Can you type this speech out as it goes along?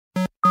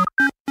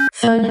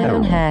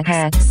Phone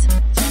hacks.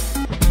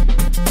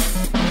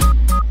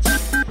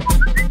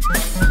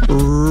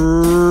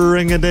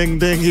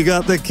 Ring-a-ding-ding, you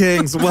got the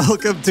kings.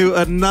 Welcome to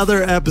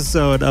another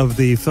episode of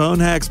the Phone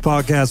Hacks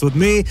Podcast with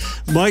me,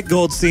 Mike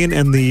Goldstein,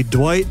 and the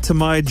Dwight to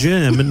my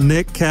Jim,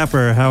 Nick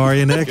Capper. How are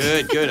you, Nick?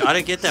 Good. I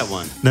didn't get that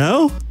one.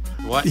 No?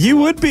 What? You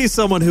would be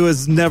someone who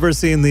has never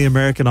seen The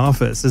American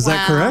Office. Is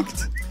that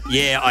correct?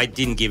 Yeah, I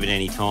didn't give it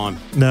any time.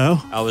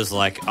 No? I was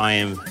like, I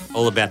am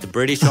all about the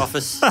British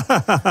Office.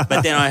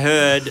 But then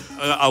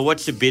I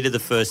watched a bit of the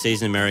first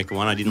season American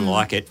one. I didn't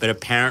like it. But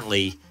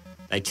apparently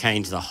they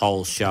changed the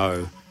whole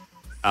show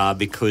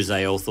because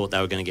they all thought they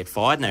were going to get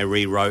fired, and they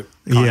rewrote,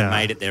 kind of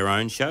made it their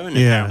own show, and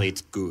apparently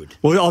it's good.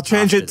 Well, I'll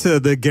change it to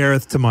the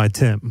Gareth to my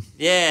Tim.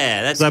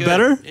 Yeah, that's Is that good.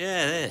 better?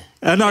 Yeah.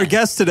 And our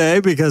guest today,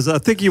 because I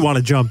think you want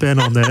to jump in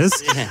on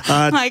this,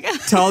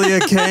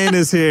 Talia Cain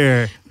is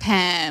here.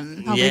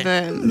 Pam.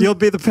 You'll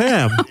be the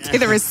Pam. Be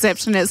the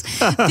receptionist.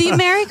 The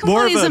American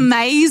one is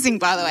amazing,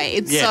 by the way.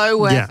 It's so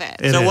worth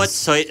it.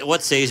 So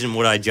what season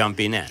would I jump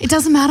in at? It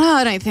doesn't matter,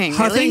 I don't think,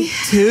 I really.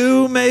 think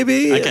 2,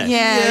 maybe. Okay.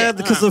 Yeah,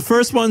 because the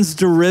first one's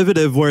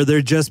derivative where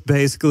they're just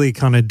basically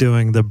kind of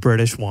doing the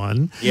British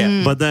one.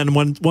 Yeah. But then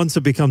once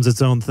it becomes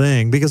its own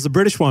thing, because the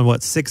British one,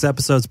 6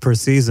 episodes per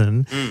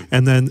season?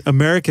 And then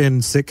American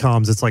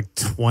sitcoms, it's like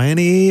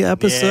 20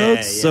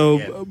 episodes.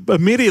 So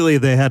immediately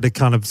they had to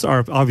kind of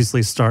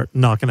obviously start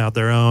knocking out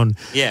their own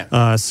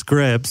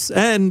scripts.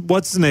 And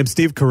what's his name?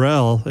 Steve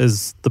Carell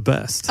is the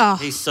best. Oh.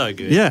 He's so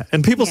good. Yeah,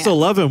 and people still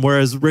love him,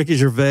 whereas Ricky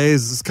Gervais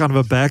is kind of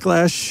a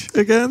backlash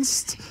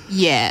against.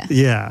 Yeah.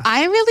 Yeah.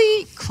 I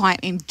really quite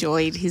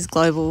enjoyed his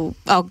Golden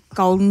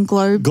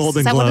Globes. Golden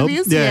is that Globe? what it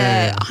is?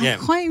 Yeah. I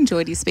quite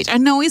enjoyed his speech. I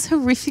know he's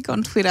horrific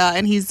on Twitter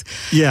and he's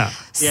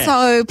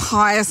so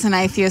pious and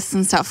atheist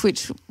and stuff,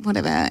 which,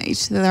 whatever,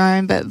 each to their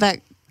own, but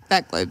that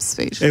Globe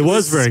speech. It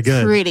was very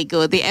good. Pretty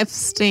good. The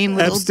Epstein,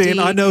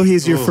 I know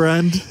he's your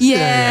friend.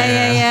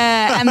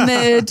 Yeah. And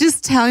they're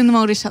just telling them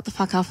all to shut the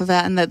fuck up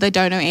about and that they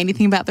don't know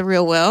anything about the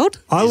real world.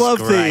 I love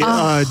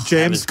the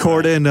James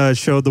Corden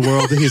showed the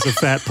world that he's a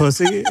fat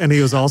pussy, and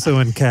he was also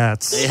in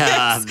Cats. Yeah,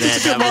 that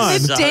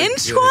was The so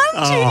Dench good. one,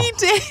 Judi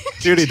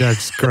Dench. Judi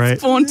Dench,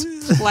 great. Born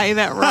to play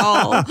that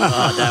role.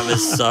 Oh, that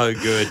was so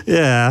good.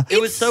 Yeah. It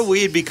was so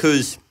weird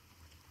because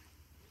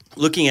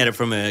looking at it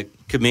from a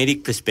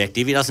comedic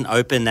perspective, he doesn't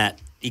open that.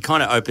 He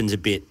kind of opens a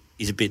bit.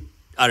 He's a bit,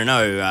 I don't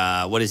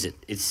know, what is it?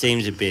 It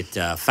seems a bit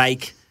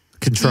fake.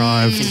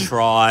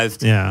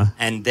 Contrived. Yeah.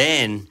 And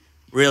then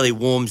really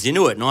warms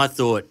into it. And I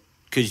thought,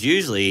 because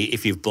usually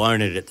if you've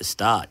blown it at the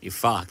start, you're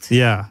fucked.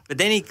 Yeah. But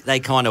then they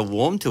kind of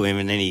warm to him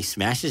and then he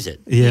smashes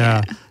it.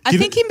 Yeah. I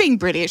think him being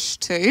British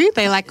too,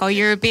 they're like, oh,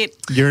 you're an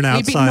outsider.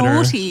 a bit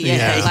naughty.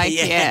 Yeah.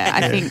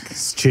 I think.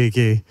 It's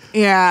cheeky.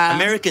 Yeah.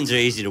 Americans are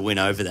easy to win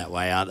over that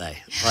way, aren't they?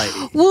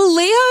 Well,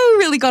 Leo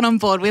really got on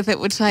board with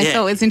it, which I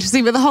thought was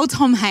interesting. But the whole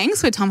Tom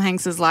Hanks, where Tom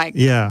Hanks is like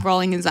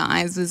rolling his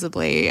eyes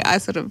visibly, I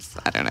don't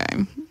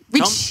know.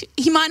 Which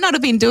he might not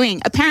have been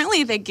doing.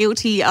 Apparently they're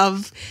guilty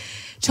of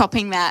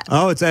chopping that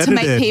it's edited.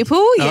 to make people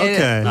look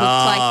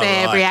like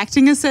they're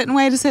reacting a certain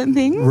way to certain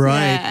things. Right.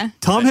 Yeah.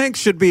 Tom Hanks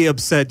should be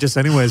upset just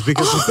anyways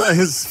because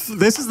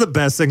this is the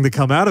best thing to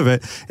come out of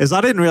it is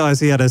I didn't realize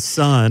he had a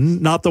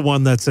son, not the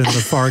one that's in the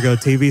Fargo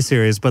TV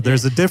series, but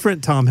there's a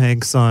different Tom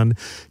Hanks son,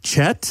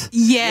 Chet.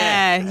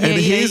 Yeah. And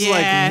he's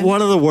like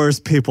one of the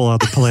worst people on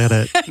the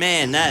planet.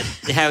 Man,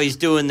 how he's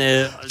doing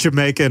the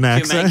Jamaican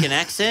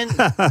accent.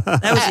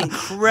 That was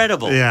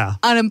incredible. Yeah.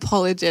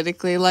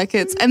 Unapologetically,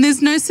 and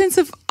there's no sense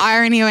of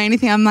irony or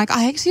anything. I'm like,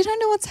 I actually don't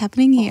know what's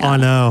happening here. I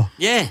know.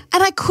 Yeah.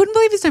 And I couldn't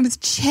believe his name was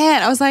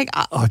Chet. I was like,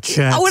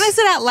 Chet. When I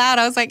said it out loud,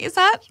 I was like,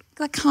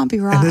 that can't be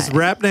right. And his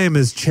rap name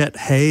is Chet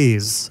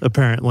Hayes,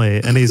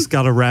 apparently. And he's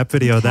got a rap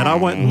video that I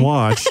went and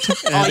watched.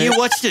 And you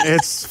watched it?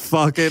 It's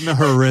fucking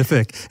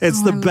horrific.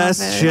 It's the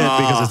best shit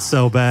because it's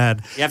so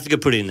bad. You have to go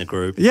put it in the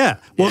group. Yeah.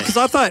 Well, because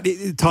I thought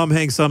Tom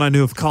Hanks' son, I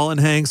knew of Colin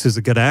Hanks, who's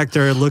a good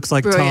actor. It looks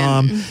like Brilliant.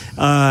 Tom.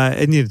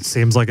 And it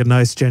seems like a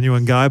nice,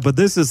 genuine guy. But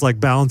this is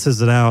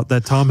balances it out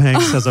that Tom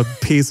Hanks has a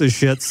piece of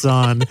shit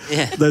son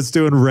that's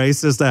doing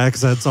racist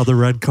accents on the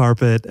red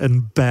carpet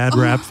and bad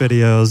rap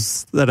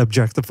videos that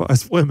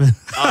objectifies women.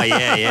 Oh,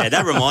 yeah.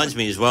 That reminds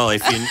me as well.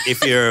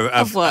 If you're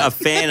a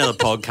fan of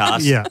the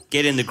podcast,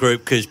 get in the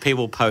group because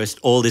people post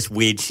all this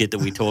weird shit that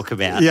we talk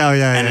about.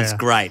 And it's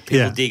great.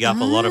 People dig up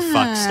a lot of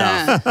fuck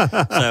stuff.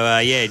 So,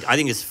 I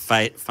think it's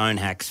Phone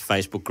Hacks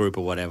Facebook group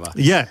or whatever.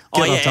 Yeah.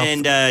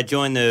 And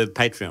join the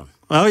Patreon.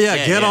 Oh,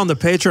 get on the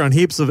Patreon.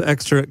 Heaps of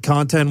extra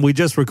content. We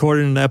just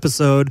recorded an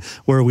episode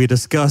where we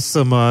discussed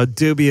some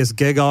dubious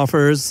gig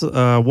offers.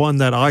 One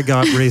that I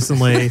got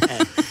recently.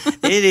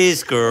 It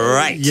is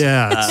great.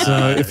 Yeah.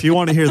 So if you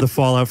want to hear the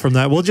fallout from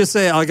that, we'll just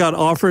say I got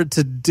offered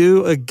to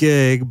do a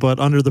gig, but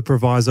under the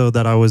proviso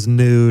that I was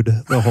nude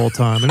the whole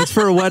time. And it's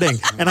for a wedding.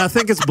 And I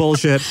think it's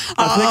bullshit.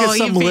 I think it's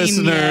some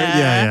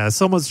listener.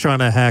 Someone's trying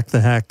to hack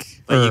the hack.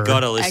 But you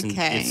got to listen.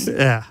 Okay.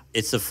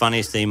 It's the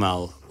funniest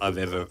email I've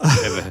ever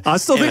I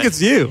still think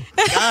it's you.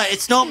 No,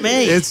 it's not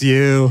me. It's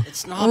you.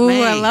 It's not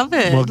me. I love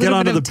it. Well, get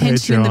onto the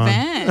tension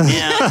Patreon. in the band.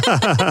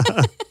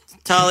 Yeah.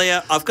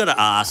 Talia, I've got to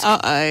ask.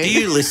 Uh-oh. Do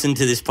you listen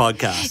to this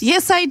podcast?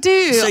 Yes, I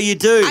do. So you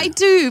do? I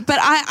do, but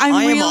I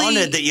am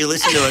honoured that you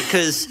listen to it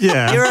because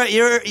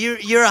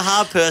you're a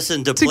hard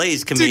person to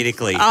please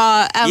comedically.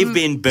 You've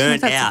been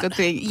burnt out. That's a good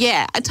thing.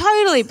 Yeah,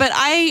 totally. But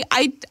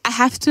I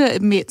have to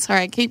admit,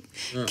 sorry, I keep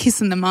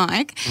kissing the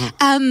mic.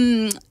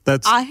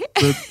 That's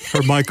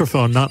her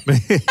microphone, not me.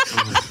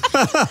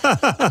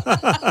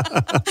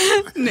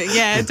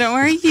 Yeah, don't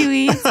worry,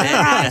 Huey. It's all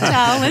right,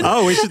 darling.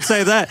 Oh, we should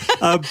say that.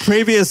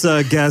 Previous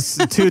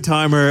guest,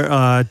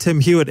 two-timer, Tim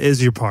Hewitt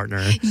is your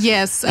partner.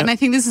 Yes, and I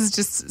think this is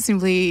just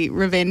simply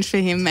revenge for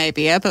him,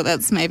 maybe. I thought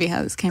that's maybe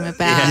how this came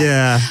about.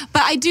 Yeah.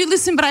 But I do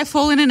listen, but I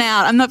fall in and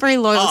out. I'm not very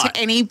loyal to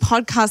any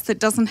podcast that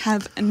doesn't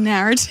have a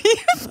narrative.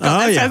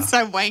 That sounds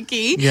so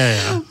wanky.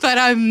 Yeah. But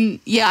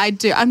I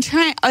do. I'm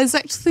trying. I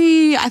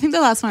think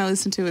the last one I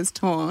listened to was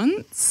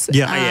Taunts.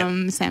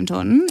 Sam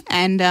Taunton.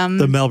 And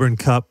the Melbourne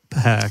Cup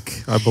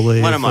hack, I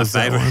believe. One of my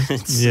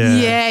favourites.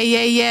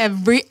 Yeah.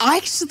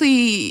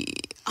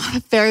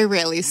 I've very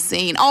rarely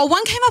seen. Oh,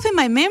 one came up in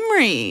my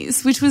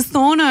memories, which was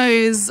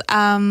Thorno's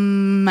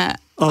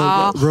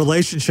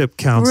relationship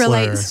counselor.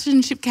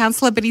 Relationship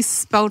counselor, but he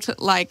spelt it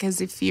like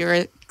as if you're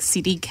a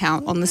city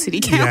on the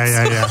city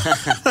council. Yeah.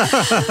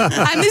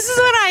 And this is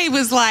when I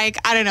was like,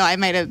 I don't know, I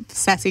made a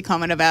sassy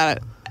comment about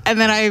it. And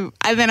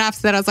then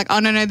after that I was like, oh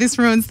no, this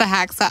ruins the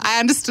hack. So I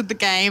understood the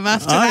game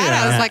after that.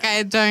 Yeah. I was like,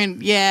 I don't,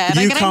 And you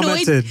I get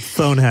commented annoyed.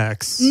 Phone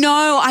hacks.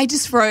 No, I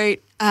just wrote,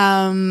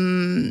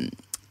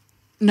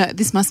 no,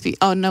 this must be,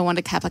 no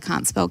wonder Kappa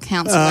can't spell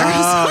counselor.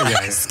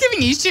 I was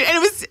giving you shit. And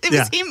it was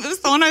him, it was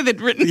Thorno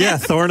that'd written it. Yeah,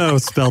 Thorno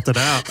spelt it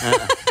out.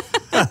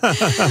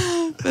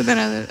 But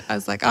then I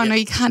was like, oh no,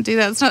 you can't do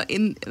that.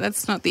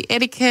 That's not the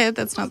etiquette.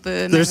 That's not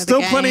the There's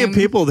still plenty of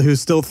people who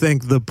still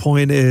think the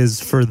point is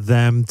for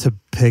them to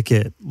pick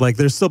it. Like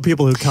there's still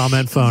people who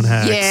comment phone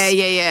hacks.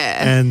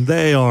 Yeah. And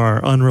they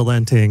are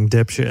unrelenting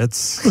dipshits.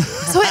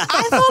 So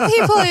I thought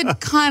people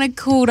had kind of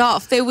cooled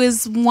off. There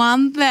was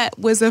one that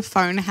was a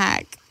phone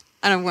hack.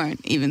 And I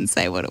won't even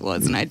say what it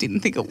was, and I didn't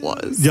think it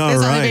was.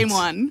 There's only been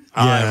one.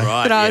 Yeah.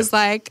 Right. But I was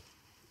like,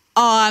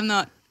 I'm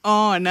not,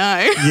 oh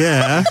no.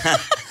 Yeah.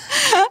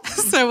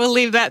 So we'll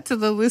leave that to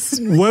the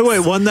listeners.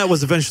 Wait, one that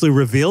was eventually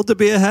revealed to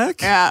be a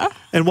hack? Yeah.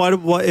 And why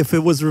if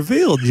it was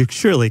revealed, you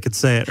surely could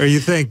say it. Or you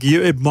think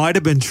it might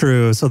have been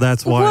true, so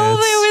that's why I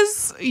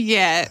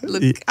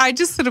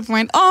just sort of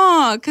went,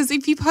 because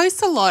if you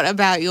post a lot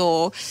about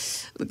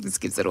this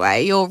gives it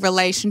away, your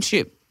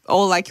relationship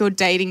or like your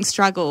dating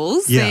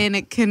struggles, then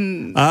it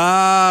can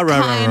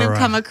kind of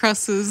come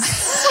across as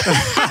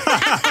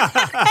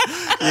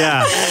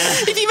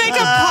if you make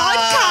a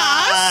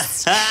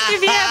podcast,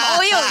 if you have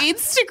all your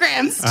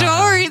Instagram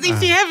stories,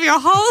 if you have your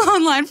whole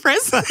online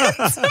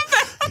presence,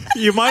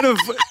 you might as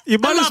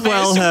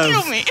well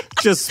have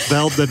just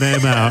spelled the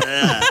name out.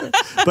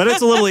 But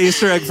it's a little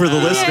Easter egg for the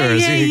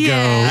listeners. You can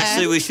go.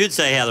 Actually, we should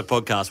say how the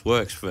podcast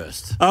works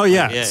first. Oh,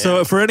 yeah.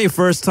 So for any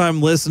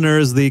first-time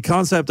listeners, the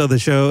concept of the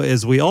show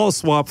is we all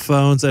swap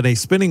phones and a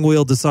spinning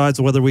wheel decides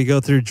whether we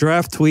go through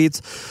draft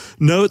tweets,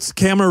 notes,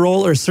 camera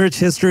roll, or search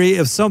history.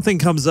 If something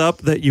comes up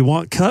that you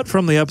want cut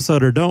from the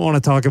episode or don't want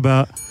to talk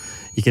about,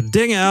 you can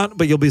ding out,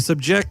 but you'll be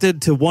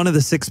subjected to one of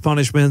the 6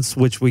 punishments,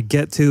 which we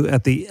get to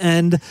at the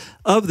end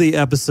of the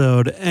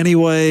episode.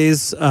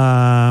 Anyways, so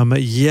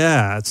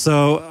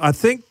I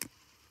think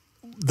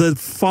the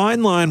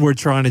fine line we're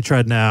trying to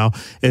tread now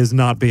is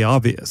not be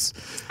obvious.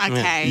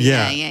 Okay.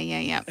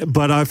 Yeah.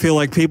 But I feel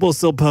like people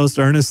still post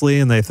earnestly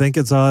and they think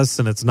it's us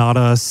and it's not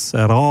us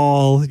at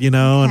all, and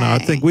I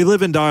think we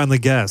live and die on the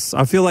guess.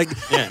 I feel like,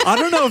 I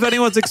don't know if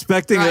anyone's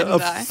expecting a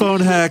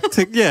phone hack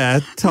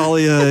to,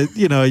 Talia,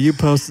 you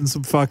posting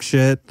some fuck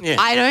shit. Yeah.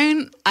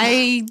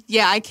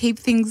 I keep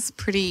things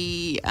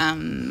pretty, I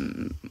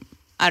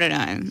don't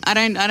know.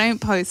 I don't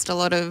post a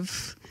lot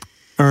of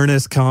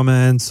earnest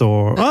comments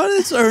or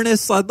it's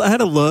earnest. I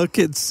had a look.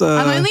 It's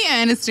I'm only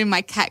earnest in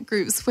my cat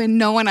groups when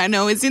no one I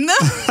know is in them.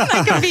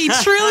 I can be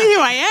truly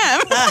who I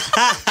am.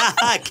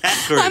 Cat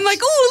groups. I'm like,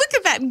 oh, look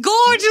at that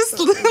gorgeous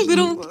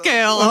little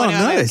girl. Oh,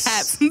 nice.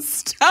 Cats and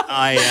stuff.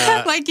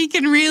 Like you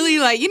can really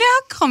how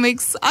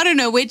comics. I don't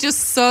know. We're just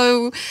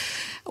so.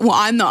 Well,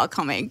 I'm not a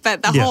comic,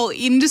 but the whole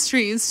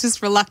industry is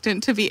just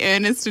reluctant to be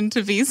earnest and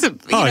to be,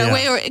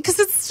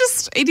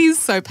 because it is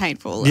so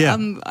painful. Yeah.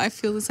 I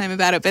feel the same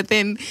about it, but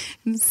then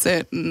in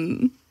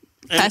certain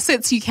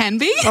facets you can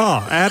be.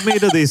 Add me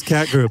to these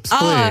cat groups,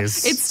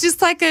 please. It's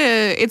just like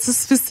it's a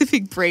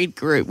specific breed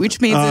group, which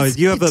means it's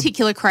you have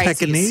particular crazies.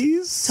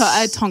 Pekingese?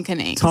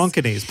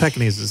 Tonkinese.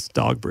 Pekingese is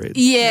dog breed.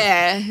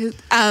 Yeah.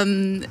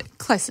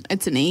 Close.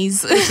 It's an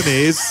ease.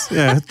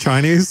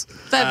 Chinese.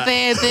 But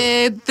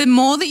the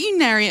more that you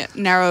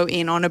narrow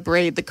in on a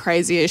breed, the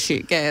crazier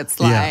shit gets.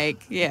 So. All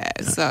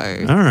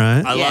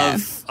right.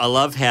 I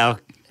love how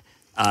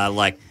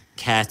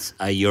cats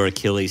are your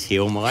Achilles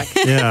heel, Mike.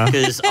 Yeah.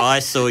 Because I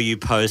saw you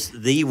post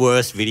the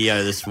worst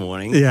video this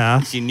morning.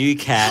 Yeah. It's your new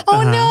cat.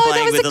 Oh, no,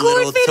 playing that was with a a good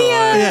little video. toy.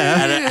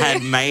 Yeah. And it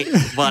had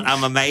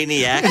I'm a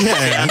Maniac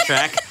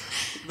soundtrack.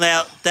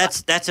 Now,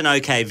 that's an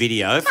okay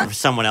video for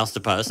someone else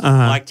to post.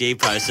 Mike G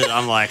posted.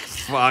 I'm like,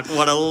 fuck,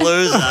 what a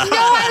loser. No,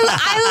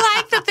 I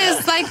like that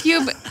there's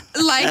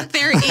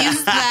there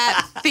is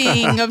that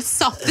thing of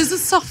there's a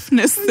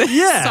softness there.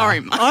 Yeah. Sorry,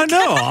 Mike. I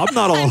know. I'm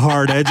not all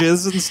hard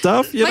edges and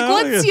stuff. You know?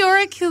 What's your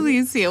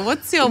Achilles heel?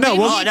 What's your...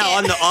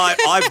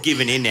 I've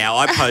given in now.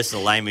 I post the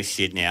lamest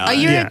shit now. Oh,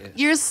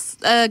 you're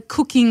a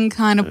cooking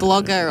kind of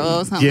blogger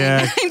or something.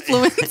 Yeah.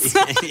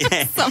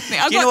 Influencer. Something.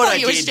 Do you know what I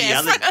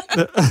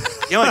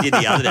did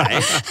the other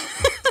day?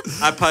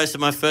 I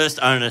posted my first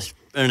Ernest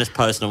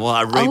post in a while.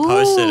 I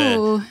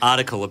reposted an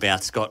article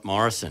about Scott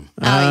Morrison.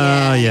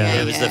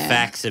 Yeah. It was the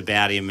facts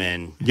about him,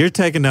 and you're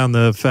taking down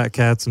the fat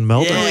cats in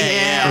Melbourne.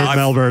 Yeah. Or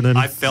Melbourne and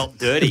I felt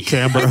dirty.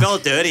 Canberra. I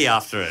felt dirty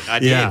after it. I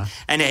did. Yeah.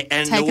 And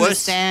Taking the worst, a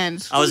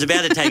stand. I was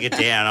about to take it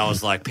down. I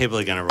was like, people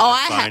are going to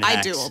write phone hacks.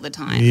 I do all the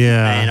time.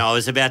 Yeah. And I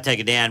was about to take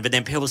it down, but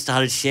then people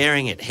started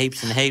sharing it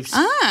heaps and heaps.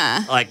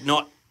 Like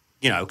not.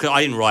 Cause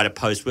I didn't write a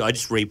post. I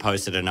just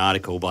reposted an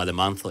article by the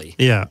Monthly.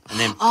 Yeah. And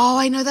then,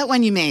 I know that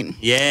one you mean.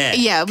 Yeah.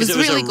 Yeah, it was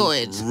really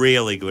good.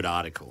 Really good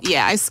article.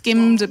 Yeah, I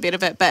skimmed a bit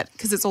of it, but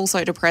because it's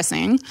also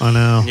depressing. I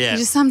know. Yeah. You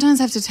just sometimes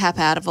have to tap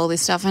out of all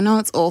this stuff. I know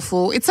it's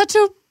awful. It's such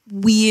a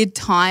weird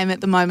time at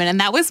the moment, and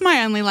that was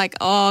my only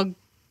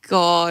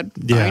God,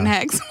 phone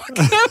hacks.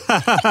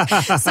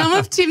 Some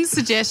of Tim's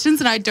suggestions,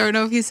 and I don't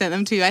know if he sent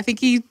them to you. I think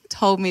he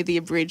told me the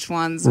abridged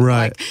ones,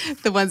 right?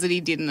 The ones that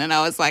he didn't, and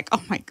I was like,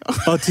 oh my God.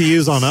 Oh, to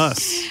use on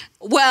us.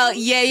 Well,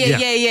 yeah.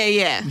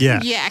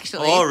 Yeah,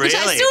 actually. Oh, really? Which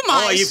I still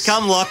might. Oh, you've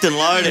come locked and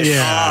loaded.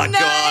 Yeah. Oh,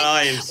 God,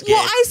 I am scared.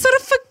 Well, I sort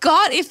of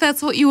forgot if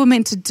that's what you were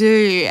meant to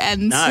do,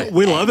 and no,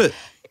 we love it.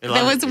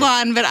 There was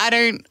one, but I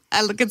don't.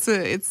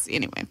 It's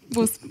anyway.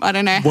 I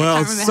don't know.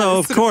 Well, so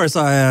of course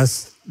I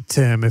asked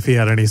Tim if he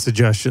had any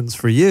suggestions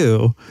for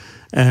you,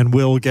 and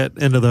we'll get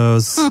into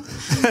those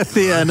at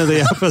the end of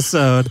the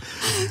episode.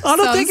 I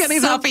don't think any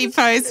soppy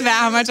post about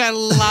how much I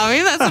love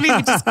him. That's what he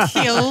would just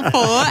kill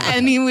for,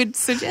 and he would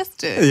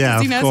suggest it.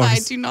 Yeah, he knows course. I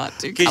do not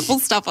do couple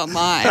stuff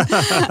online.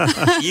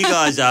 You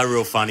guys are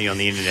real funny on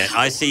the internet.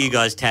 I see you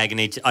guys tagging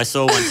each. I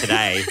saw one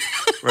today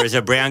where it's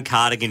a brown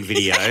cardigan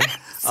video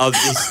of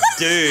this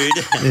dude.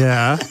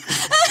 Yeah.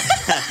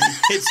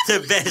 It's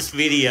the best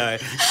video.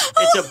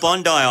 It's a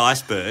Bondi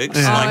iceberg,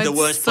 like the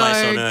worst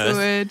place on earth.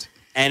 Good.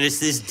 And it's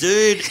this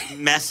dude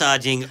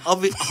massaging,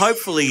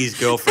 hopefully his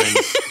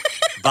girlfriend's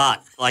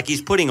butt. Like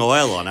he's putting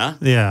oil on her.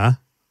 Yeah.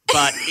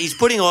 But he's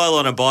putting oil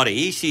on her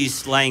body.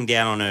 She's laying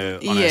down on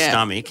her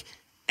stomach.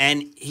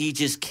 And he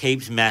just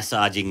keeps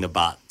massaging the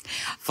butt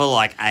for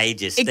like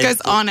ages. It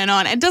goes on and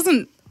on. It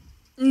doesn't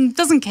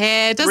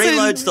care.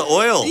 Reloads the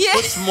oil. Yeah.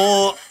 Puts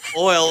more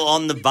oil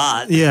on the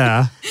butt.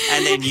 Yeah.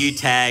 And then you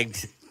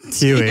tagged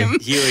Huey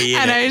in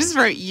and I just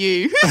wrote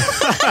you.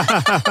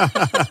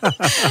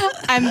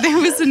 And there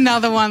was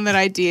another one that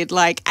I did.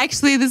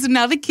 Actually, there's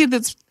another kid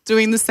that's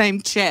doing the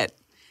same Chet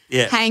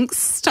Hanks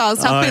style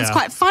stuff, but it's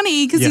quite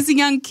funny because he's a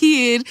young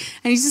kid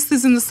and he just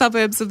lives in the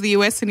suburbs of the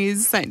US and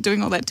he's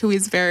doing all that to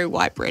his very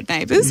white bread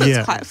neighbours. So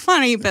it's quite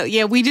funny. But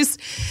we just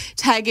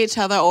tag each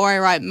other, or I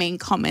write mean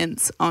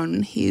comments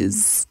on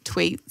his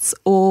tweets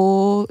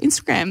or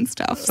Instagram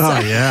stuff. So.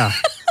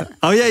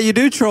 Oh yeah, you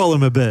do troll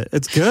him a bit.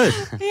 It's good.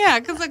 Yeah,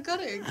 because I got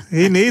it.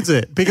 He needs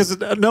it because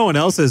no one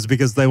else is,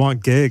 because they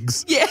want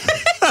gigs. Yeah.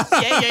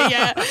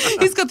 Yeah.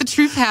 He's got the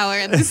true power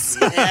in this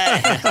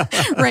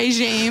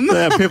regime.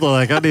 Yeah, people are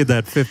like, I need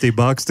that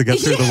 $50 to get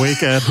through the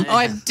weekend. Oh,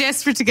 I'm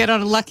desperate to get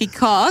on a lucky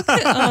cock.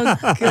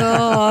 Oh,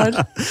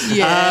 God.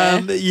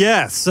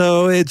 Yeah.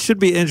 So it should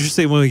be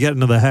interesting when we get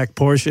into the hack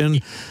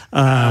portion.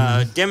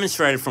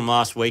 Demonstrated from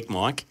last week,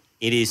 Mike,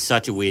 it is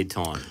such a weird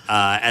time.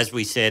 As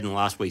we said in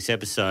last week's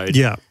episode,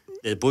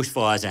 the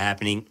bushfires are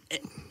happening.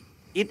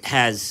 It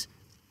has,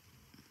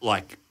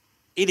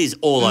 it is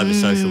all over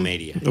social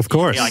media. Of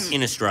course.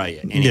 In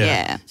Australia. Anyway.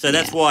 Yeah. So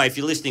that's why if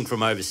you're listening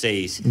from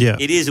overseas,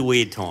 it is a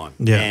weird time.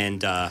 Yeah.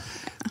 And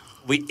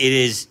it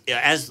is,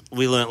 as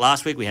we learned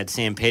last week, we had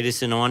Sam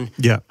Peterson on.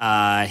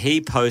 Yeah.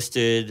 He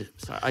posted,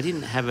 so I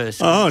didn't have a...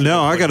 Oh,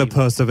 no, I got a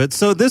post of it.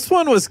 So this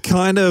one was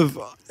kind of,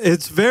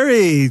 it's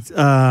very,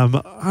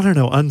 I don't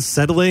know,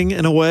 unsettling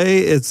in a way.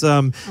 It's,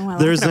 there's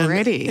an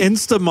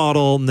Insta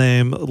model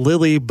named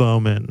Lily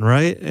Bowman,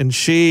 right? And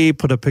she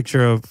put a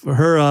picture of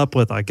her up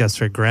with, I guess,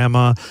 her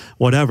grandma,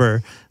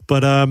 whatever.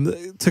 But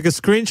took a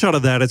screenshot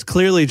of that. It's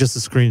clearly just a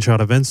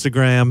screenshot of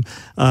Instagram.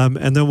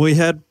 And then we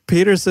had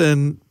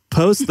Peterson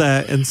post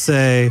that and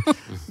say,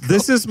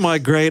 this is my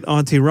great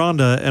auntie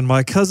Rhonda and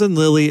my cousin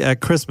Lily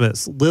at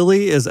Christmas.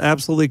 Lily is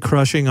absolutely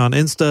crushing on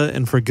Insta,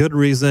 and for good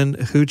reason.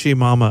 Hoochie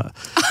mama.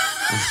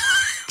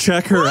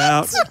 Check her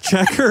out.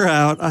 Check her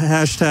out.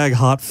 Hashtag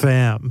hot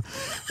fam.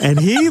 And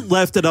he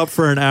left it up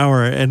for an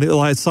hour, and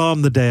I saw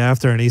him the day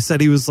after, and he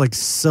said he was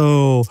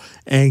so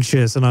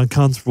anxious and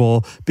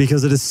uncomfortable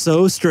because it is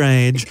so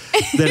strange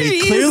that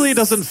he clearly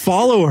doesn't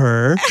follow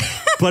her,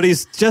 But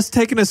he's just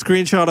taken a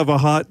screenshot of a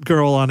hot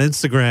girl on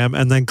Instagram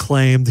and then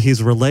claimed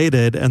he's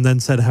related and then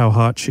said how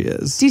hot she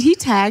is. Did he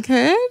tag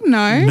her?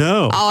 No.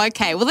 No. Oh,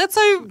 okay. Well, that's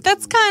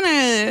kind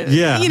of,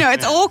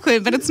 it's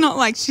awkward, but it's not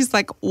like she's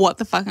like, what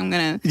the fuck, I'm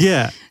going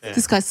to,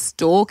 this guy's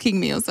stalking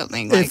me or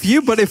something. Like, if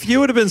you would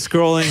have been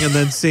scrolling and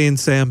then seen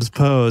Sam's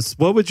post,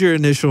 what would your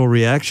initial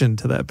reaction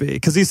to that be?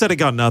 Because he said it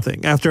got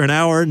nothing. After an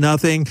hour,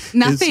 nothing.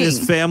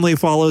 His family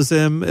follows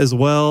him as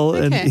well.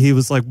 Okay. And he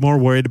was like more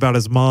worried about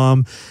his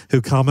mom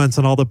who comments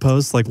on all the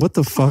posts. Like, what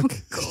the fuck? Oh,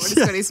 God, he's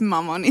got his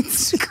mum on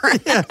Instagram.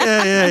 Yeah.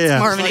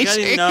 That's more of an issue. I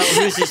didn't know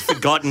who's his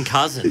forgotten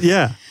cousin.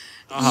 Yeah.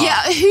 Oh.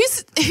 Yeah,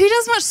 who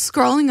does much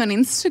scrolling on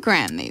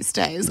Instagram these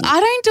days? I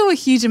don't do a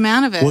huge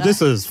amount of it. Well,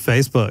 this is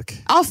Facebook.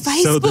 Oh,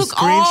 Facebook. So the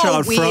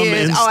screenshot from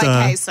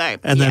Insta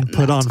and then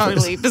put on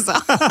totally Facebook.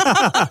 bizarre.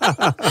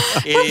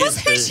 What was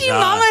Hoochie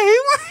Mama?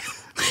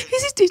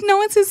 No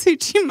one says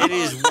Hoochie Mama. It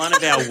is one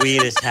of our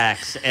weirdest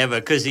hacks ever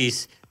because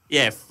he's,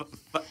 it's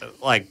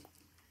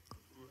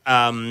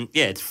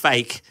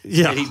fake.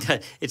 Yeah.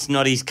 It's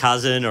not his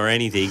cousin or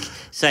anything,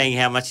 saying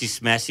how much he's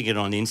smashing it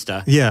on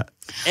Insta. Yeah.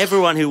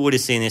 Everyone who would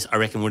have seen this, I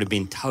reckon, would have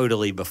been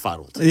totally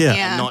befuddled. Yeah.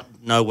 And not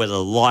know whether to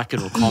like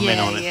it or comment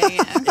on it.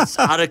 Yeah. It's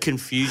utter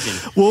confusion.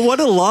 Well,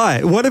 what a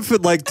lie. What if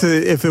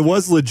if it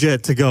was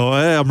legit to go,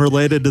 hey, I'm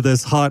related to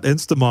this hot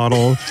Insta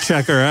model,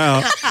 check her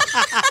out.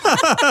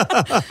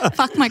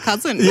 Fuck my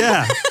cousin.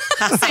 Yeah.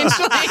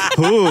 Essentially.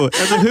 Ooh, and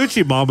the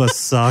Hoochie Mama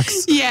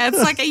sucks. Yeah, it's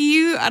like, are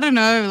you, I don't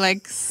know,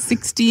 like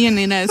 60 and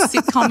in a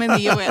sitcom in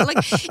the US?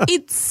 Like,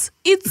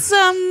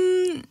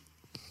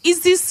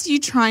 is this you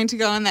trying to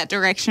go in that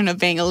direction of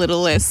being a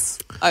little less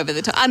over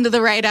the top, under the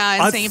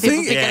radar and seeing if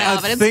people pick it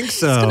up? I think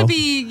so. It's going to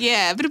be,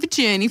 a bit of a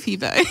journey for you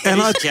both.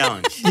 And a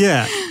challenge.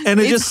 Yeah, and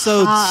it's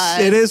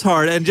hard. It is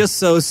hard and just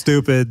so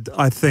stupid,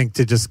 I think,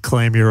 to just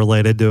claim you're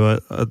related to a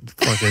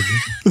fucking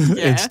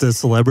Insta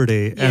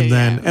celebrity and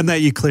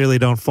that you clearly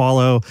don't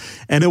follow.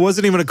 And it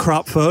wasn't even a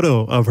crop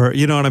photo of her.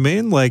 You know what I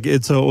mean? Like,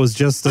 so it was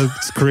just a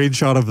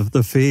screenshot of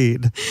the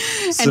feed.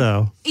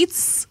 So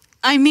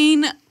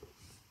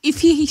if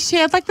he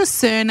shared like the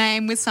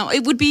surname with someone,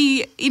 it would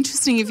be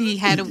interesting if he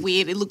had it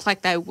looked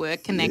like they were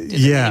connected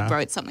and then he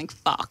wrote something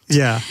fucked.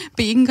 Yeah.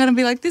 But you can kind of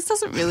be like, this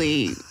doesn't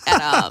really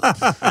add up.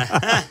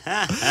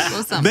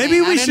 Or something. Maybe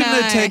we shouldn't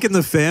have taken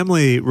the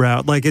family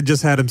route. Like, it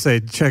just had him say,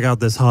 check out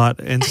this hot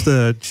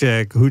Insta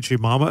chick, Hoochie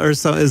Mama or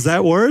something. Is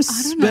that worse?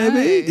 I don't know.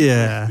 Maybe?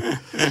 Yeah.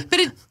 But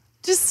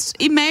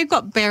it may have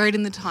got buried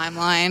in the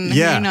timeline.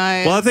 Yeah. Who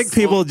knows? Well, I think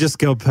people just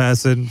go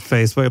past it in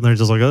Facebook and they're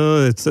just like,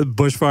 oh, it's a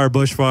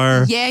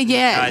bushfire.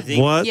 Yeah. I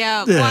think, what?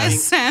 Yeah. Why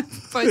is Sam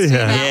posting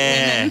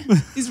about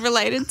women he's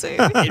related to?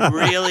 It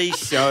really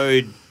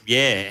showed,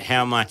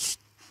 how much,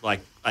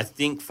 like, I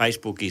think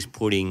Facebook is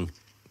putting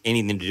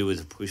anything to do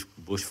with the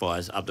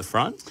bushfires up the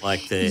front.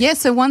 Like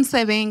so once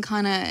they're being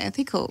kind of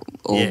ethical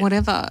or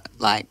whatever,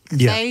 like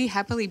they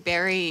happily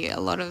bury a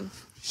lot of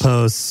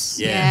posts.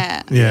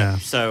 Yeah.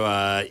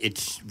 So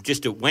it's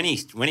just when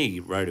he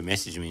wrote a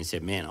message to me and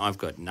said, "Man, I've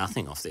got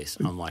nothing off this,"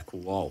 I'm like,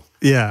 "Whoa,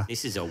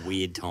 this is a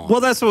weird time."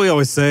 Well, that's what we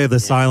always say. The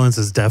silence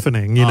is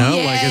deafening. You know,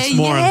 like it's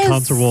more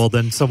uncomfortable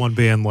than someone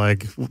being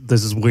like,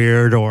 "This is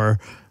weird," or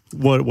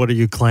What are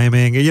you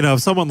claiming? You know, if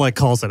someone like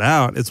calls it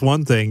out, it's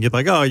one thing. You're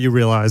like, oh, you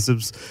realize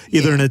it's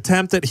either an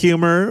attempt at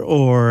humor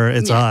or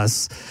it's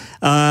us.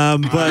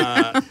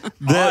 But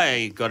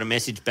I got a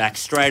message back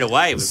straight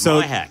away with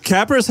my hack.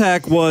 Capper's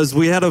hack was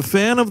we had a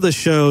fan of the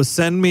show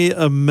send me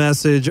a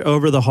message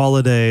over the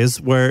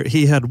holidays where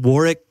he had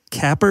Warwick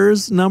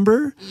Capper's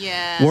number.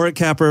 Yeah. Warwick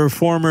Capper,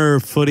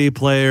 former footy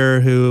player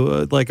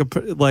who like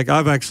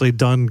I've actually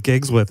done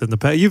gigs with in the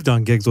past. You've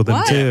done gigs with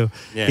him too.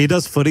 Yeah. He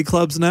does footy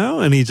clubs now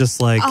and he just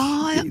like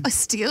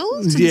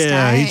still?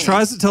 He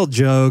tries to tell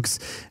jokes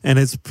and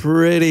it's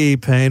pretty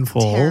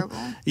painful. Terrible.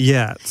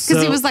 Yeah.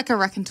 Because he was like a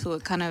raconteur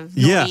kind of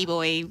naughty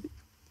boy.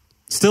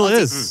 Still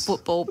is.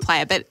 Football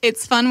player, but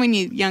it's fun when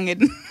you're young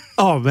and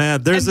oh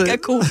man, there's a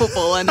cool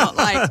footballer, not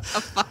like a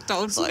fucked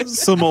old bloke.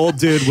 Some old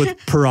dude with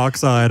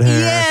peroxide hair.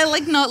 Yeah,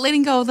 like not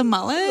letting go of the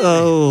mullet.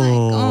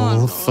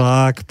 Oh,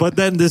 fuck. But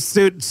then this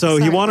dude,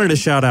 he wanted to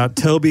shout out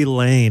Toby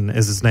Lane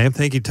is his name.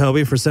 Thank you,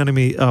 Toby, for sending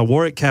me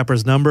Warwick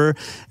Capper's number.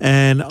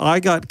 And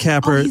I got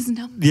Capper. His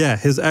number. Yeah,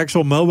 his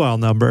actual mobile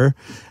number.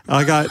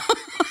 I got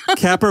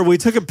Capper. We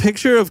took a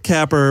picture of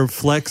Capper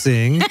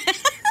flexing.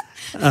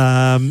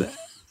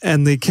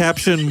 And the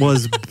caption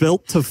was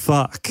built to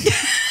fuck.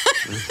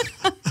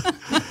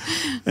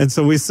 And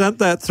so we sent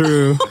that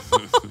through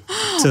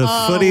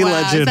to footy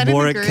legend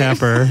Warwick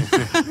Capper.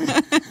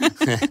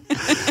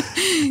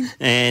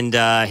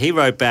 And he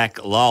wrote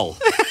back, lol.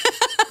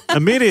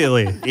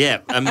 Immediately.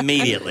 Yeah,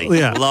 immediately.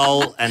 Yeah.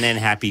 Lol and then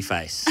happy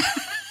face.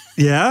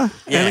 Yeah?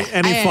 Yeah.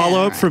 Any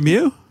follow-up from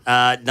you?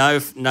 No.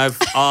 Do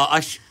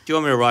you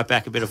want me to write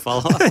back a bit of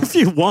follow-up? If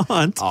you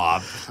want.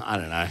 Oh, I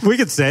don't know. We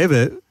could save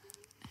it.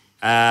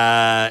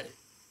 Yeah.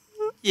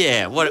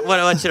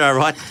 What should I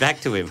write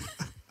back to him?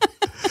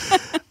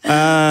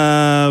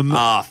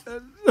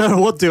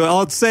 We'll do it.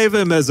 I'll save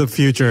him as a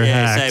future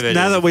hack.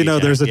 Now that we know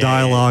there's a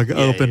dialogue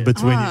open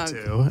between you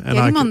two. And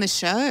get him on the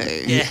show.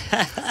 Yeah.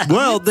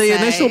 Well, the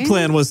initial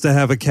plan was to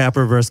have a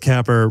Capper versus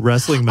Capper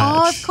wrestling match.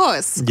 Oh, of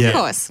course. Yeah. Of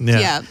course. Yeah.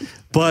 Yeah.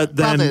 But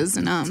then Brothers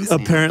in arms,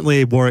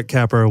 apparently Warwick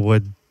Capper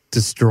would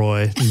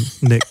destroy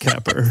Nick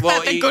Capper.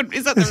 Well,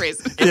 is that the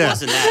reason? It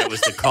wasn't that. It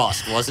was the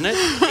cost, wasn't it?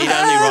 He'd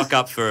only rock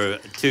up for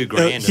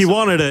 $2,000. He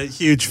wanted a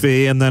huge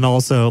fee, and then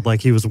also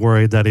like he was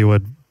worried that he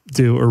would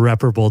do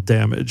irreparable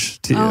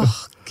damage to you.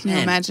 Oh, can you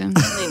imagine?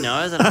 He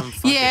knows that I'm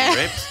fucking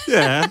ripped.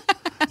 Yeah.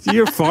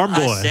 You're a farm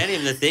boy. I sent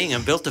him the thing.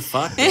 I'm built to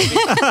fuck.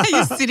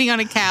 You're sitting on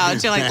a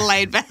couch. You're like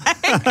laid back.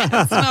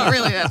 It's not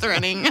really that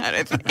threatening, I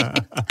don't think.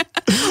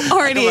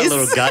 Or it is. A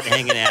little gut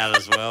hanging out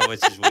as well,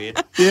 which is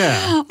weird.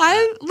 Yeah.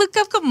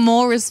 I've got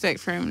more respect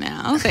for him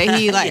now that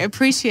he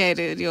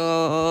appreciated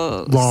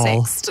your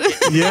sext.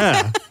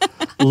 Yeah.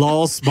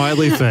 Lol,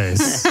 smiley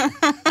face.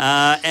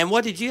 And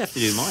what did you have to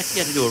do, Mike? You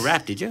had to do a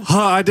rap, did you?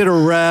 I did a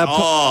rap.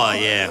 Oh,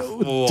 yeah.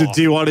 Oh.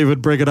 Do you want to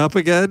even bring it up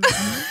again?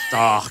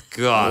 Oh,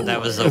 God,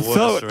 that was the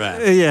worst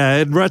rap. Yeah,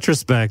 in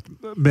retrospect,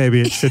 maybe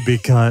it should be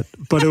cut.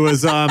 But it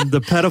was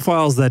the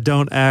pedophiles that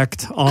don't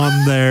act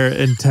on their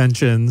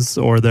intentions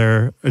or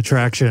their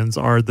attractions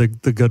are the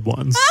good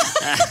ones.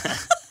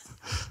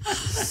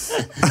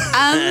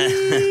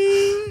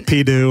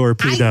 P-do or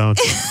P-don't.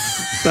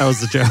 That was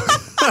the joke.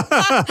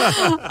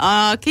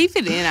 Keep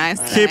it in, I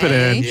say. Keep it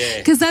in.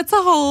 Because there's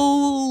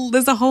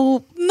a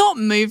whole, not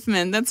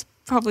movement, that's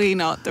probably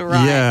not the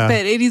right,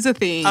 but it is a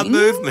thing. A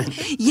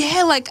movement.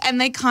 Yeah,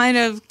 and they kind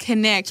of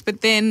connect,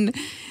 but then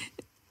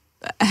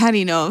how do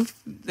you know if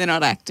they're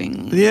not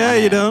acting? Yeah,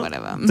 you know.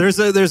 Whatever.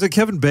 There's a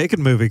Kevin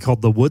Bacon movie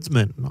called The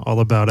Woodsman, all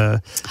about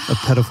a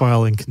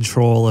pedophile in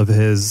control of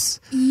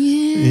his...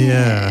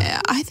 Yeah.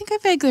 I think I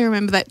vaguely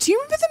remember that. Do you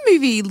remember the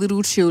movie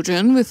Little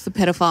Children with the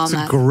pedophile? It's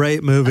a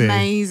great movie.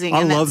 Amazing.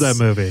 I love that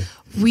movie.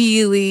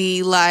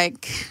 Really,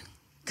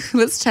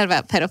 let's chat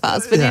about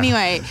pedophiles. But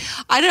anyway,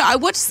 I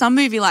watched some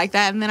movie like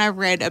that, and then I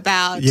read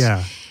about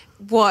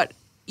what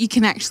you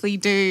can actually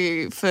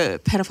do for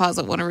pedophiles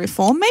that want to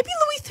reform. Maybe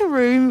Louis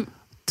Theroux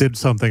did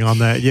something on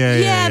that.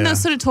 Yeah. And they're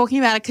sort of talking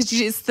about it because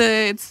it's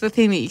the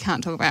thing that you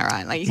can't talk about,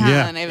 right? Like you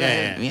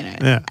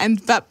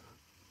can't but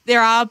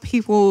there are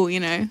people,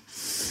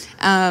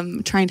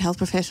 trained health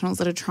professionals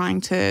that are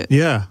trying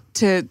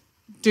to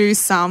do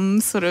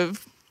some sort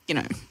of,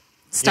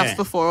 stuff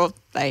before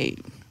they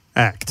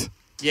act.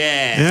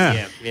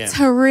 Yeah. It's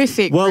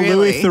horrific. Well, really.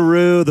 Louis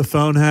Theroux, the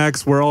phone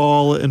hacks, we're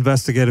all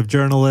investigative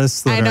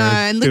journalists. That I know,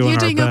 and look, you're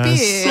doing your bit.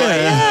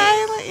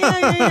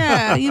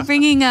 Yeah. You're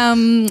bringing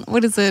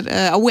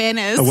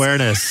awareness.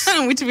 Awareness,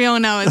 which we all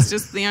know is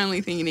just the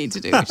only thing you need to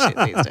do with shit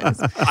these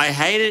days. I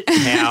hate it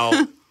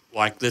how,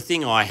 the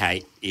thing I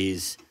hate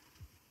is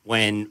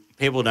when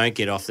people don't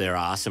get off their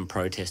ass and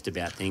protest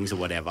about things or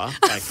whatever.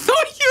 I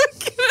thought you were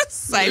going to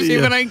say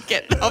people don't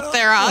get off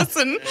their ass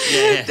and...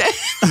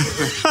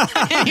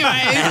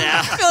 Anyway,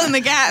 fill in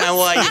the gaps.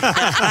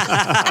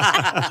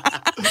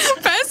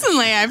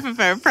 Personally, I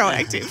prefer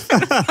proactive.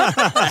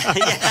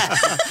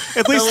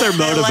 At least they're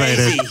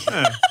motivated.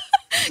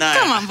 No.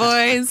 Come on,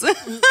 boys.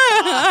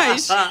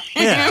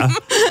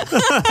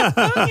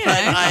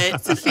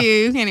 It's a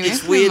few. Anyway,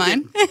 it's weird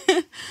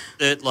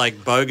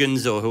that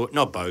bogans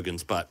not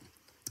bogans, but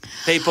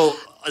people,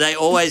 they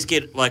always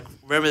get,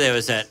 remember there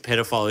was that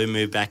pedophile who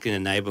moved back in a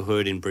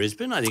neighbourhood in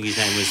Brisbane? I think his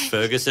name was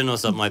Ferguson or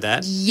something like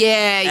that.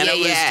 And it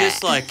was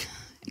just bogans.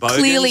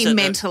 Clearly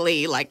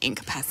mentally,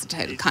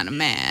 incapacitated kind of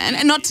man.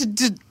 And not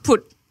to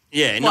put...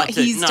 what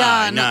he's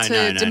done, not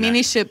to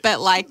diminish it, but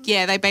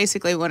they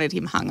basically wanted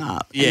him hung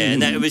up. Yeah,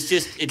 and it was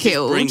just, it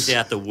killed. just brings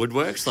out the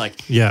woodworks,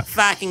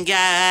 fucking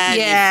God,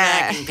 you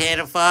fucking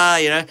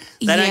pedophile,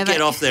 They don't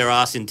get off their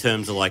ass in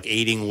terms of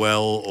eating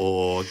well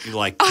or you know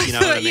what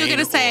I mean? You were going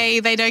to say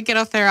they don't get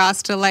off their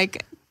ass to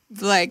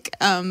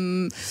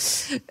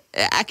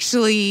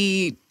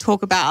actually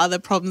talk about other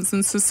problems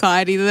in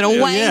society that are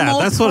way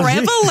more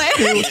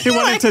prevalent. He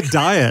wanted to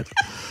diet.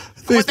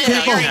 These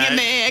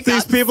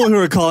people who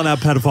are calling out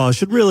pedophiles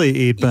should really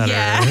eat better.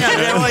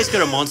 They've always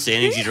got a Monster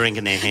Energy drink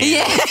in their hand.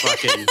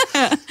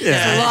 It's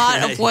a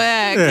lot of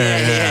work.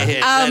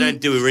 They don't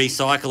do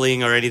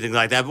recycling or anything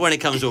like that. But when it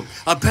comes to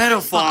a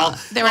pedophile,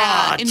 they're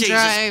out in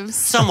droves.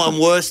 Someone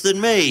worse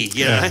than me,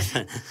 know.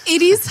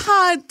 It is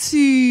hard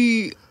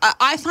to...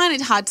 I find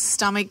it hard to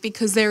stomach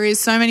because there is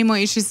so many more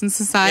issues in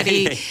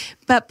society,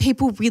 but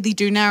people really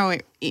do narrow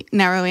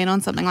in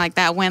on something like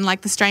that when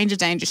the stranger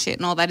danger shit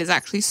and all that is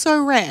actually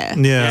so rare.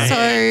 Yeah.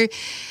 So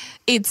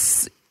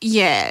it's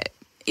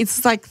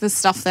the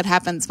stuff that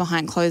happens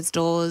behind closed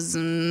doors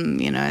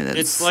and, that's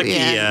it's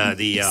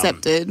the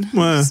accepted.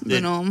 The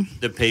norm.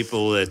 The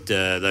people that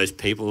those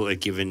people are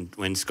given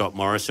when Scott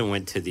Morrison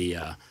went to the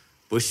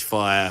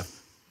bushfire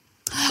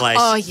place.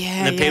 Oh,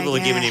 yeah. And the people are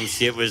giving him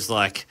shit was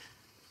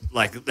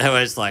they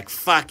was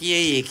fuck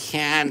you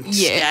can't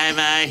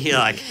scammer.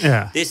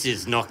 You're this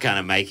is not going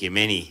to make him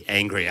any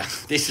angrier.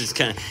 This is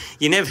going to,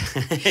 you never.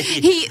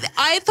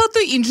 I thought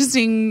the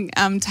interesting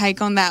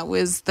take on that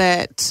was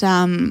that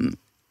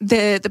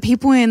the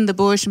people in the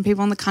bush and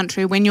people in the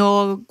country, when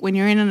you're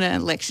in an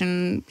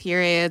election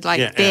period,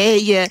 like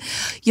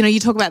you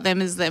talk about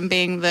them as them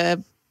being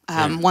the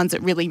ones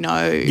that really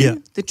know they're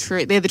the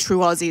true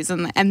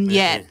Aussies, and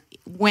yet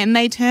when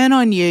they turn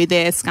on you,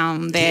 they're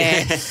scum,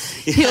 they're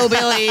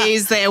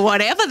hillbillies, they're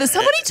whatever.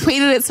 Somebody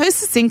tweeted it so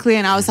succinctly,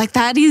 and I was like,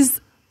 that is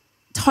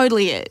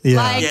totally it. Yeah.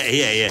 Like,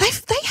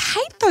 They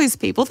hate those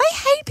people. They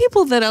hate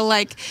people that are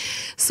like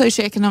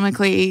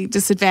socioeconomically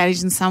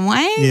disadvantaged in some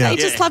way. Yeah. They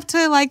just love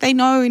to, like, they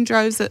know in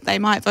droves that they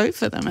might vote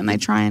for them, and they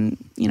try and,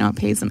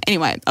 appease them.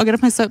 Anyway, I'll get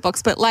off my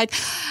soapbox, but like,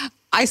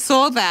 I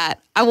saw that.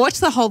 I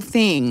watched the whole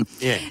thing.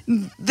 Yeah.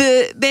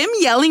 Them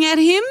yelling at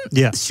him.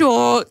 Yeah.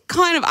 Sure.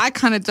 I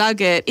kind of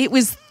dug it. It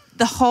was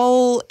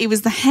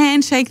the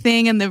handshake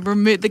thing, and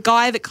the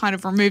guy that kind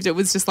of removed it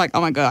was just like,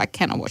 oh my God, I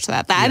cannot watch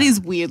that. That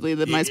is weirdly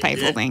the most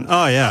painful thing.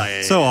 Oh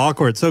yeah. So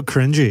awkward, so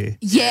cringy.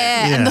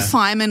 Yeah. And the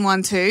fireman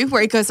one too,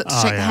 where he goes up to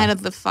shake the hand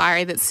of the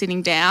fiery that's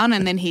sitting down,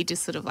 and then he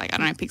just sort of like, I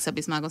don't know, picks up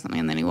his mug or something,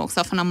 and then he walks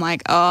off, and I'm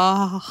like,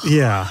 oh.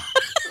 Yeah.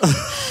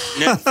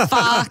 No,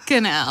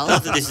 fucking hell.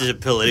 not that this is a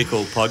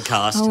political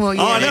podcast. Oh, well,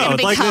 yeah. Oh,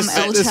 no. Like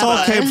this all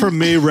Chavo. came from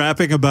me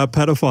rapping about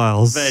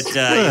pedophiles. But,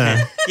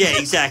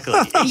 exactly.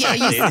 Yeah,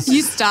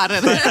 you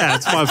started it. Yeah,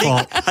 it's my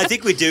fault. I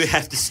think we do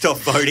have to stop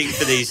voting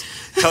for these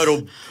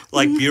total,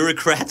 like,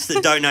 bureaucrats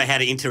that don't know how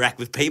to interact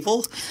with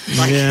people.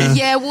 Like,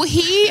 Yeah, well,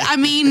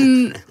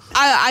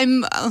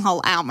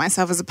 I'll out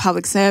myself as a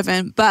public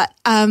servant, but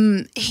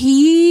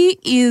he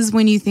is,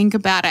 when you think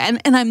about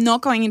it, and I'm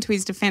not going into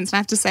his defense, and I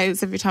have to say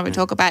this every time I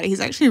talk about it, he's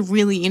actually a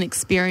really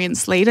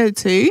inexperienced leader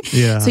too.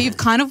 Yeah. So you've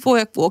kind of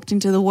walked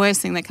into the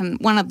worst thing that can,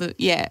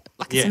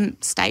 it's a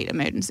state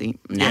emergency,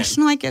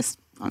 national, I guess,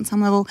 on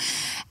some level.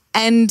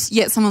 And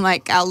yet someone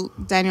like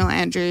Daniel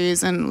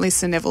Andrews and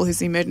Lisa Neville, who's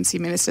the emergency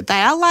minister, they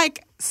are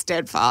like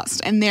steadfast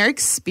and they're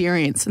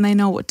experienced and they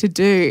know what to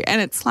do.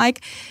 And it's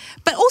like,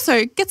 but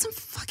also get some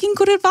fucking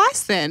good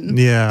advice then.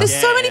 Yeah. There's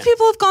so many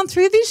people who've gone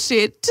through this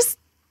shit. Just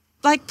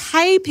like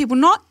pay people,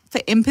 not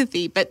for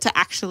empathy, but to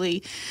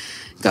actually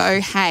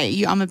go,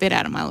 hey, I'm a bit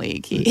out of my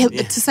league here.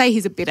 To say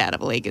he's a bit out of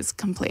a league is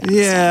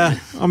completely Yeah.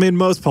 I mean,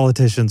 most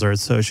politicians are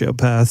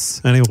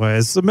sociopaths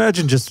anyways.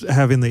 Imagine just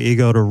having the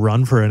ego to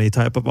run for any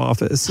type of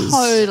office.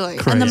 Totally.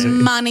 Crazy. And the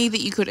money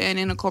that you could earn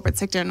in a corporate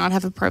sector and not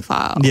have a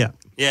profile. Yeah.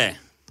 Yeah.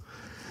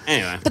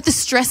 Anyway. But the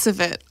stress of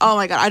it, oh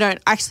my God, I don't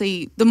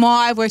actually, the more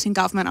I've worked in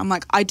government, I'm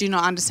like, I do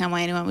not understand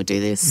why anyone would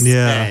do this.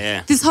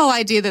 Yeah. This whole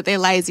idea that they're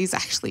lazy is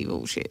actually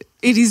bullshit.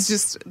 It is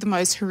just the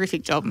most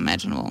horrific job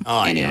imaginable.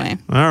 Oh, anyway.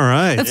 All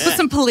right. Let's put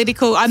some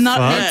political, I'm not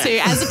meant to,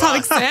 as a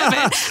public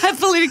servant, have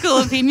political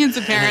opinions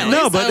apparently.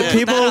 No, but so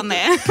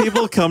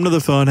people come to the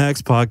Phone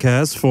Hacks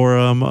podcast for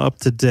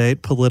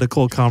up-to-date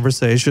political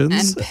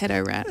conversations. And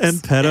pedo raps. And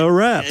pedo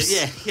raps.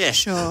 Yeah.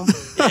 Sure.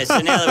 Yeah, so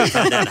now that we've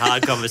had that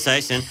hard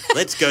conversation,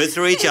 let's go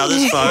through each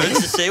other's phones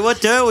to see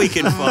what dirt we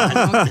can find.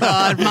 Oh,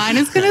 God. Mine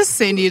is going to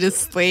send you to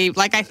sleep.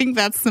 Like, I think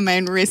that's the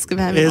main risk of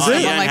having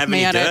someone like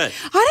me. I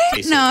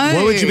don't know.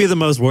 What would you be the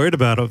most worried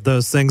about of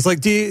those things? Like,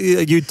 do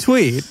you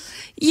tweet?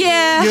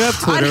 Yeah, you have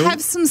Twitter. I'd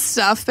have some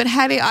stuff, but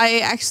I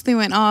actually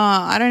went,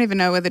 I don't even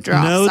know where the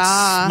drafts notes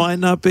are. Might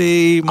not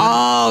be.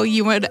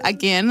 You would,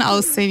 again,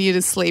 I'll send you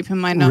to sleep in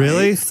my notes.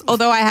 Really?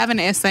 Although I have an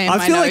essay in my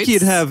notes. I feel like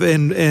you'd have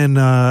in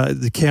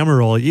the camera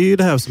roll,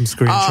 you'd have some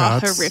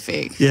screenshots. Oh,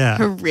 horrific. Yeah.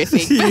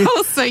 Horrific. But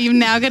also, you've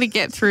now got to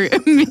get through a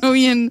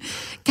million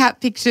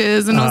cat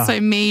pictures and also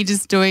me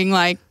just doing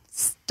like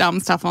dumb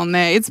stuff on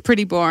there. It's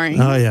pretty boring.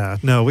 Oh, yeah.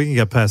 No, we can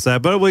get past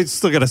that. But we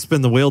still got to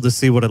spin the wheel to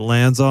see what it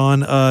lands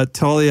on.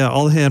 Talia,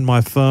 I'll hand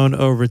my phone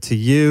over to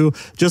you.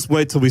 Just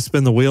wait till we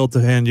spin the wheel to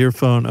hand your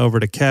phone over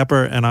to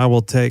Capper, and I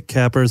will take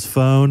Capper's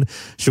phone.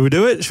 Should we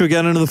do it? Should we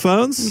get into the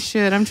phones? You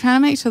should. I'm trying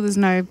to make sure there's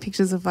no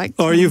pictures of like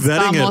are you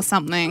vetting it? Or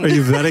something. Are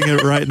you vetting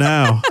it right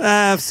now?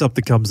 If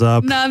something comes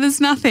up. No, there's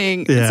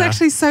nothing. Yeah. It's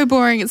actually so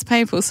boring. It's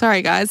painful.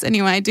 Sorry, guys.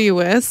 Anyway, do your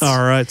worst.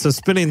 All right. So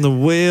spinning the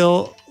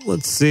wheel.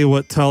 Let's see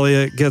what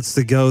Talia gets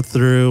to go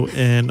through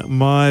in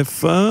my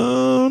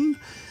phone.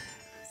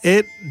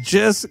 It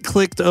just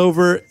clicked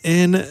over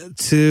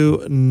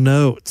into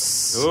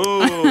notes.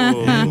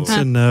 Oh.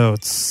 Into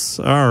notes.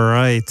 All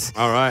right.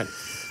 All right.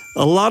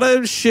 A lot of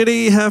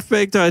shitty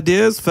half-baked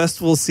ideas.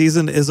 Festival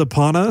season is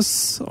upon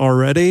us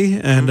already,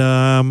 and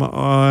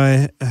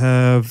I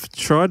have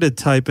tried to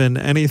type in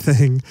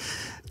anything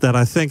that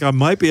I think I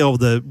might be able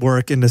to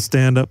work into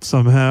stand-up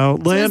somehow.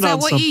 Land is that on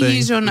what something. you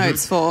use your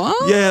notes for?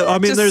 Yeah, I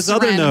mean, Just there's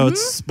other random?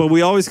 notes, but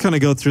we always kind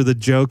of go through the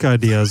joke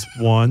ideas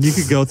one. You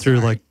could go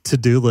through like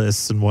to-do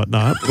lists and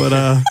whatnot, but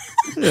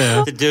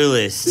yeah. To-do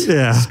list.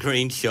 Yeah.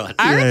 Screenshot.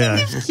 I reckon Yeah.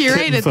 you've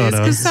curated this Photos.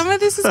 because some of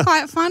this is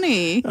quite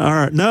funny. All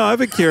right. No, I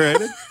haven't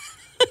curated.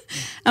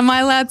 Am I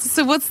allowed to,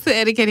 so what's the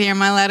etiquette here?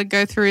 Am I allowed to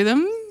go through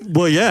them?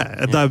 Well,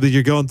 yeah.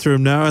 You're going through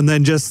them now and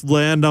then just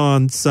land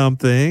on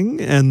something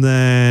and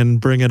then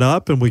bring it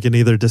up and we can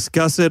either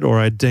discuss it or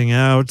I ding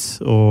out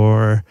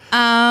or...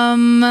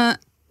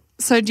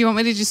 So do you want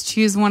me to just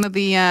choose one of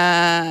the...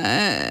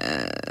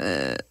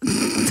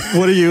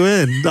 What are you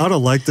in? I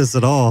don't like this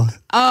at all.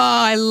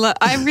 I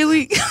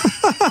really...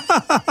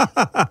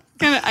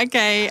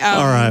 Okay.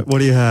 All right. What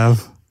do you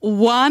have?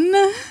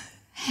 One-handed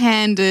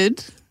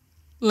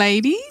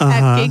lady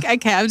at gig.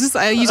 Okay, are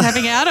you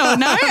tapping out or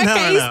no? Okay,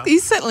 no.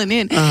 He's settling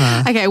in.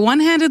 Okay,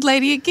 one-handed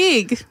lady at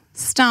gig.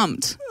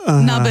 Stumped.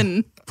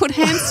 Nubbin. Put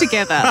hands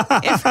together.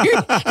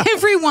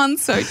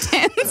 Everyone's so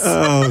tense.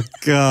 Oh,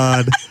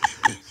 God.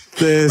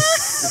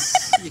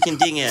 This. You can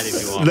ding out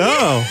if you want.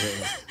 No.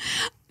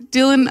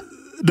 Dylan.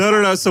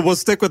 No. So we'll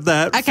stick with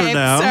that for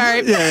now.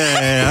 Sorry.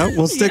 Yeah.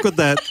 We'll stick with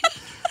that.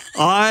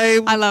 I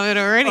love it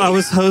already. I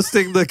was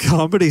hosting the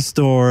Comedy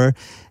Store,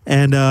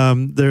 and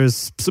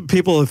there's some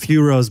people a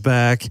few rows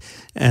back,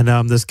 and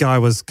this guy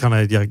was kind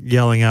of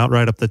yelling out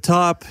right up the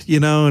top,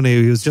 and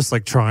he was just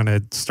like trying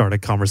to start a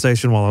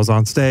conversation while I was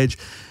on stage.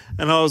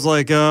 And I was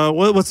like,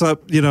 what's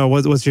up?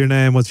 What's your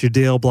name? What's your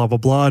deal? Blah, blah,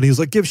 blah. And he was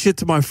like, give shit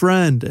to my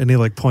friend. And he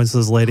like points to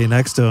this lady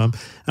next to him.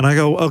 And I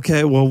go,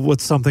 okay, well,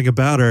 what's something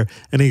about her?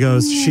 And he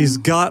goes, she's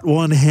got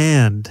one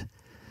hand.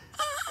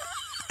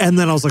 And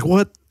then I was like,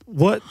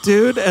 what,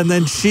 dude? And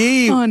then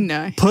she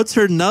puts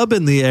her nub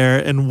in the air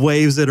and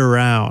waves it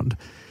around.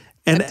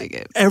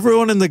 And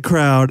everyone in the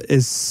crowd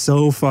is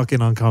so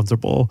fucking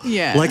uncomfortable.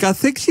 Yeah. Like, I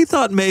think she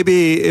thought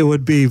maybe it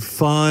would be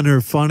fun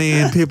or funny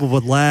and people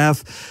would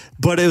laugh.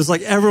 But it was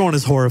like everyone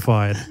is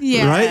horrified,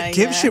 right?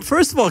 Give shit.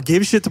 First of all,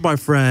 give shit to my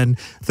friend,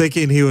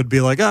 thinking he would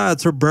be like,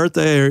 it's her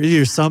birthday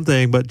or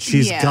something. But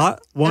she's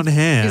got one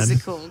hand,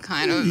 physical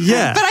kind of.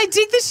 Yeah, but I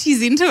dig that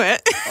she's into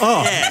it.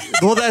 Oh,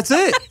 well, that's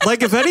it.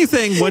 Like, if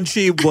anything, when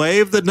she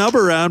waved the nub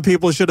around,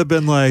 people should have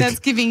been like, "That's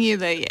giving you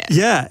the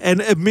yeah."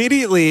 And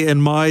immediately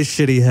in my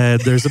shitty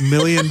head, there's a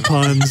million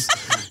puns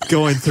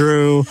going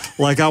through.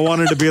 Like, I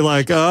wanted to be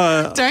like,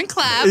 don't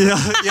clap.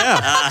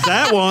 Yeah,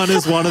 that one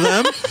is one of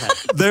them.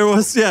 There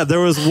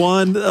was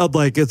one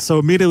so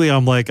immediately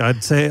I'm like,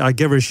 I'd say I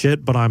give her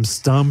shit, but I'm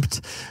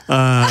stumped.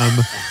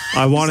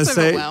 I want to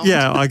say,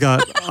 I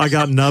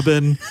got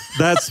nubbin.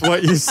 That's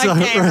what you said.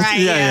 Okay, right,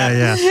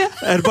 yeah.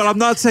 But I'm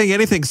not saying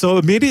anything. So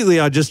immediately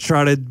I just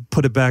try to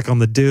put it back on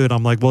the dude.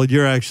 I'm like, well,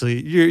 you're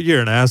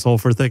an asshole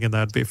for thinking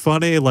that'd be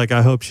funny. Like,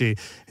 I hope she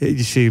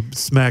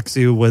smacks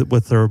you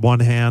with her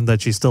one hand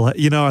that she still, I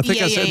think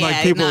I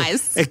said people.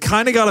 Nice. It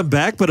kind of got him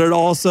back, but it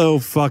also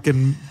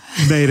fucking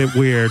made it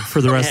weird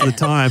for the rest of the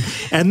time.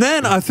 And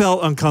then I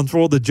felt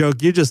uncomfortable, the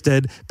joke you just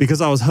did, because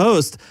I was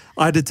host.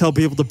 I had to tell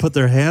people to put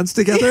their hands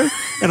together,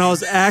 and I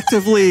was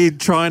actively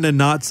trying to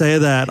not say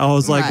that. I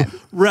was like,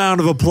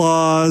 round of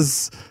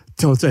applause.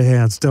 Don't say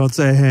hands.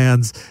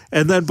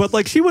 And then, but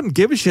like, she wouldn't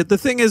give a shit. The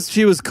thing is,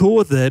 she was cool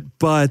with it,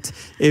 but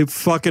it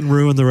fucking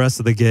ruined the rest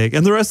of the gig.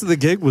 And the rest of the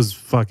gig was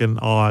fucking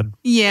odd.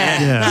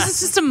 Yeah. This is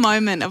just a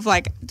moment of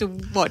like,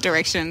 what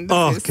direction?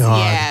 God.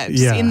 Yeah,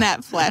 just in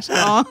that flat.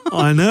 Oh.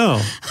 I know.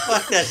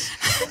 Fuck that.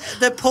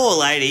 The poor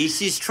lady,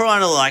 she's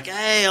trying to like,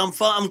 hey, I'm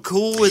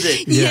cool with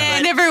it. Yeah,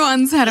 and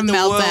everyone's had a meltdown. The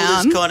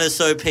world is kind of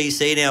so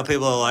PC now.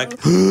 People are like,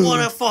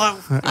 what a fuck.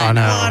 I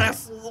know.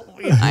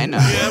 I know.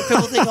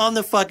 People think I'm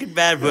the fucking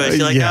bad person.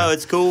 You're like, no,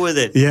 it's cool with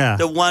it. Yeah.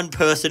 The one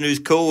person who's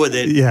cool with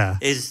it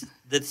is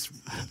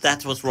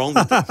that's what's wrong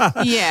with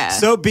it. Yeah.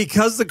 So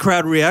because the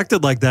crowd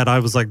reacted like that, I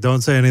was like,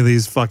 don't say any of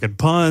these fucking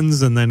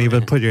puns, and then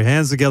even put your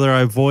hands together.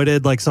 I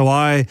avoided. Like, so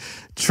I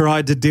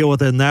tried to deal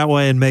with it in that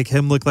way and make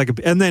him look like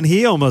and then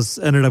he almost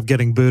ended up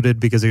getting booted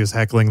because he was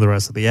heckling the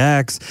rest of the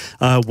acts.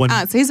 So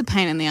he's a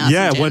pain in the ass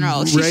in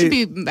general. She should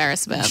be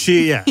embarrassed about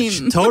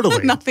him.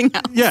 Totally. Nothing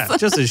else. Yeah,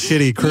 just a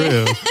shitty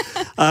crew.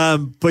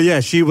 But yeah,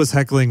 she was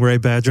heckling Ray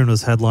Badger and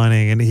was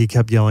headlining, and he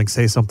kept yelling,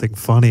 say something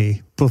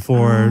funny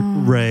before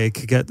Ray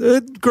could get...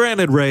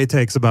 granted, Ray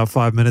takes about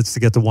 5 minutes to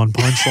get to one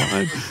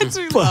punchline.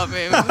 We love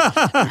him.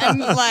 And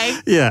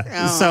like...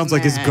 Yeah, it sounds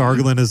like he's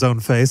gargling his own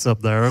face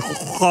up there.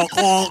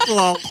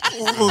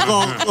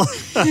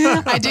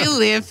 I do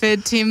live for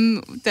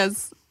Tim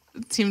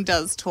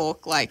does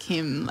talk like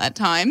him at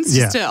times,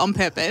 just on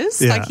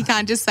purpose. Like, he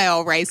can't just say,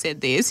 "Oh, Ray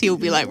said this." He'll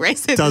be like, "Ray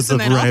said this," and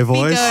then Ray off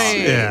voice.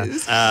 he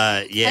goes.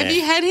 Yeah. Have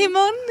you had him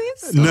on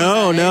this?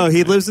 No.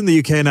 He lives in the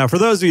UK now. For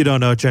those of you who don't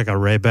know, check out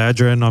Ray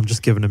Badger, and I'm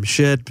just giving him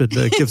shit, but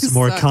give some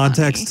more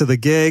context to the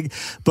gig.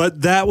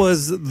 But that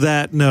was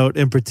that note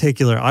in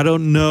particular. I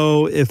don't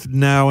know if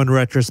now in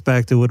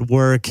retrospect it would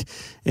work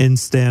in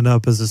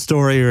stand-up as a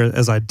story or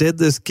as I did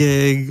this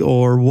gig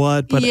or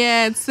what. But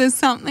there's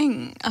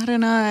something, I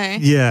don't know.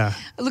 Yeah.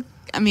 Look,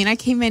 I mean, I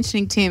keep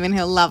mentioning Tim and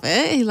he'll love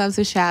it. He loves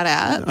a shout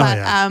out. But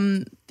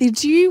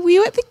were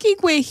you at the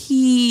gig where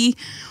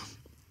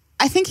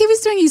I think he was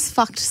doing his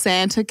fucked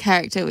Santa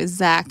character with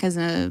Zach as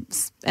an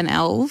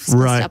elf,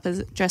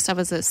 dressed up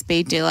as a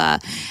speed dealer.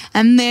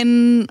 And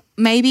then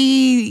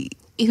maybe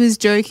he was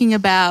joking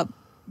about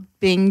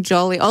being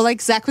jolly, or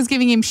like Zach was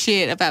giving him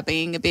shit about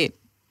being a bit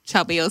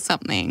chubby or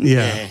something.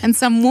 Yeah. And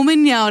some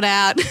woman yelled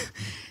out,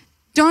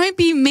 "Don't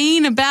be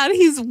mean about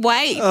his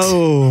weight."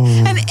 Oh.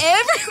 And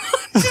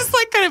everyone just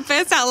like kind of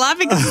burst out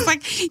laughing because it's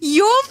like,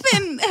 you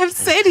often have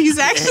said he's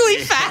actually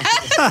fat.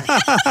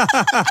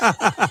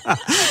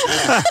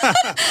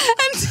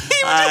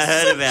 And I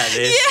heard about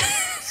this. Yeah.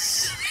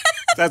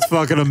 That's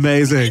fucking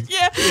amazing.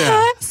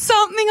 Yeah.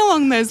 Something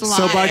along those lines.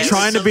 So by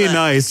trying to be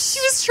nice. She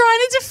was trying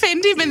to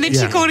defend him and then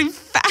she called him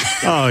fat.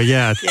 Oh,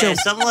 yeah. Yeah,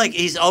 something like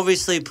he's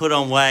obviously put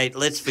on weight.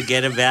 Let's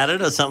forget about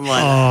it or something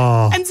like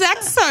that. And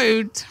Zach's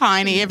so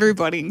tiny,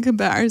 everybody in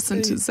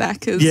comparison to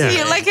Zach is.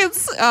 Yeah, like it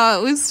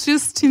was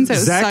just seems so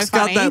Zach's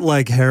funny. got that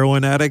like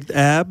heroin addict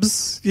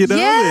abs, you know?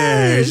 Yes.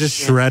 Yeah, he's just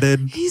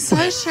shredded. He's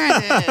so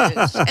shredded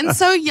and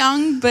so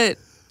young, but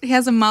he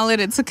has a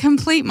mullet. It's a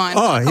complete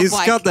mind. He's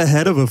got the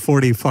head of a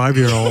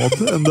 45-year-old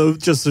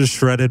and just a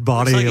shredded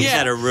body. It's like he's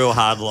had a real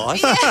hard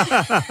life.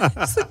 Yeah.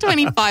 It's like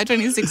 25,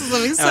 26 or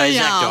something. So young.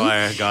 Zach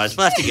Dyer, guys.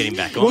 We'll have to get him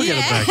back on. We'll get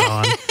him back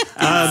on.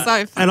 So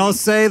funny. And I'll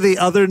say the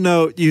other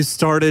note you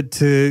started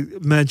to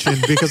mention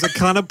because it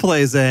kind of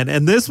plays in,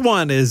 and this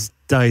one is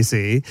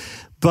dicey.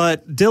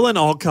 But Dylan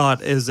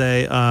Alcott is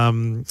a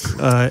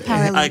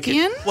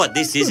Paralympian. What?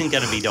 This isn't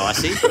going to be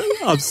dicey.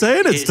 I'm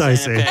saying it's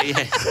dicey.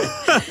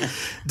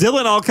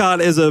 Dylan Alcott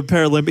is a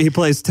Paralympian. He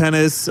plays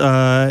tennis.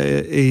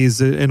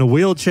 He's in a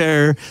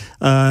wheelchair,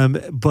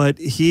 but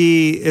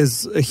he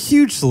is a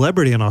huge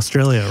celebrity in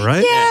Australia,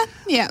 right?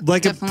 Yeah.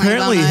 Like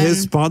apparently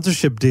his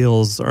sponsorship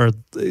deals are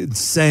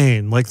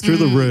insane, like through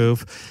the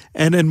roof.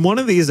 And in one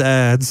of these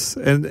ads,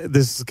 and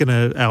this is going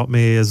to out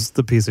me as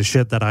the piece of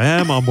shit that I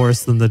am, I'm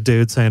worse than the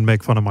dude saying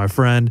make fun of my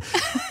friend.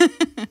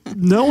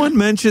 No one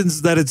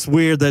mentions that it's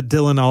weird that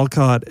Dylan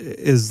Alcott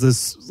is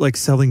this like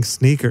selling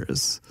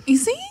sneakers.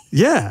 Is he?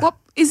 Yeah. What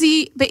is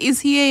he? But is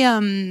he a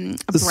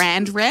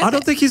brand rep? I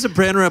don't think he's a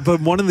brand rep, but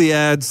one of the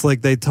ads,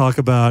 like they talk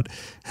about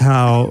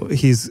how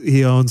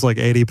he owns like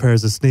 80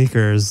 pairs of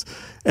sneakers.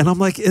 And I'm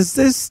like, is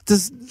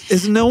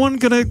no one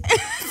gonna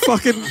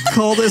fucking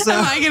call this out?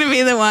 Am I gonna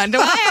be the one? Do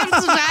I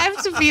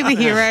have to be the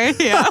hero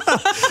here?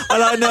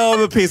 And I know I'm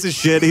a piece of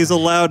shit. He's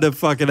allowed to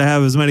fucking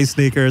have as many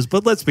sneakers,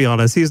 but let's be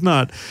honest, he's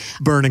not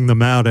burning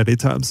them out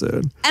anytime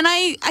soon. And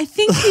I actually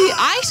think he's.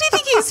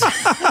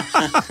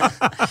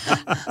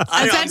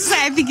 I was about to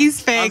say I think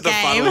he's fair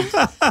game.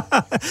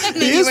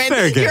 He is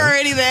fair game. You're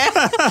already there.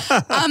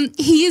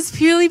 He is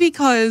purely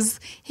because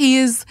he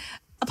is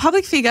a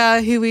public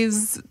figure who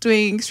is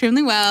doing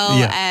extremely well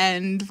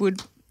and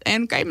would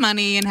earn great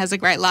money and has a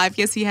great life.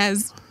 Yes, he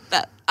has.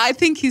 But I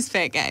think he's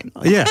fair game.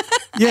 Yeah.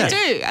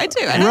 I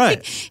do. And I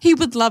think he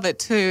would love it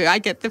too. I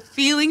get the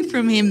feeling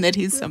from him that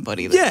he's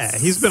somebody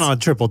that's... he's been on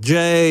Triple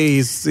J.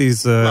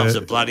 He's loves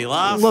a bloody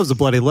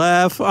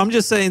laugh. I'm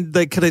just saying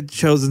they could have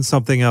chosen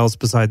something else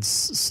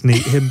besides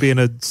him being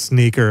a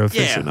sneaker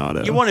aficionado.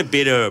 Yeah. You want a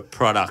better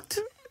product.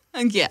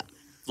 Yeah.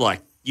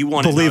 Like, you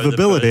want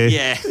believability.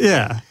 Yeah.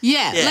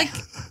 Like...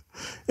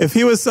 If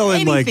he was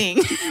selling anything,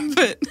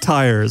 like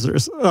tires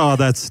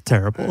that's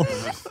terrible.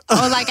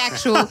 Or like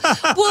actual,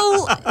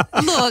 well,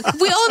 look,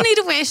 we all need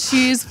to wear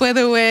shoes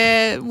whether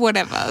we're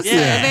whatever. So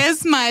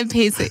there's my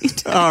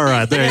PC. All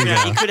right, there you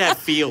go. You could have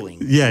feeling.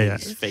 Yeah. I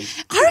reckon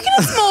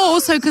it's more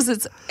also because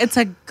it's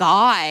a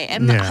guy.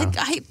 And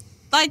I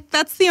like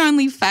that's the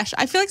only fashion.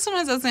 I feel like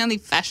sometimes that's the only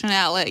fashion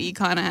outlet you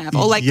kind of have.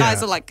 Or like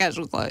guys are like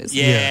casual clothes.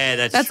 Yeah,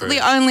 that's true. The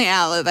only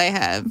outlet they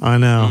have. I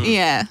know.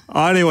 Yeah.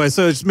 Anyway,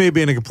 so it's me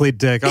being a complete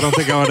dick. I don't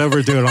think I would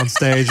ever do it on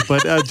stage,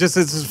 but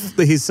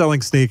he's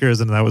selling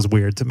sneakers and that was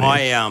weird to me.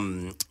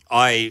 I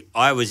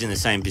was in the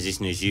same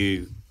position as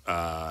you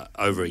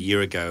over a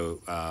year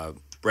ago.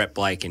 Brett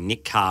Blake and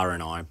Nick Carr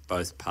and I,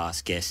 both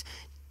past guests,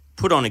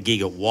 put on a gig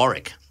at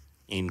Warwick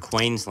in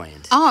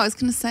Queensland. Oh, I was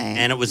going to say.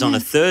 And it was on a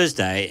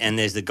Thursday, and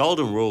there's the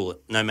golden rule,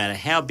 no matter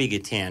how big a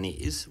town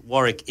is,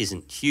 Warwick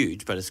isn't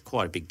huge, but it's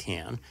quite a big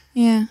town.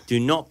 Yeah. Do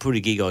not put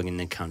a gig on in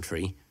the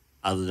country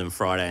other than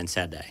Friday and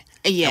Saturday.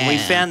 Yeah. And we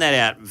found that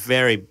out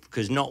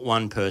because not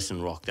one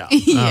person rocked up.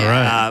 Yeah. All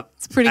right.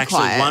 It's pretty actually,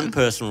 quiet. one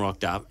person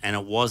rocked up, and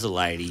it was a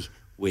lady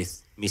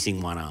with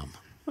missing one arm.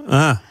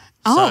 Wow.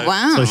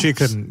 So she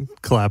couldn't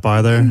clap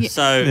either.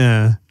 So,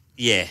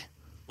 yeah.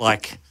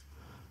 Like...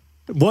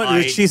 What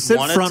did she sit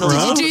front row?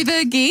 Did you do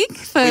the gig?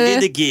 We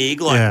did the gig.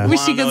 Like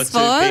was she good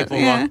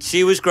sport?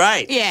 She was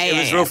great. Yeah, it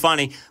was real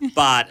funny.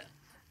 But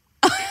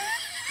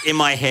in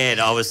my head,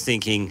 I was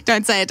thinking,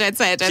 don't say it.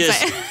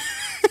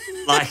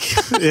 Like,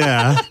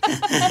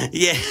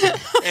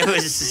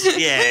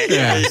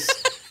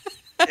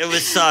 it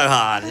was so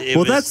hard.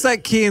 That's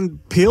that Key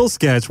and Peele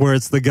sketch where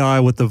it's the guy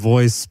with the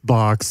voice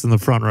box in the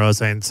front row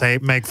saying,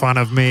 make fun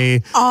of me,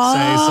 say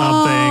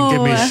something,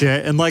 give me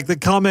shit. And like the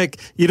comic,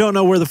 you don't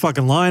know where the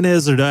fucking line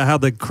is or how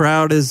the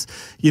crowd is,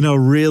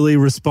 really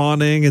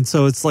responding. And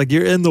so it's like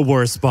you're in the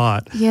worst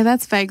spot. Yeah,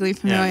 that's vaguely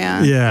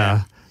familiar.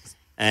 Yeah.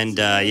 And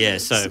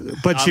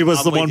but she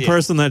was the one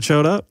person that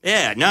showed up?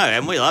 Yeah, no,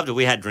 and we loved it.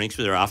 We had drinks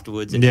with her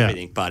afterwards and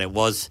everything. But I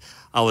was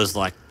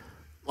like,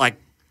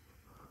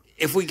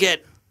 if we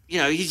get,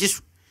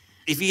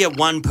 if you get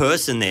one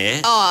person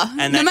there,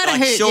 and no matter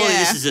who, surely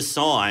this is a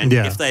sign.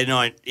 Yeah. If they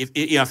don't, if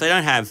they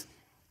don't have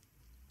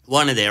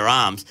one of their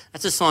arms,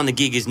 that's a sign the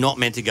gig is not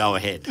meant to go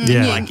ahead.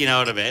 Yeah. Like, you know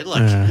what I mean?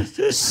 Like,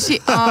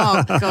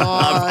 oh God,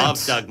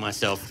 I've dug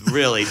myself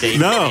really deep.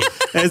 No,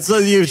 and so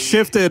you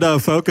shifted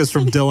focus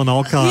from Dylan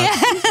Alcott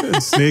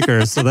and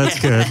sneakers, so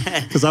that's good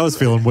because I was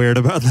feeling weird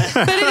about that.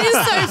 But it is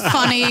so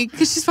funny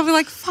because she's probably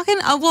like, fucking.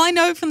 Well, I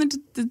know from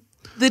the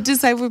the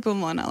disabled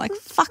women are like,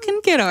 fucking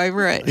get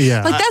over it.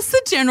 Yeah. Like, that's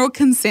the general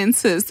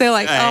consensus. They're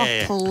like,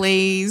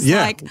 please.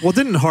 Yeah. Like, well,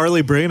 didn't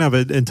Harley Breen have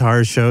an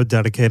entire show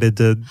dedicated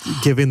to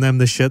giving them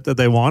the shit that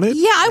they wanted?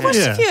 yeah, I watched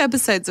a few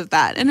episodes of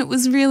that and it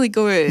was really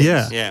good.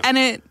 Yeah. And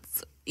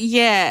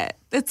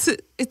it's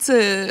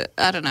a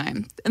I don't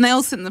know. And they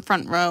all sit in the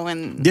front row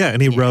and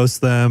he roasts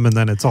them and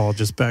then it's all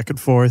just back and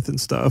forth and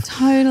stuff.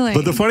 Totally.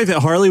 But the funny thing,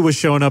 Harley was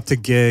showing up to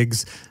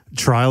gigs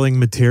trialing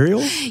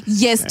material.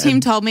 Yes, Tim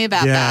told me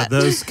about that. Yeah,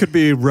 those could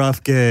be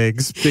rough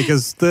gigs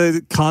because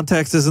the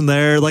context isn't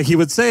there. Like he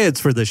would say it's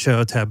for the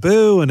show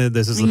Taboo and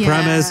this is the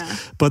premise,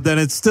 but then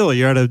it's still,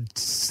 you're at a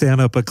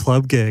stand-up a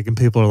club gig and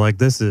people are like,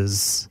 this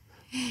is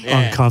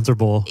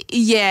uncomfortable.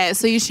 Yeah,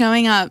 so you're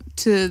showing up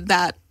to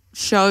that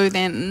show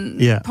then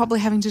probably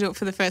having to do it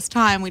for the first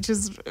time, which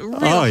is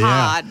really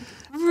hard.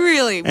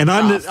 Really and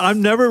rough.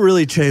 I'm never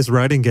really chased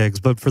writing gigs,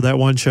 but for that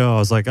one show I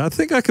was like, I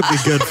think I could be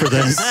good for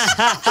this.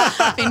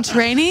 I've been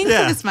training for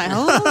this my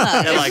whole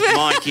life. They're like,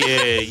 Mike,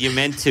 you're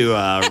meant to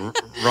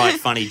write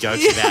funny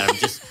jokes about them.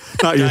 Just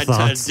not your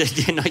thoughts.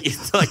 Not your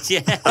thoughts.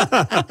 Yeah.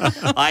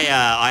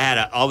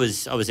 I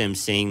was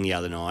emceeing the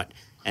other night,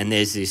 and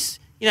there's this.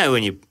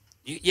 When you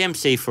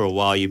MC for a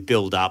while, you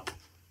build up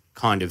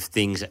kind of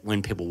things that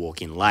when people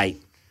walk in late.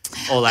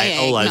 All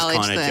those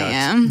kind of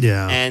jokes.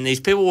 Yeah. And these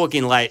people walk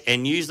in late,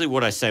 and usually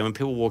what I say when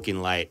people walk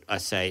in late, I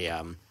say,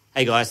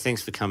 hey guys,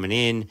 thanks for coming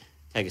in.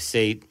 Take a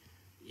seat.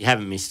 You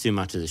haven't missed too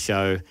much of the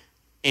show.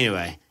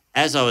 Anyway,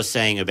 as I was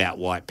saying about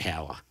white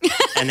power,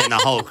 and then the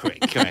whole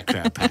crowd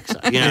packs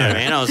up. You know what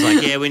I mean? I was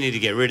like, we need to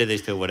get rid of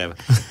these people, whatever.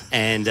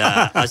 And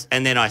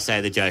and then I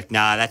say the joke,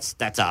 nah,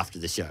 that's after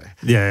the show.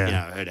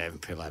 Yeah. I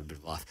heard people have a bit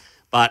of life.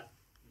 But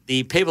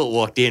the people that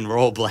walked in were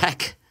all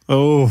black.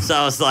 Oh. So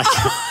I was like,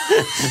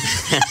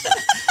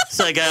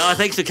 so I go,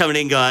 thanks for coming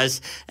in, guys.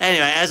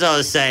 Anyway, as I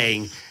was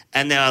saying,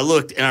 and then I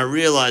looked and I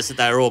realised that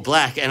they were all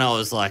black, and I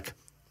was like,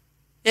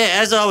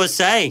 as I was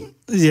saying.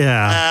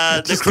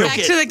 Yeah. The cricket.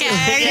 Back to the game.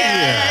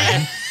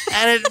 Yeah.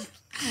 And it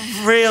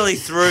really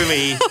threw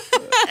me.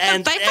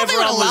 And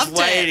everyone was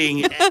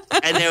waiting.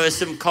 And there were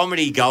some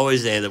comedy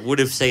goers there that would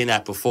have seen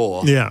that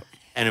before. Yeah.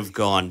 And have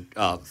gone,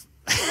 oh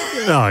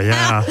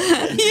yeah,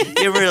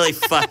 you really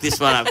fucked this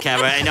one up,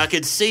 camera. And I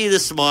could see the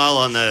smile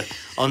on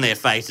their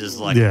faces,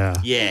 like,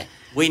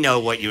 we know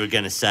what you were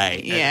going to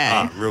say.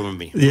 Yeah. And, ruined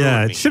me.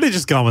 Yeah, it should have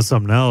just gone with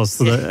something else.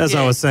 So as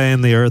I was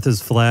saying, the earth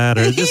is flat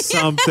or just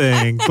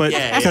something. But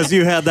because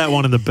you had that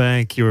one in the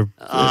bank, you were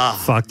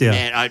fucked. Yeah.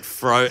 Man, I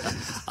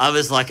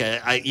was like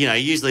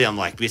usually I'm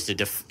like Mr.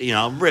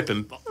 I'm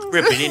ripping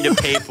into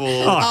people.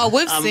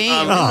 We've seen.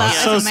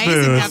 So amazing.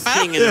 smooth.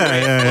 King of the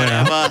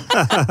whatever.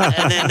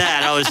 And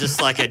then I was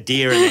just like a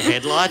deer in the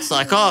headlights.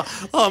 Like,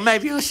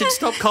 maybe I should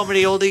stop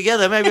comedy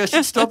altogether. Maybe I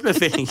should stop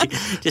defending you.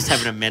 Just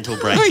having a mental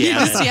breakdown. You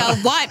just yell,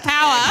 white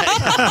power.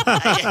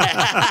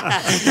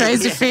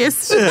 Raise your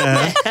fist. All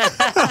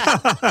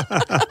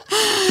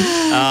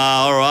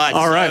right.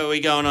 All right. So are we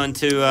going on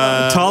to...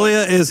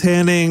 Talia is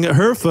handing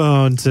her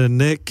phone to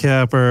Nick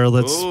Capper.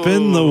 Let's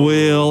spin the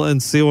wheel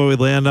and see what we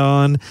land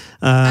on.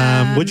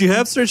 Would you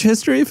have search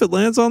history if it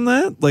lands on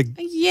that? Like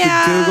the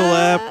Google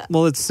app?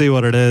 Well, let's see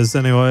what it is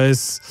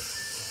anyways.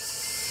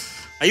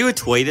 Are you a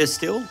tweeter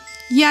still?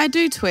 Yeah, I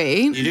do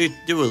tweet. You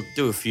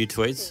do a few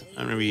tweets.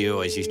 I remember you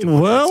always used to.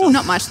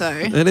 Not much though.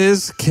 It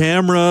is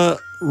camera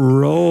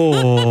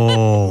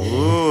roll.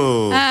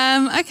 Ooh.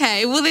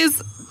 Okay. Well,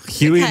 there's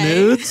Huey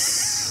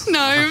nudes.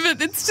 No,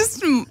 but it's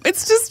just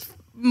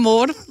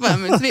more. It's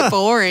a bit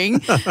boring.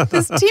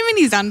 There's Tim in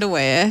his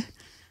underwear.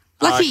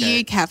 Lucky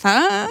you,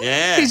 Kappa.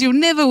 Yeah. Because you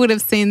never would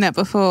have seen that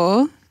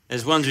before.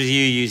 There's ones with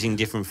you using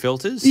different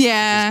filters.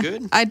 Yeah. Which is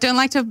good. I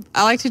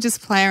like to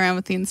just play around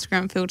with the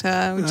Instagram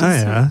filter, which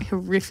is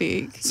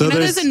horrific. So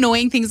those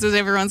annoying things that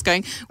everyone's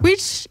going,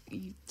 which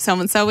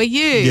so-and-so are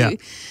you? Yeah.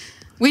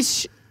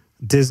 Which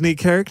Disney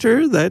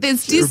character?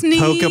 There's Disney,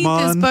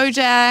 Pokemon. there's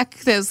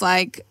BoJack, there's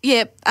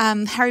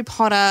Harry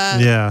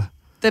Potter. Yeah.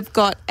 They've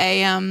got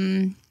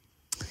a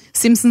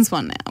Simpsons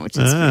one now, which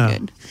is pretty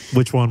good.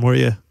 Which one were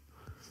you?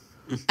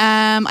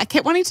 I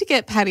kept wanting to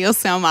get Patty or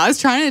Selma. I was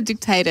trying to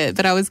dictate it,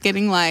 but I was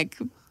getting I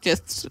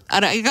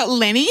got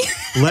Lenny.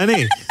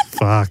 Lenny.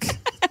 Fuck.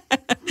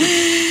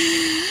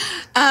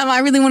 I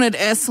really wanted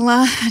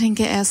Ursula. I didn't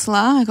get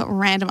Ursula. I got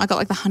random. I got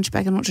like the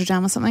Hunchback of Notre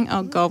Dame or something.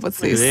 Oh God, what's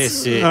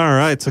this? All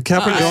right, so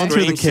Capra going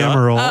through the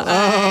camera roll.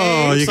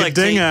 You can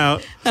ding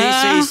out.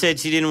 TC said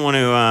she didn't want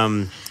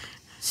to.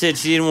 Said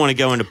she didn't want to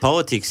go into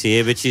politics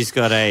here, but she's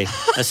got a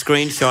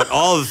screenshot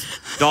of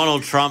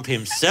Donald Trump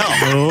himself.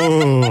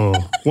 Oh,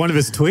 one of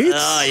his tweets?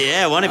 Oh,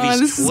 yeah, one of his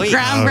this tweets. Is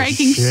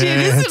groundbreaking shit,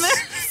 isn't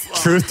it?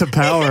 Truth to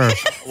power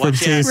from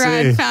TC.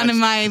 Right, found in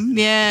my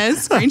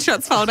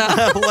screenshots folder.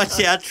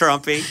 Watch out,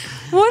 Trumpy.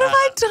 What have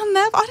I done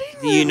that? I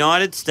didn't The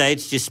United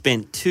States just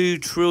spent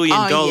 $2 trillion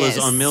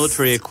on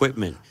military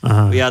equipment.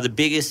 We are the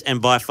biggest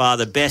and by far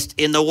the best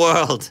in the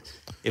world.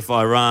 If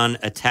Iran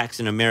attacks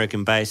an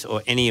American base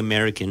or any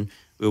American,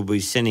 we'll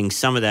be sending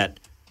some of that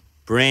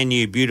brand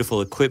new,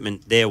 beautiful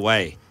equipment their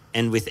way.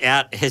 And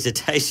without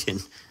hesitation,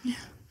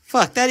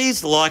 fuck, that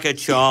is like a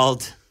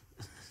child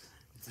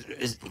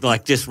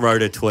like just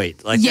wrote a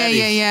tweet. Like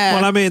yeah.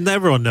 Well, I mean,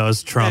 everyone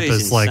knows Trump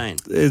is like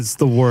it's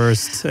the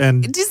worst.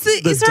 And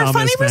is there a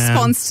funny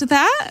response to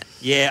that?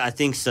 Yeah, I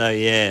think so.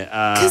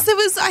 Yeah,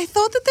 because I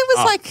thought that there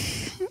was like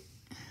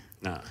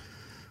no.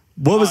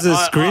 What was this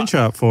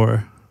screenshot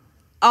for?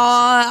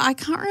 I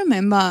can't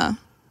remember.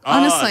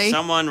 Honestly,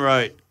 someone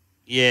wrote,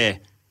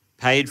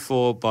 paid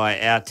for by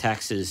our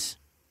taxes.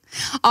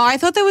 Oh, I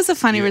thought there was a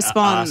funny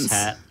response.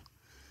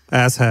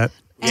 Ass hat.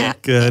 Yeah,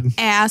 good.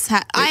 Ass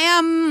hat.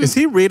 Is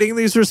he reading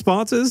these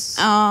responses?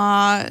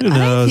 I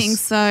don't think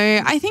so.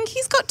 I think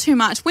he's got too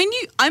much.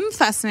 I'm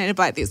fascinated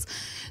by this.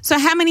 So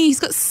how many? He's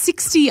got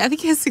 60. I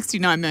think he has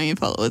 69 million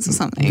followers or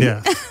something.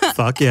 Yeah.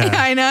 Fuck yeah.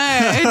 I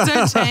know.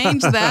 Don't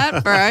change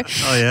that, bro.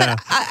 Oh yeah.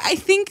 But I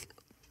think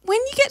when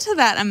you get to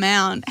that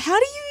amount, how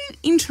do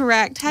you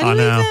interact? How do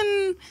you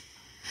even?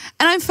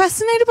 And I'm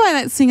fascinated by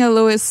that singer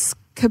Lewis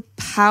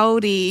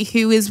Capaldi,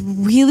 who is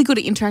really good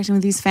at interacting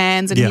with his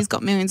fans, and he's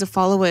got millions of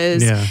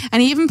followers. Yeah.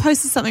 And he even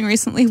posted something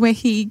recently where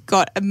he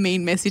got a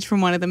mean message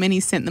from one of them and he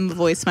sent them a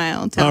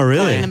voicemail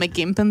calling them a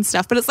gimp and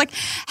stuff. But it's like,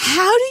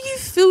 how do you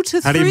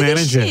filter through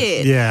this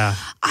shit? Yeah.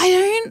 I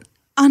don't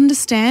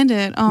understand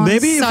it. Oh,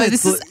 maybe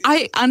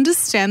I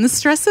understand the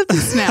stress of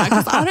this now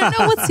because I don't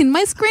know what's in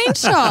my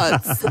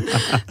screenshots.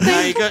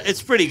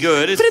 It's pretty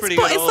good. It's pretty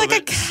good. It's like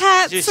a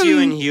cat. Just you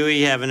and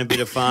Huey having a bit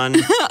of fun.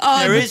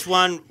 There is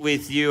one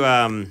with you.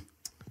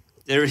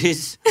 There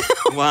is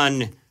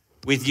one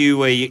with you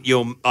where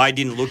I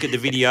didn't look at the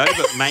video,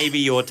 but maybe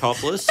you're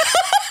topless.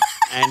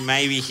 And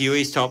maybe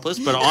Huey's topless,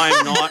 but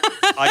I'm not.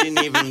 I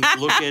didn't even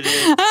look at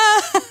it.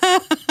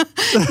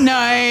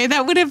 No,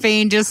 that would have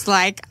been just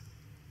like.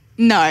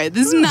 No,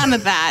 there's none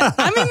of that.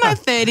 I'm in my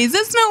 30s.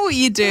 That's not what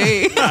you do. No,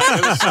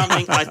 it was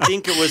something, I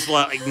think it was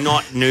like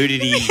not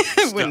nudity.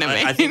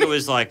 I think it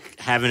was like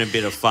having a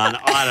bit of fun.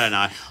 I don't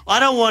know. I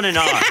don't want to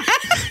know.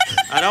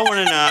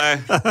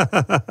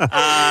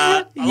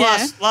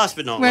 Last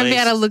but not least. Won't be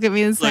able to look at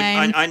me the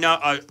same. I know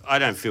I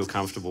don't feel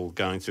comfortable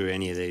going through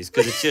any of these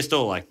because it's just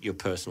all like your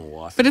personal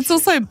life. But it's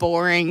also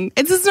boring.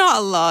 It's just not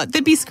a lot.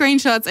 There'd be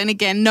screenshots and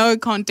again, no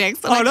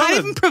context. And I can't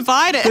even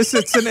provide it.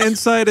 It's an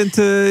insight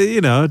into,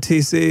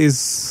 TC's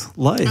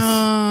life.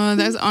 Oh,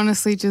 there's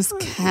honestly just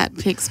cat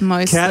pics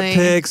mostly. Cat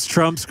pics,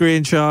 Trump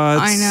screenshots.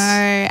 I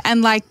know.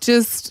 And like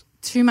just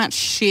too much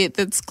shit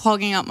that's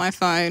clogging up my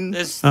phone.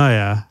 There's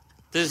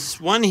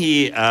one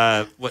here,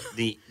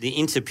 the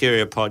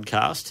Insuperior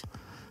podcast,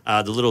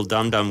 the Little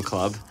Dum Dum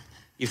Club.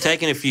 You've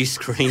taken a few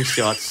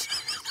screenshots.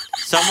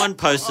 Someone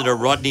posted a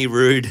Rodney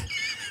Rude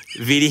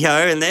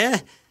video in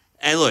there.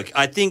 And look,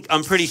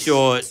 I'm pretty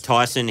sure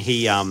Tyson,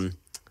 listens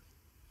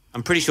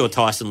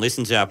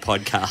to our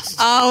podcast.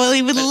 Oh, well,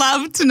 he would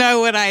love to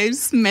know what I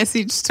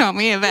messaged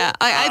Tommy about.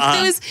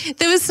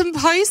 There was some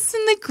posts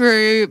in the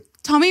group.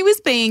 Tommy was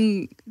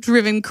being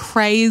driven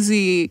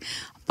crazy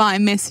by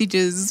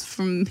messages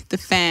from the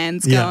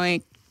fans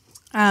going,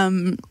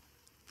 when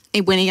are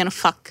you going to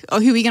fuck? Or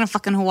who are you going to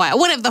fuck in Hawaii? Or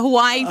whatever, the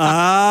Hawaii fuck.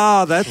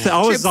 I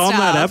was on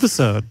that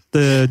episode,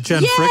 the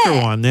Jen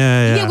Fricker one.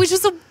 Yeah, which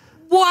was a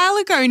while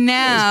ago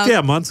now.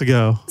 Yeah, months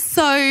ago.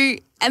 So,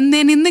 and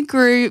then in the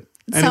group,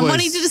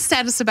 somebody did a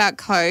status about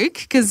Coke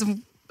because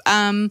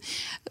do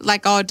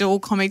all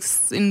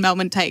comics in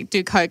Melbourne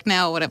do Coke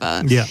now or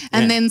whatever. Yeah.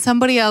 And then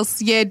somebody else,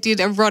 did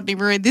a Rodney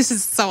Rude. This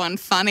is so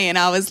unfunny. And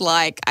I was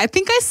like, I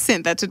think I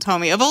sent that to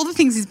Tommy. Of all the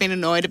things he's been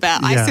annoyed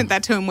about, I sent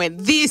that to him where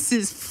this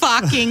is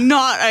fucking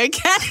not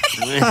okay.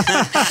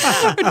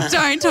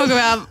 Don't talk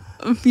about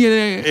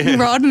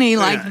Rodney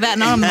like that.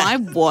 Not on my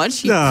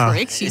watch, you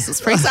pricks, Jesus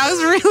pricks. I was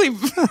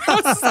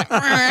like,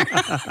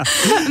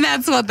 and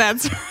that's what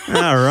that's.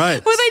 All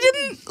right. Well, they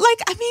didn't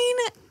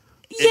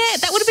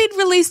that would have been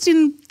released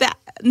in the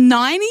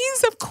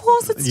 90s. Of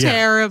course, it's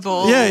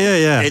terrible.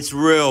 Yeah. It's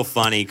real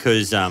funny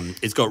because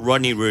it's got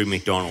Rodney Rude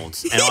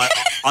McDonald's, and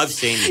I've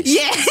seen this.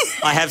 Yeah,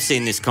 I have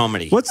seen this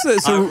comedy. What's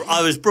this?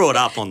 I was brought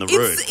up on the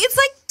Rude. It's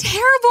like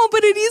terrible,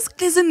 but it is.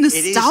 There's a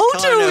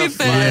nostalgia with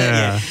it.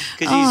 Yeah,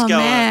 because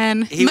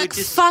man,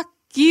 fuck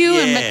you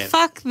and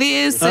McFuck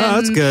this. And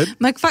that's good.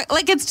 McFuck,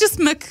 like it's just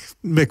Mc.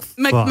 Yeah.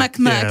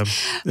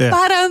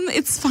 But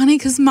it's funny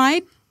because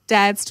my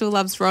dad still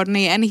loves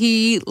Rodney and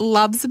he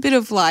loves a bit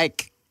of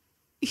like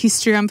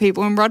history on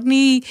people. And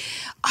Rodney,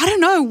 I don't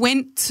know,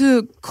 went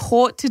to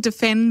court to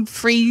defend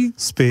free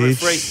speech.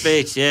 Free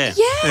speech, yeah.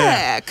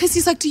 Yeah, because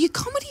he's like, do your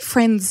comedy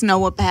friends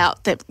know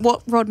about that?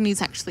 What Rodney's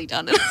actually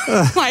done? And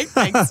I'm like,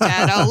 thanks,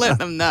 Dad. I'll let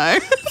them know.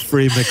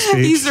 Free mixed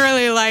speech. He's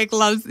really like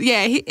loves.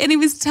 Yeah, and he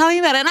was telling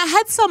about it, and I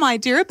had some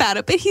idea about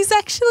it, but he's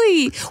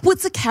actually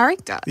it's a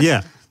character.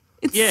 Yeah.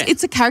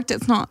 It's a character.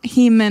 It's not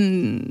him.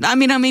 And I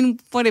mean,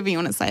 whatever you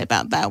want to say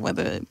about that,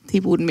 whether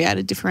people wouldn't be able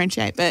to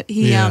differentiate, but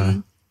he.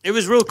 It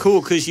was real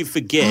cool because you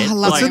forget.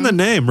 What's in the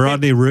name,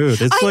 Rodney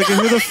Rude? It's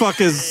who the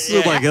fuck is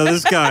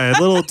this guy? A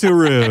little too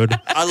rude.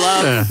 I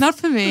love. Not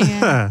for me.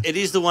 Yeah. It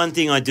is the one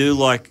thing I do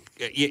like.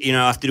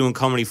 After doing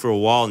comedy for a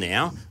while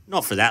now,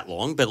 not for that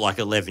long, but like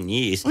 11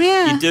 years.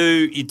 Yeah.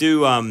 You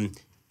do.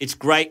 It's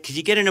great because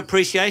you get an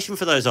appreciation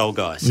for those old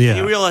guys. Yeah.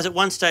 You realise at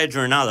one stage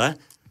or another,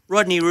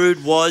 Rodney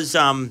Rude was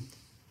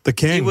The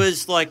king. He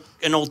was like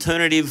an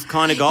alternative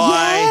kind of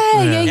guy.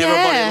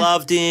 Everybody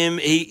loved him.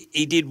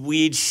 He did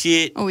weird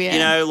shit. Oh, yeah. You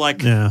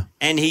know,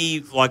 and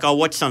he, like, I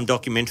watched some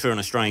documentary on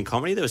Australian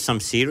comedy. There was some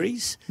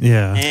series.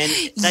 Yeah. And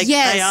they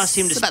asked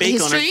him to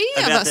speak on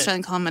it. About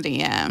Australian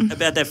comedy,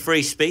 about that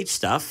free speech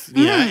stuff,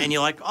 you know, and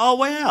you're like, oh,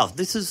 wow,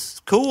 this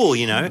is cool,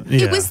 you know.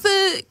 Yeah. It was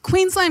the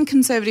Queensland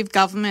Conservative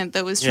government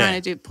that was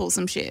trying to pull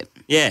some shit.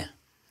 Yeah.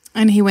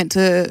 And he went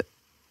to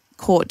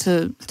court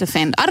to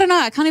defend. I don't know.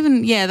 I can't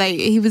even,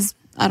 he was,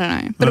 I don't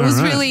know. But it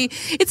was really,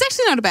 it's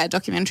actually not a bad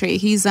documentary.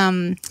 He's,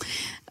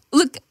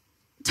 look,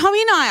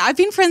 Tommy and I've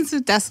been friends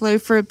with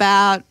Daslow for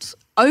about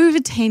over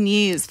 10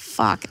 years.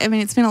 Fuck. I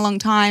mean, it's been a long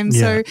time. Yeah.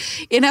 So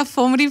in our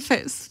formative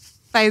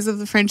phase of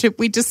the friendship,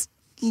 we just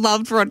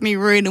loved Rodney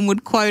Roode and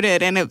would quote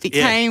it, and it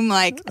became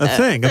like a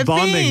thing, a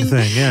bonding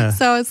thing. Yeah.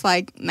 So it's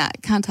like, nah,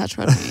 can't touch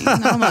Rodney.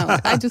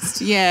 I just,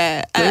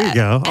 There you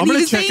go. I'm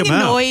going to check him out. And he was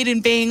being annoyed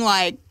and being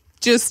like,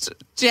 just,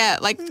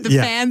 like the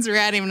fans were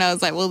at him, and I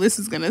was like, well, this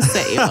is going to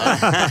set you off.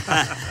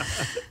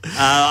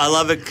 I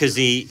love it because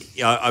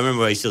I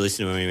remember I used to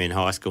listen to him in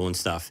high school and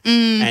stuff,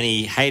 and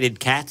he hated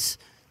cats.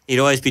 He'd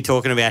always be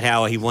talking about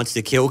how he wants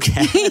to kill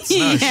cats.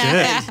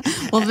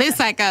 Shit. Well, this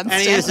I can't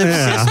And he was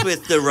obsessed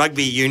with the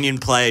rugby union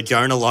player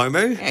Jonah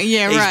Lomu.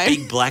 Yeah, right. His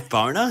big black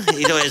boner.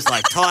 He'd always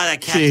like tie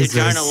that cat to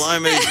Jonah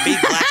Lomu's big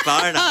black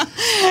boner.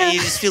 And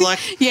you'd just be like,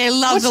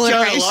 love what's the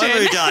Jonah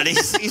alliteration. Lomu done?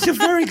 He's a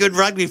very good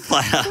rugby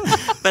player.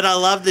 But I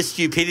love the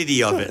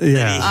stupidity of it.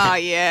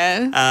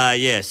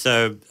 Yeah.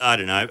 So I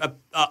don't know.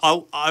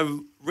 I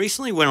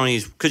recently went on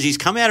because he's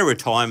come out of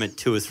retirement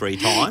 2 or 3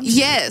 times.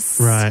 Yes.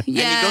 Right. And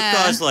you got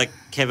guys like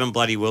Kevin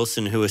Bloody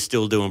Wilson who are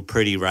still doing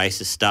pretty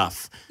racist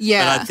stuff.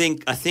 Yeah. But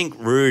I think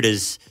Roode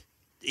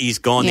he's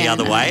gone the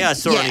other way. I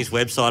saw on his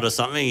website or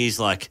something, he's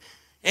like,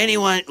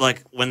 anyone,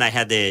 like when they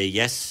had their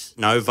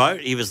yes-no vote,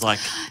 he was like,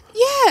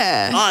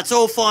 it's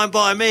all fine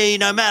by me,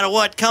 no matter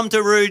what, come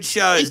to Roode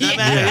shows, no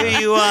matter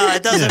who you are,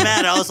 it doesn't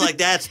matter. I was like,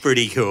 that's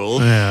pretty cool.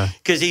 Yeah.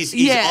 Because he's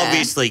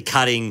obviously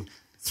cutting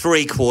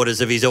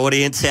 3/4 of his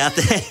audience out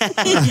there.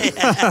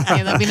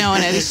 There'll be no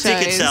one at his shows.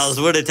 Ticket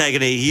sales would have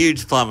taken a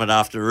huge plummet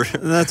after.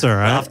 That's all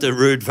right. After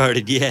Roode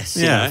voted yes.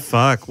 Yeah, you know?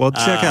 fuck. Well,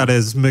 check out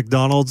his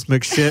McDonald's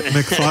McShit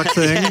McFuck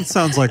thing. It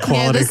sounds like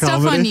quality the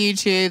stuff comedy. on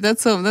YouTube.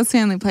 That's the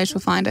only place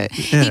you'll find it.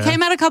 Yeah. He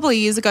came out a couple of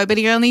years ago, but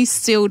he only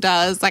still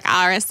does like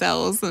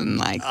RSLs and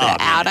like the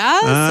outer.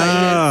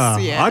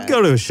 I'd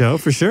go to a show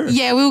for sure.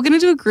 Yeah, we were going to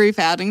do a group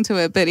outing to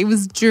it, but it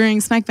was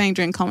during Smack Bang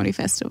during Comedy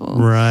Festival.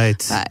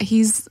 Right. But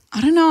I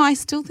don't know, I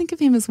still think of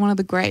him as one of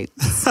the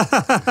greats.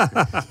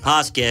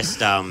 Past guest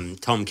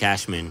Tom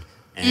Cashman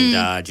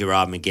and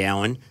Gerard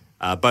McGowan.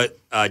 But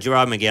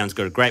Gerard McGowan's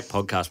got a great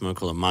podcast. I'm going to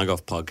call it Mug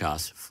Off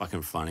Podcast.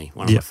 Fucking funny.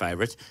 One of my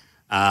favourites.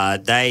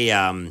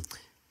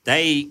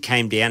 They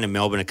came down to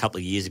Melbourne a couple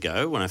of years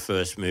ago when I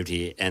first moved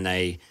here, and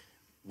they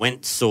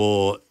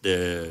saw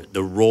the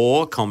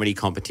Raw comedy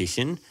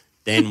competition,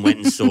 then went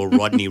and saw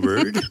Rodney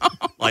Roode.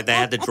 Like they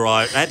had to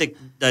drive. They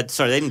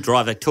didn't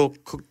drive. They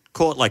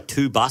caught like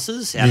 2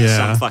 buses out of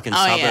some fucking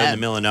suburb in the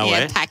middle of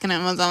nowhere. Yeah,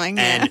 Pakenham or something.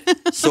 And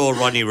saw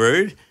Rodney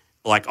Roode,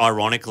 like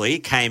ironically,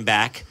 came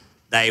back.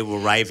 They were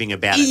raving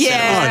about it. Yeah.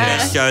 Said it was the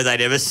best show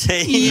they'd ever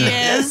seen.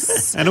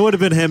 Yes. And it would have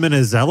been him in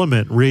his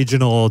element,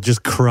 regional,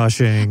 just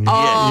crushing.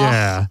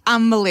 Oh,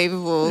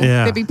 unbelievable.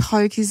 Yeah. There'd be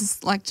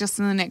pokies like just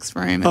in the next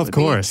room. Of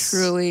course.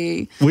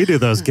 Truly. We do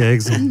those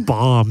gigs and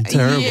bomb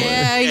terribly.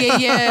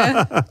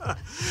 Yeah.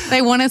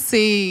 They want to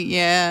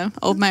see,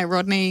 old mate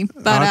Rodney.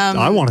 But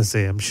I want to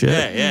see him. Shit.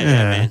 Yeah,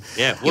 man.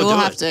 Yeah, we'll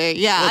have to.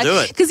 Yeah. We'll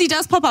do it. Because he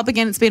does pop up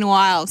again. It's been a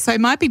while. So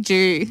it might be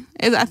due.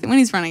 I think when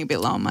he's running a bit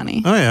low on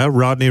money. Oh, yeah.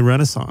 Rodney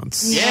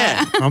Renaissance.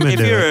 Yeah. I'm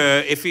into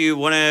it. If you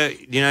want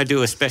to,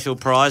 do a special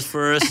prize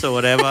for us or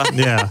whatever.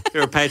 If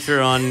you're a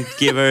Patreon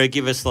giver,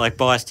 give us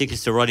buy us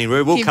tickets to Rodney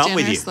Roode. We'll come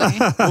with you.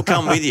 We'll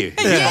come with you.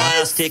 Buy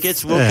us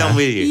tickets. We'll come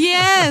with you.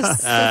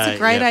 Yes. That's a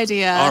great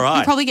idea. All right.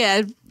 You probably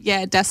get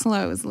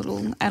Daslow as a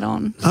little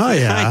add-on. Oh,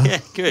 yeah. Yeah,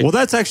 good. Well,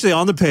 that's actually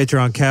on the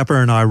Patreon.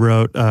 Capper and I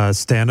wrote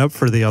stand-up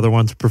for the other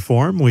one to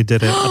perform. We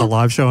did it at a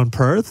live show in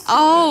Perth.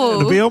 Oh.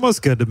 It'd be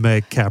almost good to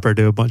make Capper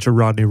do a bunch of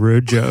Rodney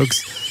Roode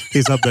jokes.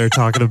 He's up there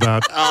talking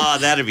about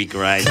that'd be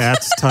great.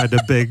 cats tied to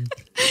big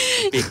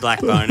black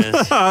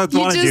boners. I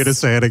wanted you to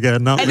say it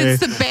again, not and me. And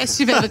it's the best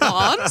you've ever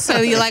gone. So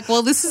you're like,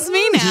 well, this is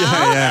me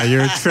now. Yeah,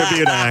 you're a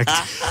tribute act.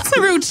 It's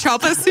a real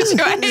chopper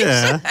situation.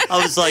 Yeah.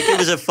 I was like, it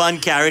was a fun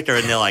character,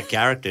 and they're like,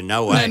 character?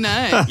 No way.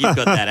 No. You've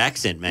got that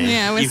accent, man.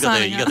 Yeah, you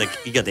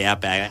got the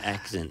outback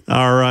accent.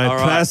 All right,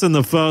 passing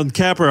the phone.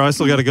 Capper, I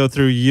still got to go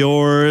through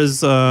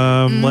yours.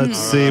 Let's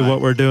see what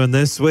we're doing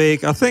this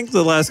week. I think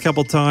the last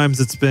couple times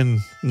it's been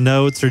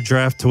notes or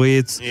draft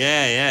tweets.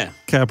 Yeah.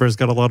 Capper's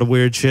got a lot of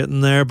weird shit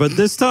in there, but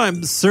this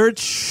time,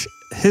 search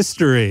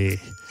history.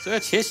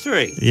 Search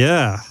history.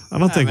 Yeah, I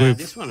don't think we've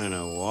this one in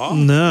a while.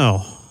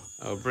 No,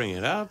 I'll bring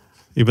it up.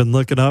 You've been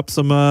looking up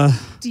some.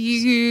 Do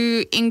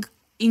you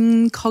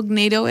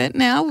incognito it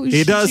now?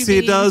 He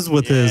does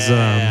with his.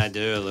 Yeah, I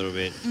do a little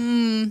bit.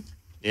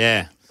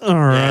 Yeah. All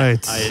right.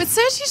 But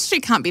Search History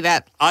can't be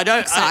that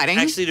exciting.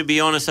 Actually, to be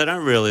honest, I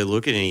don't really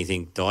look at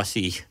anything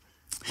dicey.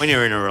 When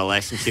you're in a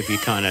relationship, you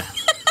kind of...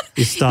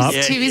 You stop.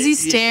 Too busy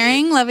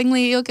staring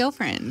lovingly at your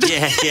girlfriend.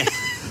 Yeah.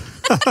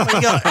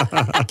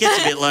 It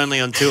gets a bit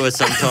lonely on tour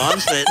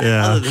sometimes, but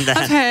other than that...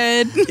 I've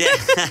heard. Yeah.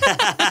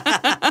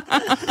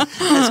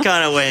 That's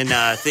kind of when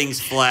things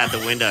fly out the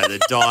window, the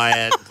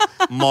diet,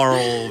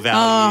 moral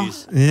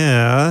values.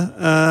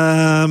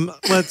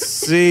 Let's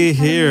see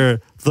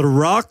here. The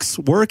Rock's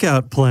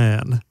workout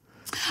plan.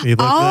 You look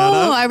that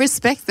up? I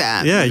respect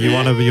that. Yeah, you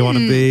want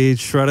to be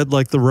shredded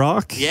like The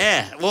Rock?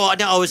 Yeah. Well,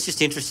 I was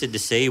just interested to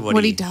see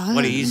what he does.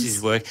 What he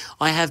uses work.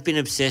 I have been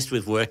obsessed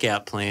with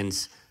workout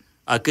plans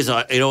because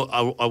I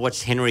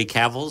watched Henry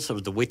Cavill's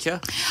of The Witcher.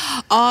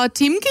 Oh,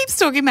 Tim keeps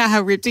talking about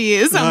how ripped he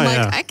is. I'm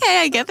okay,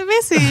 I get the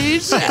message.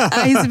 He's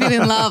a bit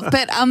in love.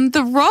 But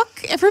The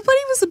Rock, everybody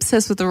was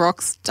obsessed with The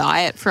Rock's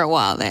diet for a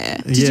while there.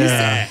 Did you see?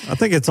 I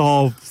think it's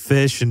all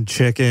fish and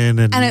chicken.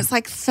 And it's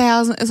like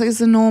thousands.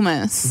 It's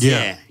enormous.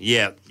 Yeah.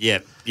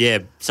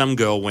 Some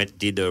girl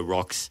did The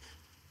Rock's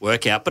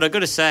workout. But I got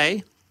to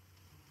say,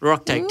 The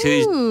Rock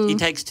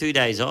takes 2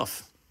 days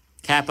off.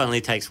 Cap only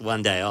takes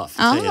 1 day off.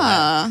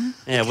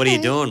 Yeah, what are you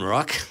doing,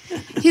 Rock?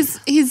 He's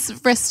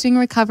resting,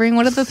 recovering.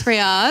 What are the 3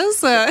 R's?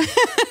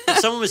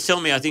 Someone was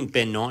telling me, I think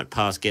Ben Knight,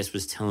 past guest,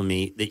 was telling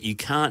me that you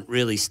can't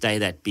really stay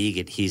that big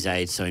at his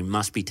age, so he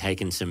must be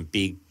taking some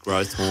big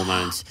growth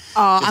hormones.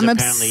 I'm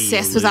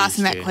obsessed with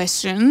asking that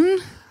question.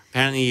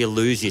 Apparently you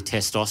lose your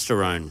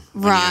testosterone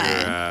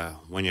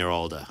when you're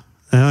older.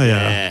 Oh,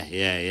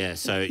 yeah.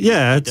 So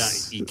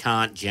you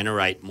can't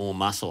generate more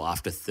muscle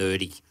after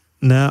 30.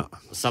 No.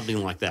 Or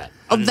something like that.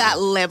 Of that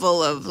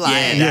level of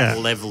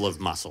level of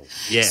muscle.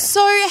 Yeah. So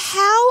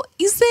how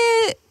is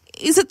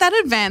it that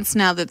advanced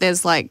now that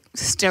there's like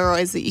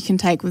steroids that you can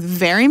take with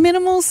very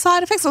minimal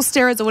side effects, or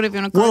steroids or whatever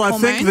you want to call it? Well, I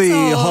think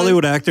the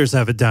Hollywood actors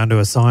have it down to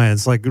a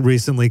science. Like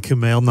recently,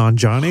 Kumail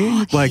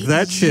Nanjiani, like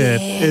that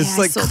shit is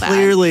like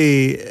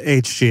clearly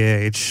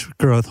HGH,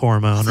 growth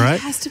hormone, right?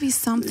 It has to be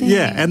something.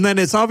 Yeah, and then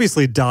it's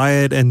obviously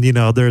diet, and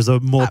there's a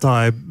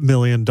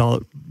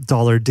multi-million-dollar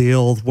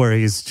deal where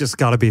he's just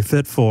got to be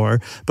fit for.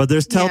 But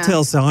there's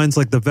telltale signs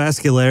like the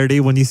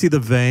vascularity. When you see the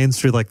veins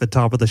through like the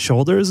top of the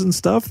shoulders and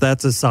stuff,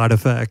 that's a side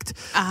effect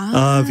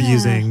of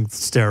using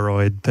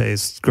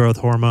steroid-based growth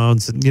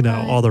hormones and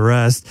all the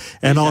rest.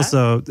 And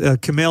also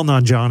Kumail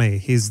Nanjiani,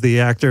 he's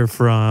the actor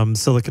from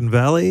Silicon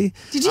Valley.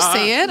 Did you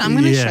see it? I'm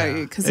going to show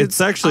you because it's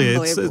actually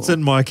it's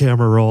in my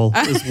camera roll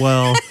as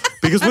well.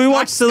 Because we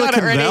watched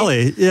Silicon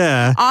Valley.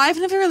 Yeah. I've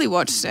never really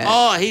watched it.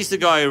 Oh, he's the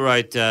guy who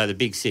wrote The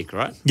Big Sick,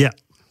 right? Yeah.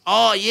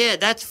 Oh, yeah,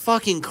 that's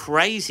fucking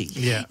crazy.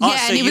 Yeah. Oh, yeah,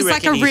 so and he was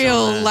like a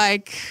real,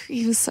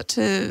 he was such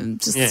a,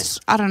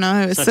 I don't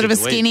know, sort of a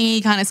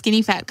skinny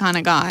fat kind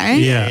of guy.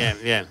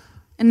 Yeah.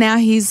 And now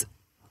he's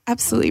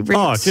absolutely ripped.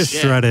 Oh, just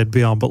shredded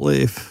beyond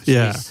belief.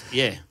 Yeah.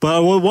 Yeah.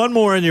 But one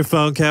more in your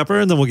phone, Capper,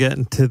 and then we'll get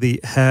into the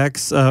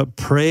hacks.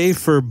 Pray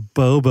for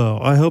Bobo.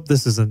 I hope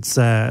this isn't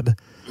sad.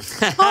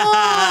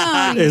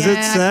 Is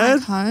it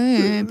sad?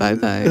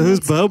 Bobo. Who's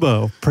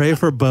Bobo? Pray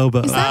for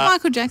Bobo. Is that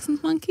Michael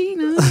Jackson's monkey?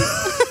 No.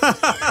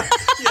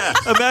 Yeah.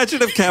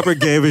 Imagine if Capper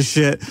gave a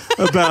shit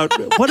about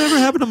whatever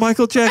happened to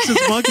Michael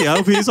Jackson's monkey. I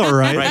hope he's all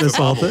right in this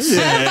whole thing.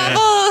 Yeah.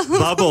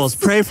 Bubbles.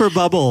 Pray for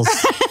Bubbles.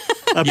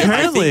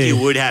 Apparently, I think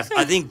you would have.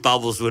 I think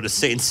Bubbles would have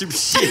seen some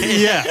shit.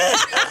 Yeah.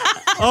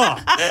 Oh,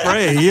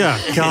 pray. Yeah.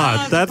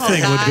 God, that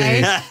thing would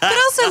be. But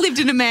also lived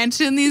in a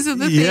mansion. These are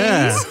the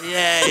things.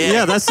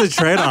 Yeah. That's the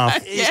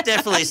trade-off. He's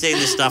definitely seen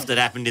the stuff that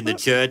happened in the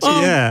church.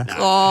 Yeah. No.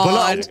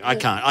 God. I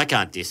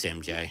can't diss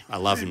MJ. I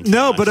love him.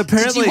 No, but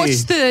apparently. Did you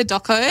watch the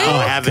doco?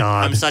 I haven't.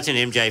 God. I'm such an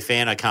MJ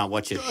fan. I can't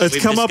watch it.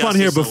 It's come up on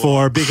here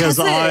before because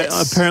I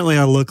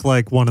look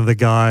like one of the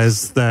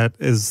guys that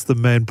is the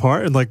main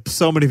part, and like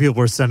so many people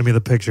were sending me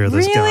the picture of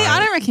this guy. Really? I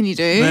don't reckon you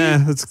do.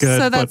 Nah, it's good.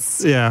 So that's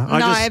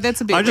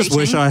that's a bit. I just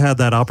wish I had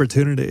that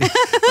opportunity.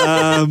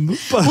 Well,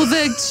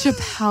 the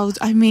Chappelle.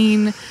 I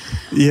mean,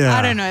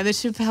 I don't know. The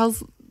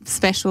Chappelle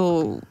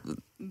special.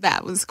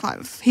 That was quite.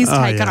 His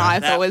take on I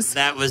thought was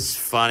that was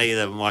funny.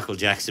 The Michael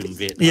Jackson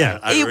bit. Yeah,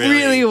 it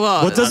really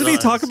was. Well, doesn't he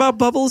talk about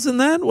Bubbles in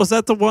that? Was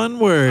that the one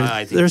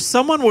where there's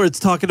someone where it's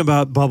talking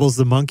about Bubbles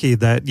the monkey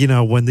that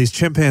when these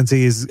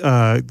chimpanzees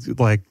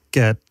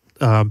get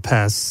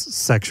past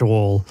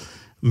sexual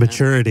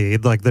maturity,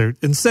 like they're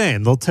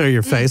insane, they'll tear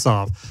your face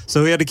off.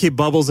 So he had to keep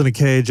Bubbles in a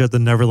cage at the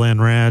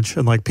Neverland Ranch,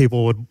 and like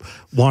people would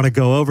want to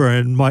go over,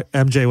 and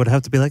MJ would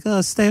have to be like, "Oh,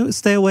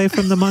 stay away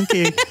from the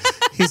monkey.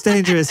 He's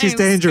dangerous. He's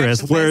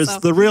dangerous." Whereas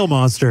the real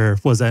monster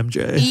was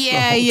MJ.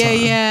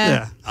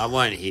 Yeah. I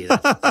won't hear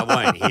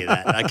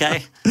that.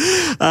 Okay.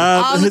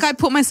 Look, I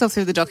put myself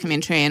through the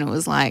documentary, and it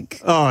was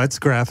like, it's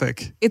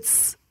graphic.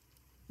 It's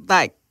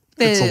like.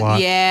 It's a lot.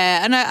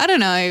 Yeah, and I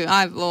don't know.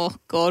 Oh,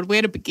 God,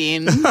 where to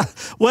begin?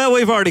 Well,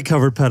 we've already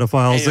covered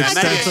pedophiles extensively.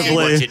 Maybe I should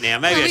watch it now.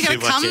 Maybe I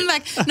should watch it.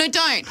 Back. No,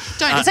 don't.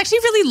 It's actually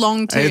really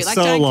long too. It's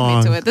so don't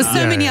long. commit to it. There's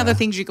so many other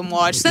things you can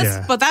watch.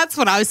 But that's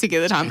what I was thinking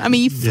at the time. I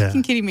mean, you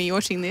fucking kidding me? You're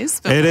watching this?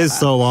 But it is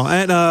so long.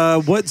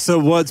 And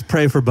what's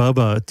Pray for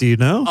Bobo? Do you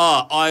know?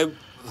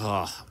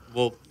 Oh,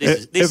 well,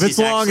 if it's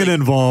long and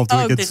involved,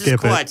 we could skip it. This is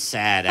quite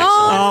sad, actually.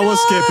 Oh, we'll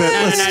skip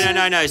it.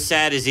 No.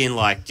 Sad as in,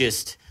 like,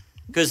 just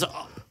because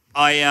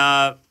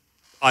I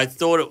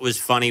thought it was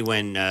funny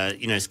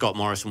when Scott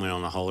Morrison went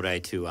on a holiday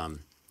to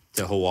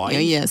Hawaii. Oh,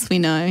 yes, we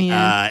know.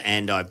 Yeah,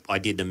 and I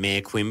did the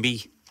Mayor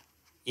Quimby,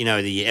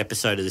 the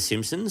episode of The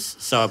Simpsons.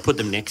 So I put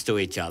them next to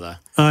each other.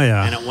 Oh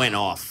yeah, and it went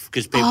off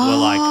because people were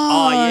like,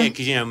 "Oh yeah,"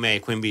 because Mayor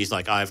Quimby's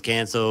like, "I've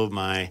cancelled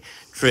my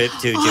trip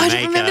to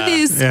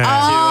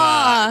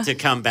Jamaica to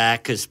come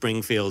back because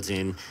Springfield's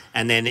in,"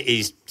 and then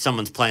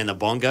someone's playing the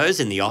bongos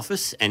in the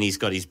office, and he's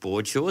got his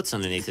board shorts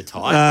underneath the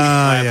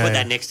tie. I put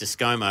that next to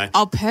ScoMo.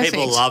 Oh, perfect!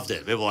 People loved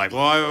it. People were like,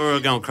 "Well, we're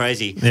going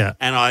crazy." Yeah,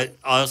 and I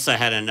also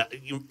had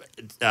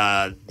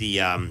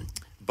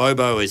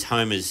Bobo is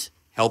Homer's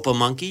helper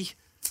monkey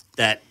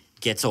that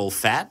gets all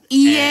fat.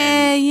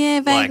 Yeah,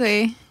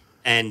 vaguely.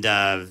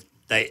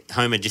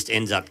 Homer just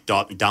ends up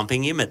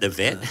dumping him at the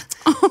vet,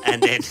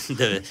 and then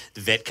the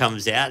vet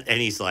comes out and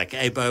he's like,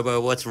 "Hey,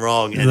 Bobo, what's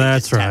wrong?" And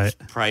that's right.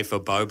 Pray for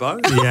Bobo.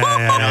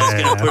 Yeah. And I was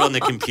going to put on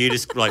the computer,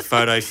 like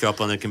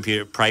Photoshop on the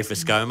computer, pray for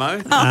ScoMo.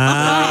 He's on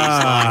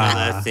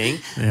that thing,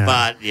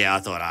 but I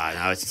thought,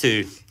 no, it's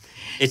too.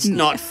 It's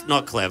not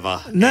clever.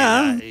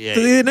 Nah,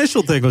 the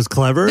initial thing was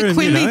clever. The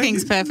Quimby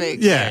thing's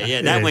perfect.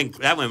 Yeah, that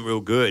went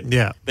real good.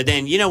 Yeah. But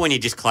then, when you're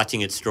just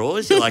clutching at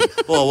straws, you're like,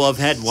 well, I've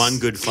had one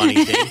good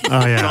funny thing.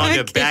 Oh, yeah.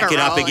 Trying to back it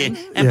up again.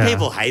 And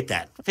people hate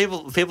that.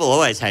 People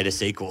always hate a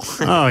sequel.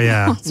 Oh,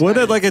 yeah. When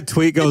a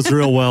tweet goes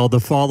real well,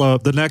 the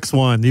follow-up, the next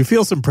one, you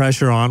feel some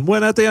pressure on,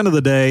 when at the end of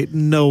the day,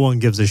 no one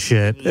gives a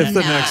shit if the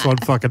next one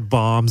fucking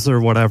bombs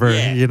or whatever,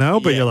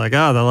 But you're like,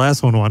 the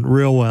last one went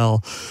real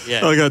well.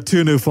 Yeah. I got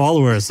 2 new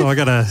followers, so I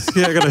gotta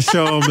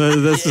show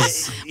them this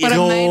is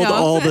gold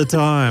all the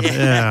time.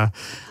 Yeah.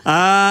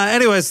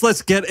 Anyways,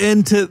 let's get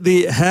into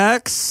the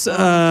hacks.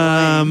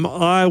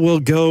 I will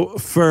go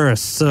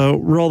first. So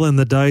rolling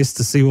the dice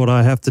to see what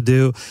I have to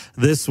do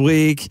this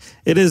week.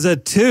 It is a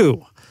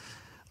 2.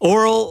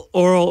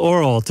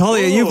 Oral.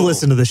 Talia, you've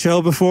listened to the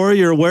show before.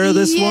 You're aware of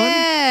this one?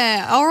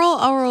 Yeah, oral.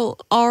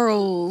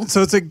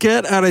 So it's a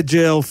get out of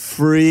jail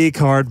free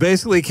card.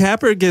 Basically,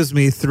 Capper gives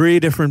me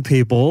 3 different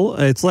people.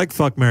 It's like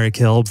fuck, marry,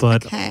 kill,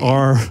 but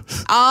our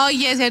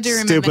yes, I do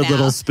remember stupid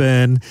little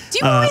spin. Do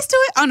you always do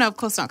it? Oh no, of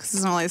course not, because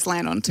it's not always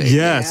land on 2.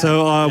 Yeah.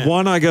 So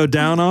one I go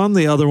down on,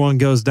 the other one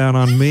goes down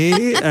on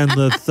me, and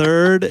the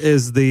third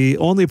is the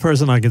only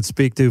person I can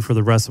speak to for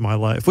the rest of my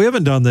life. We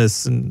haven't done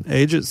this in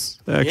ages,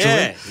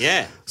 actually.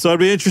 Yeah. So I'd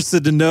be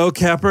interested to know,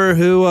 Capper,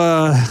 who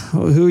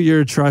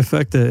your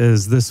trifecta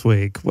is this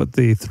week. What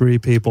the 3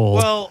 people?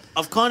 Well,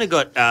 I've kind of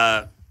got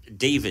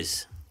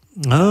divas.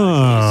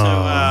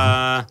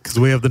 Oh, because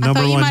we have the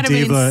number one diva. You might have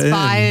been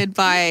inspired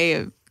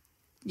by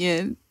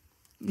New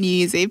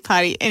Year's Eve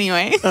party.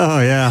 Anyway. Oh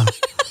yeah.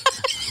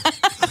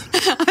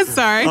 I'm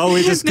sorry. Oh,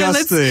 we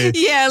discussed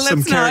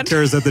some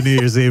characters at the New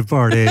Year's Eve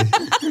party.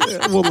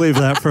 We'll leave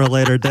that for a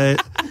later date.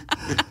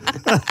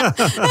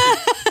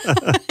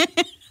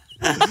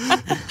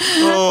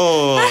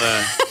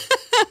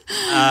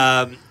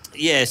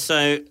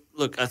 So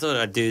look, I thought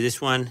I'd do this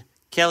one.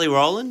 Kelly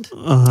Rowland.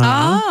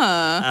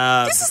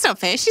 This is not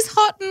fair. She's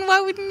hot, and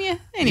why wouldn't you?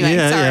 Anyway,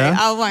 sorry,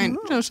 I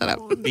won't. I'll shut up.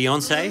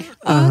 Beyonce.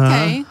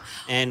 Okay.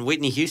 And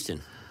Whitney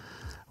Houston.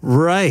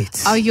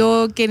 Right. Oh,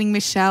 you're getting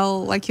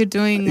Michelle, like you're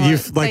doing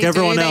like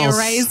everyone else.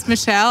 They erased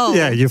Michelle.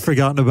 Yeah, you've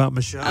forgotten about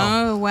Michelle.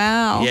 Oh,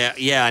 wow.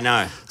 Yeah, I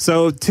know.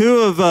 So 2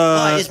 of...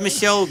 is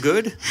Michelle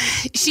good?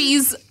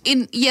 She's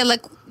in... Yeah,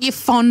 like, you're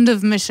fond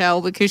of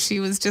Michelle because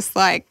she was just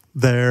like...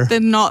 There. They're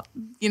not...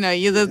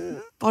 you're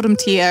the bottom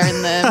tier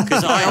in the...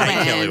 Because I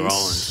hate Kelly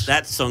Rowland.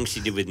 That song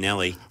she did with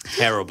Nelly,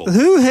 terrible.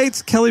 Who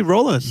hates Kelly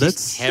Rowland?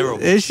 That's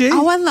terrible. Is she?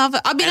 Oh, I love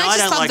it. I mean, I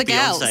just love the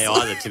girls. girls. I don't like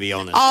Beyonce either, to be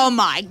honest. Oh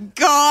my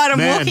God, I'm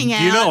walking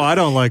out. I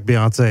don't like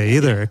Beyonce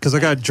either because I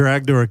got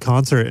dragged to her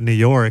concert in New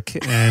York,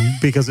 and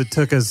because it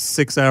took us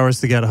 6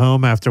 hours to get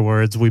home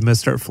afterwards, we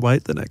missed our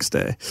flight the next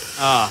day.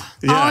 Oh,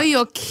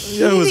 you're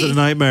kidding. It was a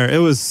nightmare. It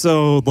was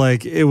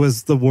it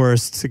was the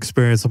worst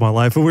experience of my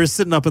life. And we were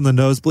sitting up in the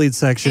nosebleed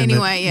section at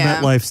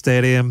MetLife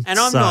Stadium. And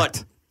I'm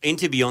not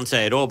into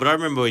Beyonce at all, but I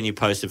remember when you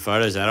posted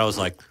photos of that, I was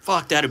like,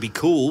 fuck, that'd be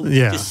cool.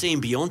 Yeah. Just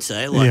seeing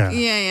Beyonce.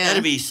 Yeah.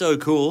 That'd be so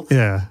cool.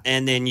 Yeah.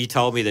 And then you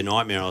told me the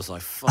nightmare. I was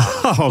like, fuck.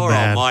 Oh,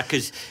 man. Mike,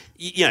 because,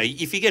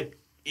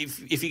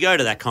 if you go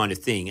to that kind of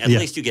thing, at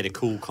least you get a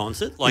cool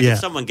concert. Like if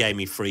someone gave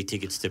me free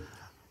tickets to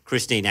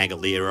Christine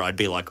Aguilera, I'd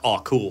be like, oh,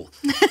 cool.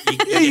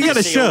 You get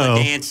to see show. All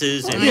the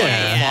dances and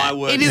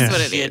fireworks. It is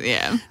what it is,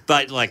 yeah.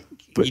 But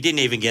you didn't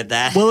even get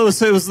that. Well, it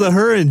was the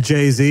her and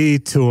Jay-Z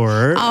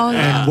tour. Oh,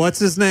 yeah. And what's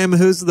his name?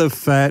 Who's the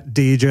fat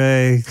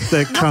DJ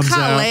that comes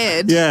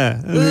Khaled. out?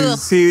 Yeah.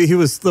 He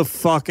was the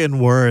fucking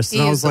worst.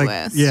 And I was like,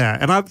 worst. yeah.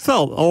 And I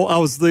felt, I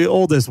was the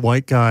oldest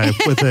white guy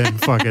within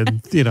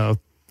fucking,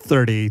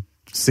 30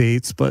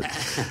 seats. But,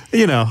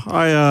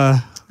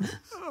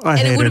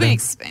 And it would have been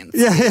expensive.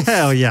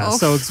 Yeah,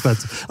 so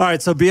expensive. All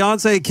right, so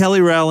Beyonce,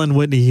 Kelly Rowland,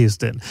 Whitney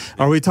Houston.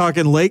 Are we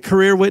talking late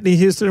career Whitney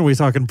Houston, or are we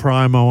talking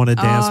prime, I want to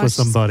dance with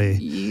somebody?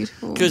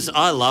 Beautiful. Because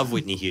I love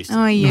Whitney Houston.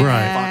 Oh, yeah.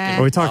 Right.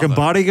 Are we talking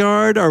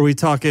Bodyguard? Are we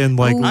talking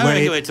like late? I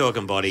reckon we're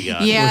talking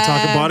Bodyguard. Yeah. We're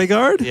talking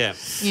Bodyguard?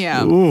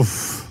 Yeah.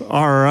 Oof.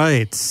 All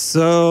right.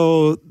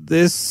 So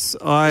this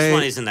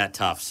one isn't that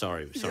tough.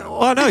 Sorry.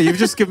 Oh, no, you've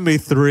just given me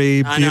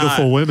three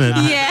beautiful women.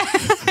 Yeah.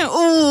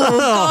 Oh,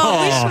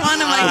 God, which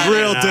one am I going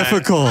Real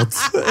difficult.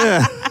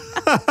 Yeah.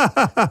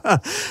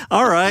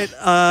 All right.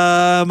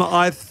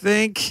 I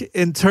think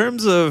in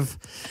terms of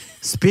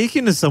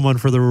speaking to someone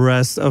for the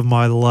rest of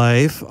my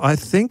life, I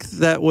think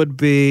that would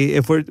be,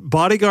 if we're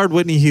Bodyguard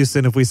Whitney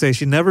Houston, if we say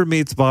she never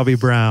meets Bobby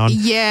Brown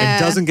and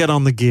doesn't get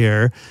on the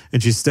gear,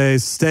 and she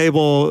stays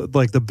stable,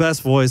 like the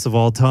best voice of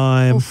all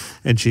time,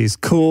 and she's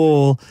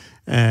cool,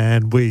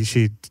 and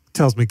she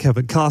tells me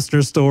Kevin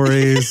Costner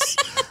stories.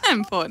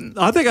 Important.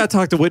 I think I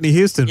talked to Whitney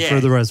Houston for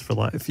the rest of her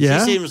life. Yeah.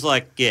 She seems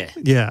like,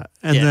 Yeah.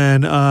 And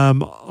then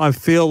I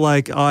feel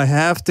like I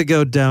have to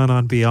go down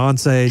on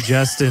Beyonce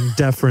just in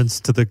deference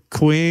to the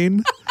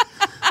queen.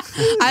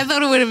 I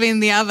thought it would have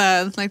been the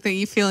other, like that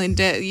you feel in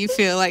debt. You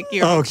feel like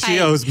you're. Oh, she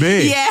owes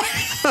me. Yeah.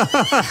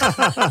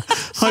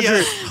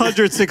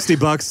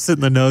 $160 in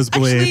the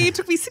nosebleed. Actually, it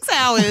took me 6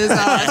 hours.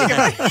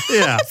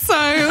 Yeah. So.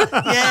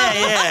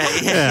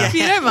 Yeah. If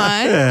you don't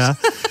mind. Yeah.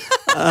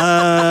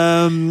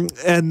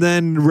 And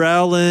then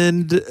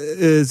Rowland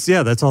is,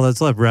 that's all that's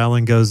left.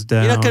 Rowland goes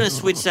down. You're not going to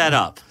switch that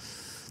up.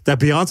 That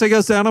Beyonce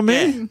goes down on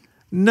me? Yeah.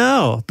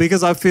 No,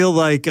 because I feel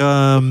like,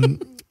 no,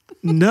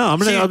 I'm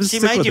going to She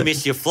made you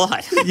miss your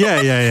flight.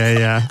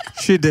 Yeah.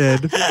 She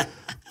did.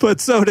 But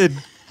so did,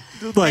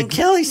 like. And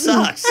Kelly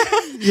sucks.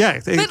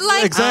 Yeah, but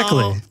like,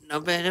 exactly. Oh,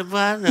 no matter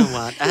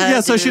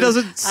what. So she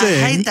doesn't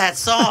sing. I hate that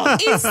song.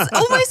 It's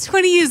almost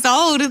 20 years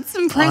old. It's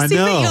impressive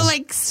that you're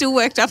like still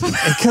worked up about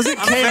it. Because I'm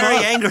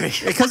very angry.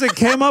 Because it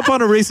came up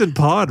on a recent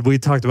pod. We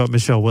talked about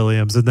Michelle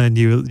Williams, and then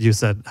you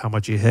said how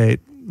much you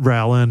hate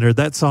Rowland, or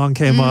that song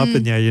came up,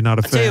 and you're not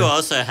a fan. I tell you what I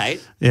also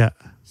hate. Yeah.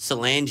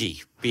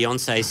 Solange,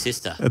 Beyonce's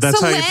sister. That's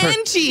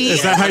Solange.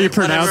 Is that how you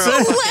pronounce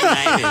it?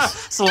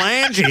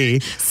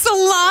 Solange.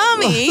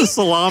 Salami.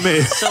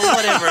 Salami. So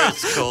whatever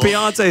it's called.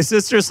 Beyonce's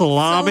sister,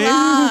 Salami.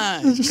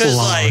 Because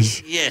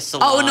Solange.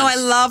 Oh no, I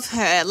love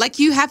her. Like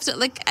you have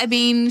to,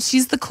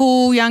 she's the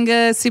cool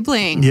younger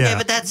sibling. Yeah,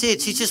 but that's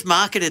it. She's just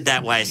marketed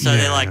that way. So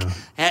they're like.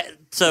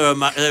 So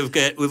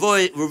we've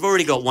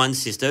already got one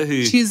sister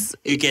who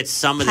gets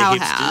some of the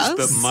hipsters,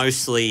 but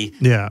mostly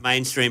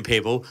mainstream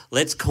people.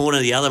 Let's corner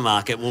the other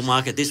market. We'll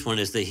market this one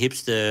as the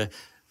hipster,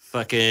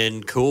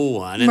 fucking cool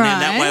one, and then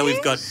that way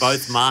we've got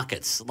both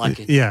markets. Like,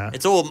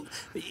 it's all.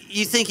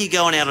 You think you're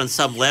going out on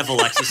some level,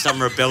 like she's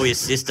some rebellious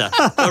sister,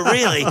 but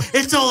really,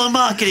 it's all a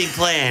marketing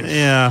plan.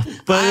 Yeah,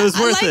 but it was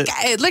worth it.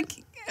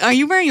 Are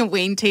you wearing a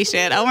Ween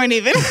t-shirt? I won't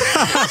even.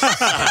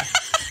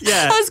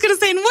 Yeah. I was going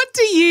to say, and what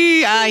do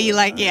you, you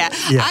like,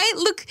 I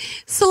look,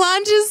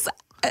 Solange's.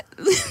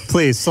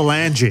 Please,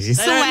 Solange. They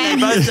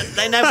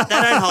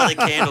don't hold a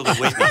candle to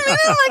Whitney. I mean,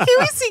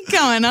 who is he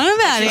going on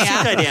about here? You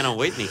should go down on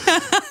Whitney,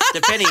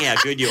 depending how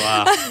good you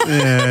are.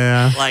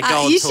 Yeah. Like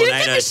gold you tornado. should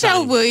have get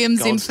Michelle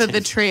Williams in for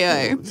the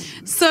trio.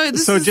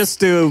 So just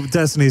do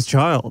Destiny's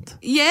Child.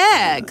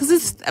 Yeah, because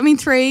it's,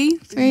 three.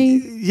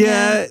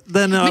 Yeah,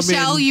 then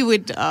Michelle, you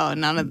would. Oh,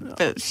 none of.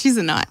 But she's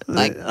a nut.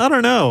 Like I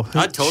don't know.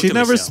 I'd talk she to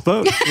never Michelle.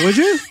 spoke. Would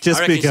you?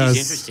 Just I reckon because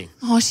she's interesting.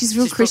 Oh, she's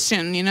real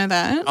Christian. You know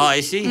that? Oh,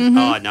 is she? Mm-hmm.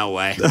 Oh, no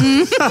way.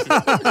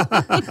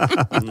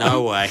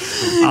 No way.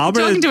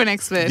 Talking to an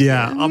expert.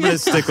 Yeah, I'm going to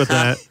stick with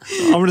that.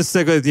 I'm going to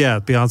stick with,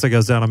 Beyonce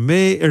goes down on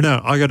me. Or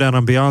no, I go down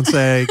on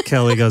Beyonce.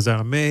 Kelly goes down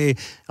on me.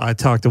 I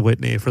talk to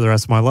Whitney for the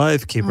rest of my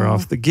life. Keep her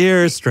off the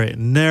gear, straight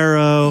and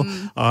narrow.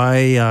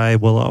 I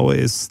will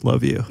always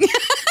love you.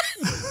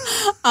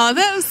 Oh,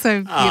 that was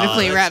so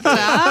beautifully wrapped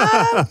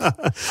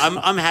up.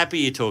 I'm happy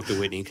you talked to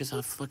Whitney because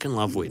I fucking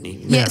love Whitney.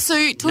 Yeah, so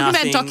talking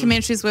about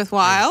documentaries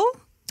worthwhile.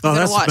 Oh,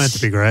 that's meant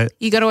to be great.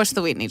 You got to watch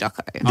the Whitney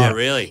doco. Oh,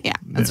 really? Yeah,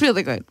 it's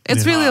really good.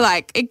 It's really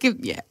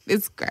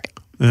it's great.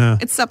 Yeah.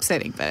 It's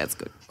upsetting, but it's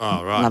good.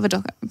 Oh, right. Love a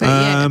doco.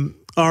 But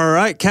all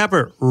right,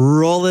 Capper,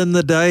 rolling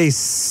the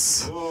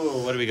dice.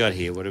 Oh, what do we got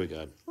here? One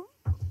again.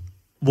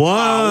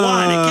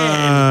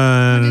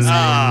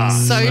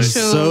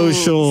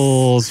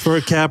 Socials for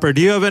Capper.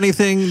 Do you have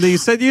anything? You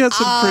said you had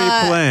some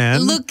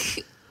pre-planned. Look,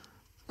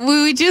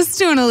 we were just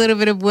doing a little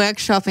bit of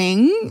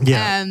workshopping.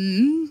 Yeah.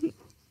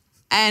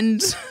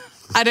 And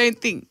I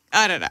don't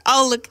know.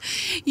 Oh, look,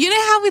 you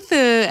know how with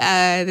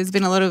there's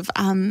been a lot of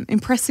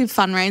impressive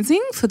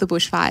fundraising for the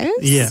bushfires?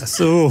 Yes.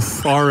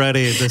 Oof,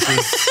 already this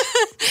is.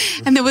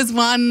 And there was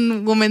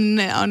one woman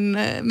on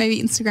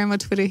maybe Instagram or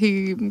Twitter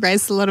who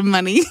raised a lot of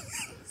money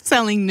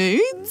selling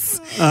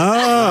nudes.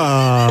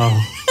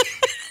 Oh.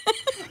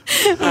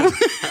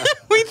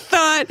 We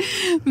thought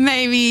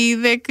maybe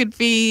there could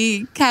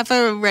be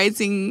Kappa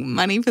raising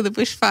money for the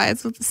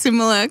bushfires with a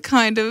similar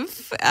kind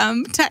of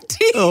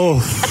tactic. Oh.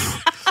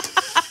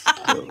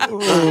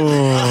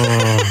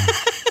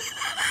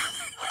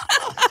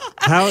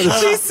 How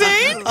too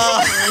soon?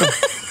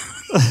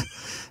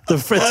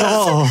 It's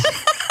all.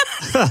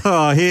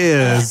 Oh, he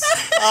is.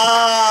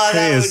 Oh, he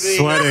is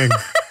sweating.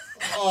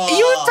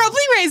 You would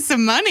probably raise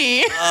some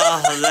money.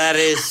 Oh, that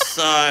is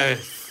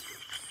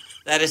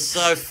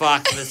so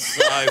fucked. That's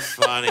so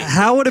funny.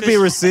 How would it be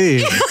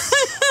received?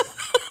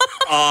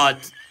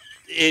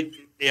 It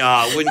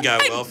wouldn't go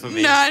well for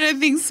me. No, I don't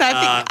think so.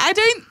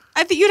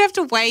 I think you'd have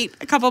to wait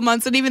a couple of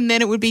months, and even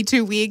then it would be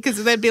too weird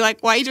because they'd be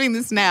like, why are you doing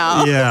this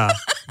now? Yeah.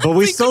 But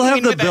we still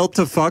have the built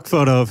to fuck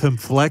photo of him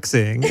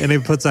flexing, and he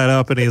puts that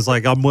up and he's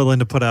like, I'm willing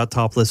to put out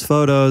topless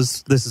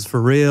photos. This is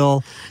for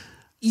real.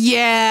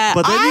 Yeah.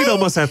 But then you'd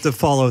almost have to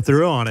follow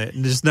through on it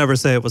and just never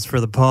say it was for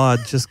the pod.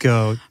 Just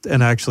go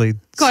and actually.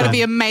 Got to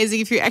be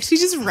amazing if you actually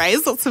just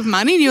raised lots of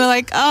money and you were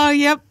like, oh,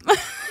 yep.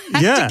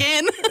 Yeah.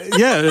 Again.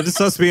 Yeah. It's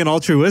supposed to be an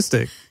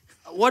altruistic.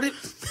 What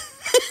if...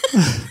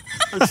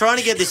 I'm trying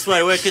to get this way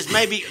to work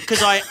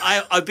because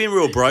I've been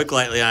real broke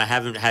lately and I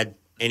haven't had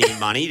any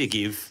money to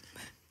give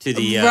to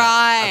the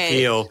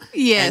appeal.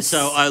 Yes. And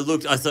so I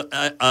thought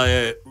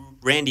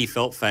Randy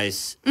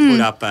Feltface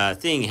put up a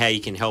thing how you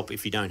can help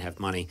if you don't have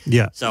money.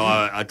 Yeah. So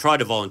I tried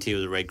to volunteer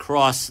with the Red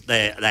Cross.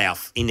 They are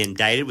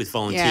inundated with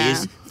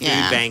volunteers. Food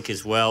Bank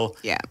as well.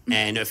 Yeah.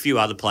 And a few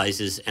other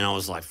places. And I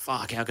was like,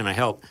 fuck, how can I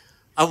help?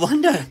 I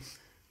wonder,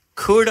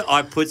 could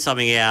I put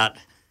something out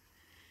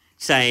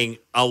saying,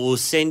 I will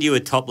send you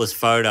a topless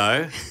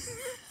photo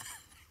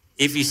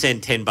if you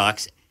send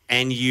 $10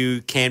 and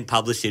you can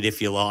publish it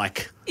if you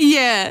like.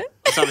 Yeah.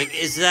 Something.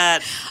 Is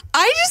that...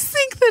 I just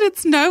think that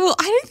it's noble.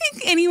 I don't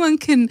think anyone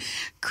can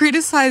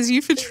criticize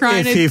you for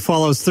trying if he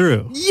follows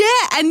through.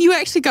 Yeah, and you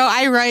actually go,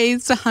 I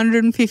raised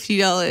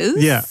 $150.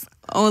 Yeah.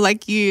 Or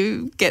like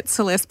you get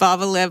Celeste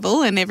Barber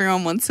level and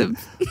everyone wants a...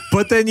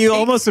 But then you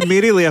almost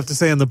immediately have to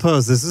say in the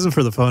post, this isn't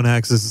for the phone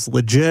hacks. This is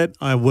legit.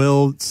 I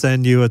will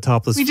send you a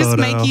topless photo. We just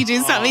make you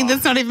do something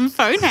that's not even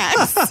phone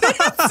hacks.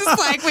 It's just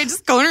like we're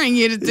just cornering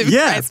you to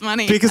raise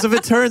money. Because if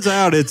it turns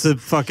out it's a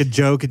fucking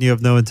joke and you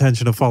have no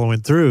intention of following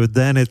through,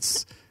 then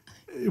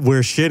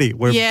we're shitty.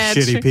 We're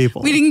shitty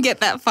people. We didn't get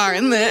that far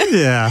in there.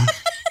 Yeah.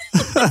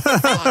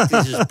 Fuck,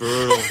 this is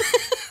brutal.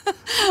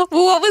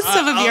 Well, what was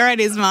some of your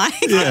ideas, Mike?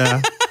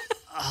 Yeah.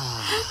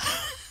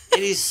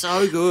 It is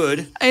so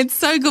good. It's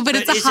so good, but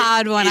it's a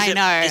hard one, I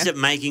know. Is it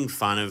making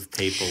fun of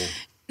people?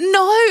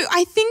 No,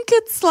 I think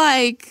it's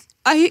like,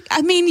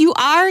 I mean, you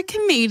are a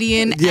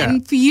comedian,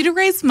 and for you to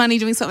raise money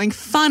doing something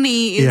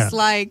funny is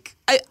like,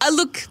 I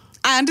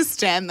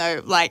understand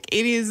though, like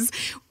it is,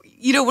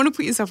 you don't want to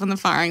put yourself on the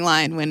firing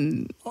line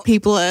when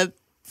people are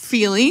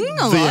feeling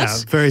a lot. Yeah,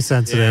 very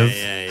sensitive.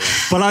 Yeah.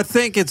 But I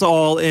think it's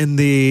all in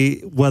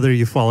the whether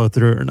you follow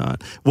through or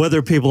not.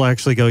 Whether people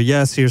actually go,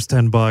 yes, here's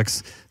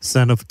 $10,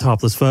 send a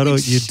topless photo.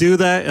 You do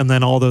that, and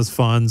then all those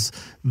funds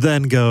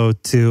then go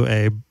to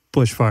a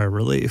bushfire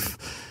relief.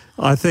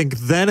 I think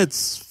then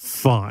it's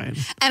fine.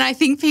 And I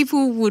think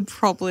people would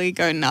probably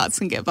go nuts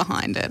and get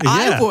behind it.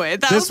 Yeah. I would.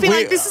 That would be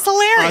like, this is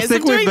hilarious. I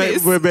think I'm doing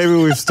this. Maybe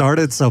we've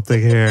started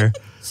something here.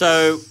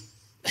 So...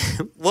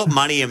 what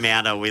money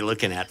amount are we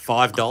looking at?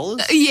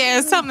 $5? Yeah,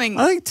 something.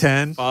 I think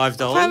 10. $5?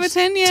 5 or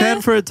 10, yeah.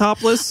 10 for a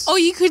topless. Or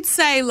you could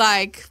say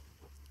like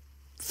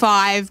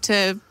 5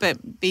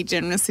 but be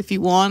generous if you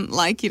want.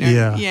 Like, you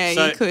know,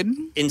 so you could.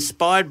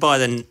 Inspired by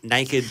the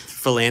naked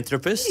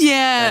philanthropist.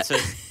 Yeah. That's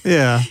it.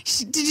 Yeah.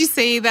 Did you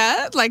see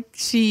that? Like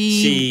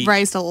she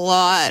raised a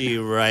lot. She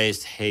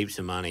raised heaps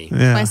of money.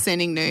 By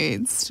sending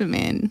nudes to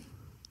men.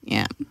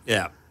 Yeah.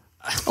 Yeah.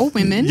 Or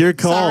women. Your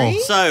call. Sorry.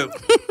 So...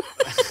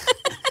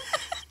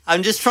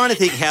 I'm just trying to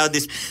think how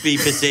this be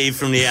perceived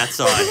from the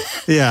outside.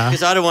 Yeah.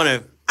 Because I don't want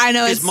to... I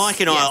know. Because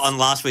Mike and I, on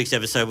last week's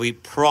episode, we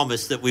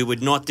promised that we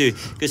would not do...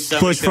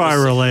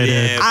 Bushfire related.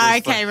 Yeah,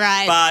 okay,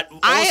 right. But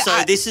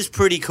also, this is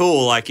pretty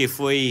cool. Like, if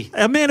we...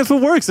 I mean, if it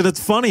works and it's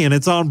funny and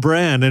it's on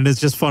brand and it's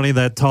just funny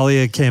that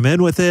Talia came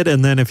in with it,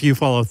 and then if you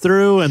follow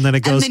through and then it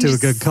goes to a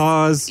good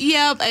cause.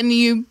 Yep, and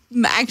you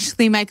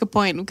actually make a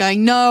point of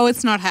going, no,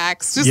 it's not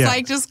hacks.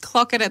 Just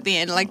clock it at the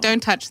end. Like,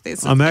 don't touch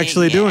this. I'm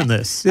actually doing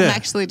this. Yeah. I'm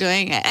actually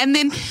doing it. And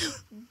then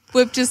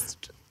we've just...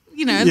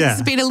 You know,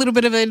 there's been a little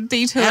bit of a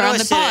detour on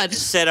the pod.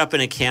 Set up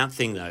an account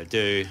thing, though,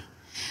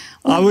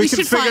 we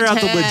can figure out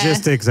the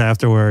logistics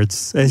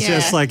afterwards. It's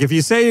just like, if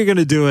you say you're going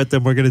to do it,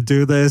 then we're going to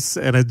do this.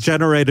 And it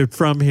generated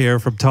from here,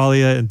 from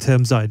Talia and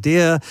Tim's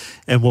idea.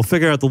 And we'll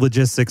figure out the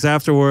logistics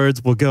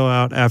afterwards. We'll go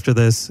out after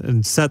this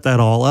and set that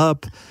all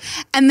up.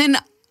 And then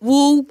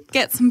we'll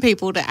get some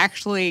people to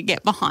actually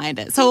get behind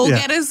it. So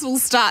we'll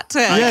start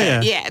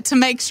to, to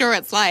make sure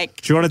it's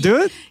like. Do you want to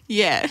do it?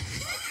 Yeah.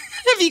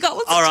 Have you got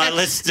lots All right,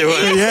 let's do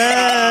it.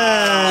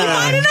 Yeah. You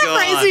might end up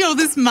raising all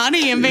this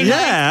money and being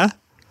like...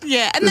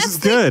 Yeah, and this is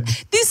good.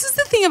 This is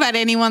the thing about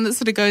anyone that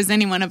sort of goes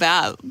anyone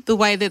about the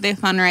way that they're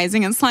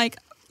fundraising. It's like,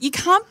 you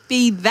can't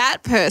be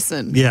that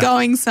person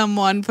going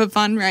someone for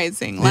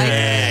fundraising.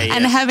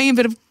 And having a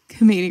bit of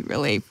comedic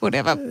relief,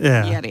 whatever.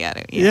 Yeah. Yada,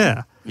 yada.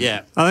 Yeah.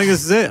 I think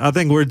this is it. I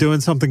think we're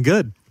doing something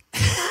good.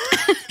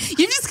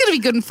 You've just got to be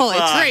good and follow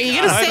through.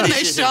 You're going to send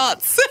those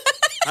shots.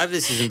 I hope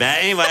this isn't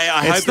bad. Anyway,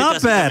 I hope it's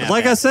not bad.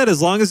 Like I said,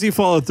 as long as you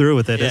follow through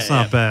with it, it's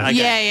not bad.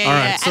 Okay. Yeah. All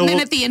right, so and then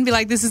at the end, be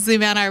like, "This is the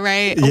amount I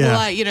rate."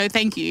 Or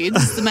thank you.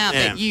 This is the amount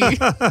that you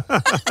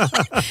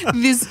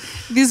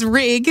this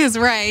rig has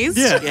raised.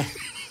 Yeah.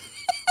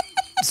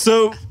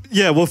 So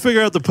we'll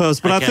figure out the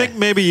post, but I think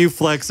maybe you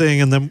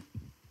flexing, and then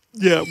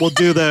we'll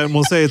do that, and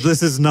we'll say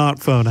this is not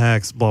phone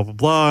hacks, blah blah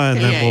blah,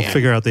 and then we'll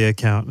figure out the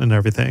account and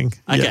everything.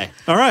 Okay.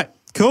 All right.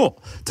 Cool.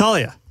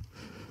 Talia.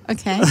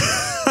 Okay.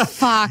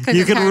 Fuck.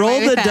 You can roll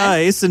the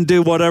dice and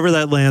do whatever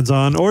that lands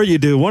on, or you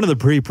do one of the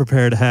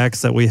pre-prepared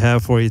hacks that we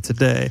have for you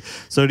today.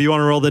 So do you want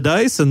to roll the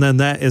dice? And then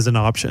that is an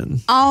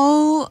option.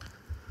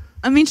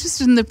 I'm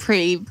interested in the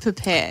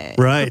pre-prepared.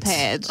 Right.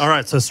 Prepared. All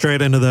right. So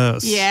straight into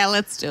those. Yeah,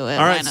 let's do it.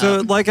 All right.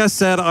 So like I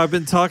said, I've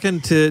been talking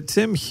to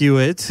Tim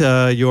Hewitt,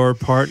 your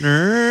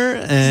partner.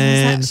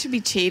 And that should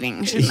be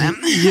cheating, shouldn't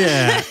it?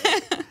 Yeah.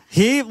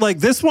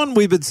 This one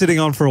we've been sitting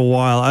on for a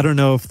while. I don't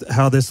know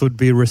how this would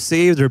be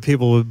received or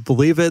people would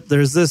believe it.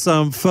 There's this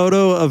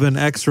photo of an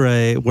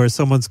x-ray where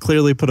someone's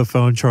clearly put a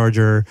phone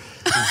charger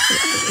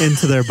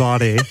into their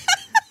body.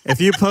 If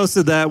you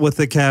posted that with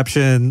the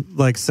caption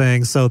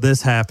saying, "So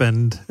this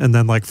happened," and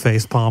then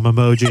facepalm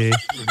emoji,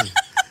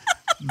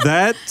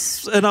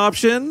 that's an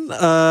option.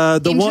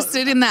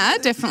 Interested in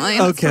that, definitely.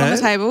 That's on the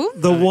table.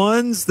 The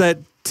ones that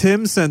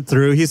Tim sent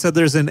through, he said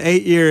there's an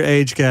 8-year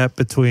age gap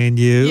between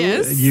you.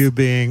 Yes. You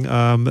being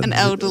an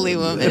elderly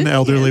woman. An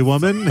elderly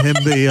woman. Him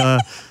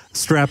the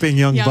strapping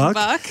young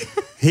buck.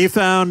 He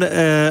found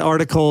an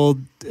article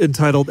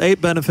entitled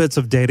 8 Benefits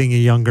of Dating a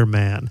Younger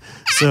Man.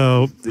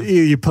 So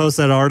you post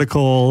that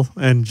article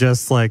and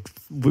just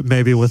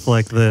maybe with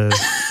the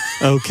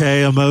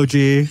okay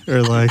emoji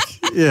or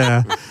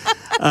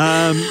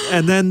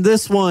and then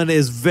this one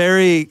is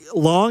very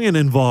long and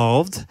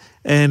involved.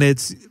 And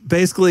it's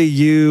basically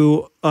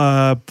you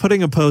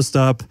putting a post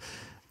up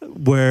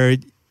where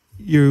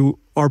you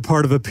are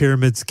part of a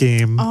pyramid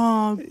scheme.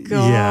 Oh,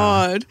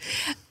 God.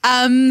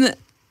 Yeah.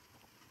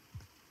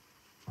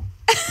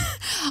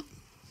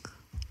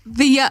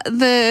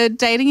 The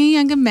dating a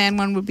younger man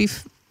one would be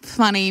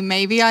funny.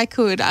 Maybe I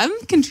could. I'm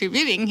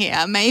contributing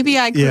here. Maybe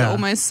I could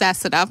almost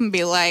sass it up and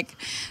be like,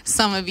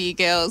 some of you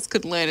girls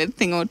could learn a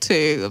thing or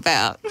two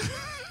about...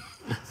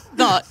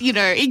 not,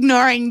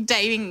 ignoring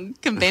dating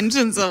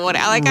conventions or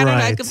whatever. I don't know.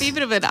 I could be a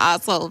bit of an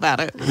asshole about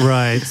it.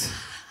 Right.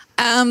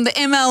 The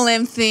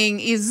MLM thing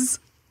is...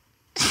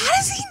 How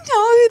does he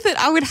know that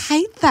I would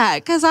hate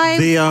that? Because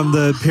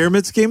the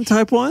pyramid scheme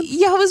type one?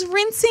 Yeah, I was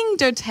rinsing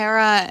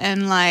doTERRA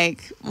and I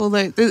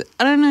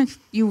don't know if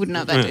you would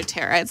know about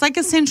doTERRA. It's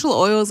essential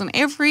oils, and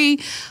every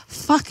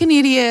fucking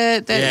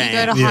idiot that you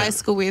go to high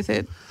school with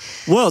it.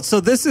 Well,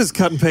 so this is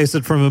cut and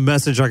pasted from a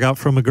message I got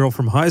from a girl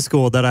from high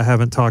school that I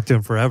haven't talked to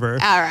in forever.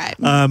 All right.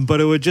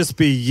 But it would just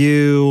be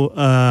you.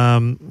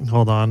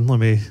 Hold on. Let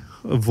me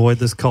avoid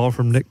this call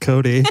from Nick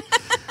Cody.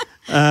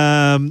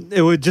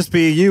 It would just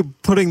be you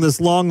putting this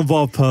long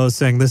involved post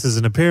saying this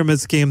isn't a pyramid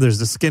scheme. There's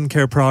a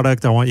skincare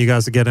product. I want you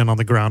guys to get in on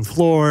the ground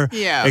floor.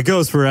 Yeah. It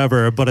goes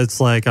forever, but it's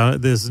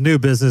this new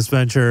business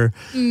venture.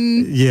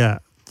 Yeah.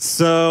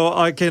 So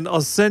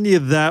I'll send you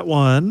that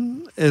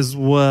one as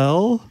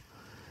well.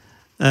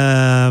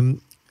 And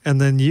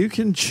then you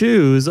can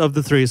choose of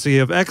the 3. So you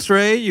have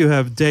X-ray, you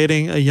have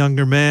dating a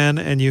younger man,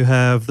 and you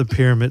have the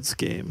pyramid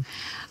scheme.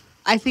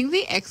 I think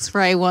the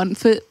X-ray one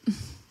for...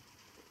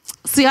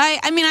 See, I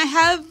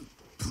have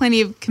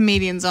plenty of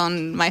comedians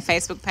on my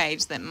Facebook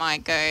page that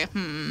might go,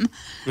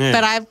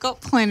 but I've got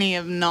plenty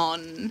of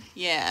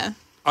that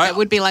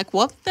would be like,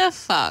 what the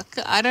fuck?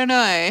 I don't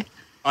know.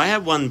 I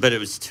had one, but it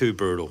was too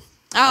brutal.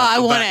 Oh, I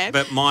want it.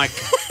 But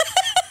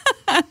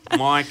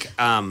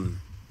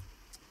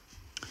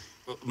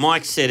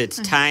Mike said it's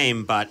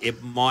tame, but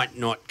it might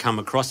not come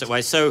across that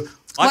way. So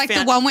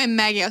the one where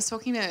Maggie, I was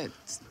talking to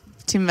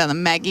Tim about the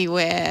Maggie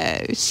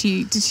where did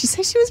she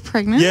say she was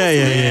pregnant?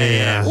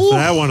 Yeah.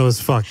 That one was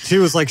fucked. She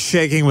was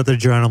shaking with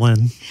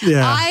adrenaline.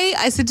 Yeah.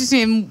 I said to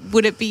Tim,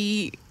 would it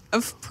be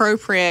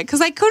appropriate? Because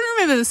I couldn't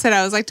remember the set.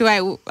 I was like,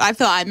 I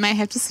thought I may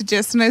have to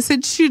suggest, and I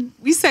said, should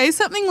we say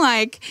something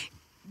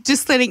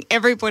just letting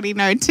everybody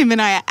know Tim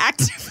and I are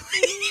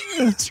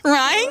actively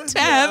trying to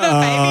have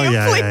a baby.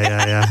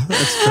 Yeah.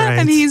 That's great.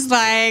 And he's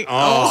like,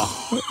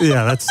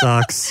 yeah, that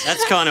sucks.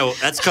 That's kind of on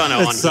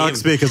him. It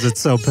sucks because it's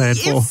so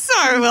painful. It's so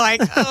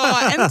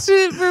and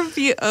to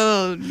review,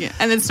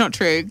 and it's not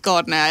true.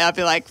 God, no, I'd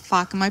be like,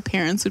 fuck, and my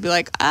parents would be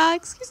like,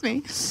 excuse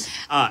me.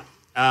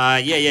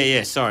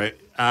 Yeah. Sorry.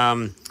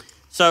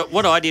 So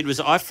what I did was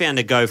I found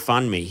a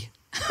GoFundMe,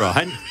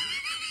 right?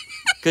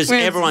 Because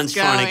everyone's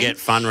trying to get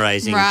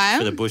fundraising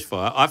for the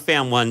bushfire. I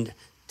found one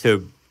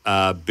to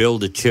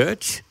build a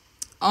church.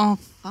 Oh,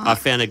 fuck. I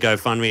found a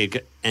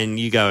GoFundMe, and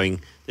you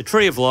going, the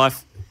Tree of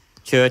Life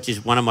Church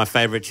is one of my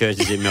favourite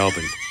churches in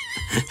Melbourne.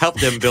 Help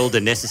them build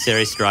a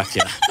necessary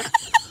structure.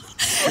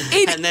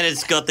 And then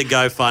it's got the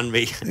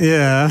GoFundMe.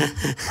 Yeah.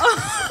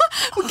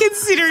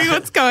 Considering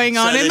what's going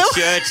on in the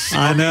church.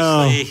 I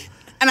know.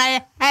 And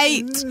I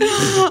hate.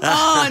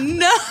 Oh,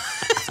 no.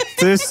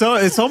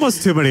 It's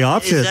almost too many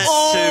options. Is that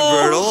too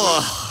brutal?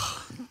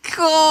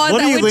 God.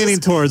 What are you leaning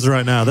towards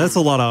right now? That's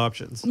a lot of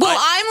options. Well,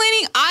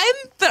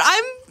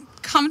 I'm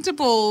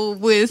comfortable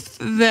with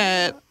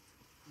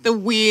the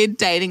weird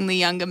dating the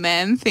younger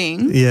man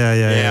thing.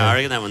 Yeah. I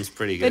reckon that one's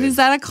pretty good. But is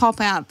that a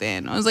cop out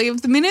then? I was like,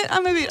 if the minute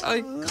I'm a bit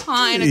kind of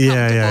comfortable,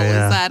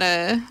 is that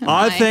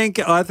I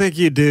think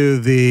you do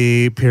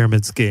the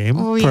pyramid scheme.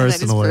 Oh yeah,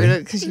 personally.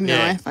 that is because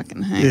I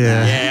fucking hate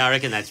that. Yeah, I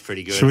reckon that's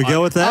pretty good. Should we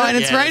go with that? Oh, and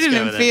it's Roden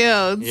and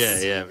Fields.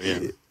 Yeah.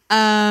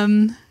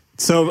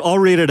 So I'll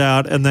read it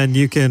out and then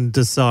you can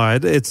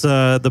decide. It's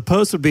the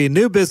post would be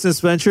new business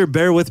venture.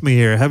 Bear with me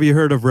here. Have you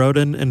heard of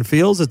Roden and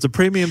Fields? It's a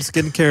premium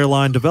skincare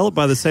line developed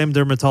by the same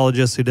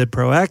dermatologist who did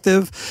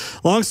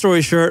Proactive. Long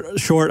story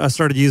short, I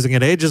started using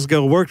it ages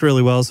ago. Worked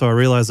really well, so I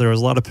realized there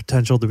was a lot of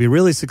potential to be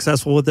really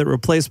successful with it.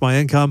 Replace my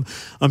income.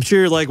 I'm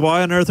sure you're like,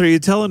 why on earth are you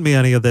telling me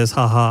any of this?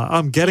 Haha,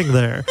 I'm getting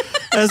there.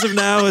 As of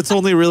now, it's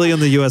only really in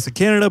the US and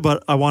Canada,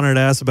 but I wanted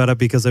to ask about it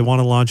because they want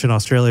to launch in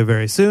Australia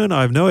very soon.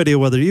 I have no idea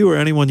whether you or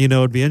anyone you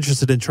know would be interested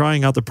in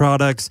trying out the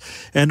products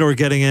and or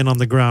getting in on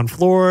the ground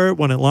floor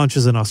when it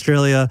launches in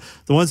Australia.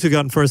 The ones who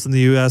gotten first in the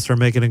US are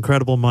making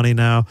incredible money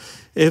now.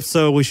 If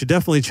so, we should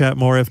definitely chat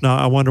more. If not,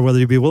 I wonder whether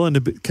you'd be willing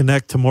to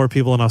connect to more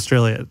people in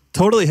Australia.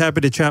 Totally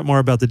happy to chat more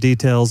about the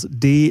details.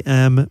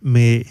 DM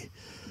me.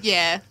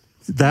 Yeah.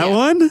 That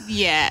one?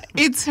 Yeah,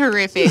 it's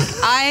horrific.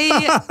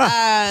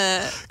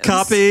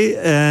 Copy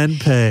and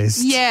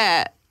paste.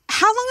 Yeah.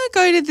 How long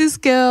ago did this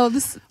girl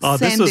this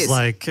was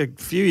like a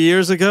few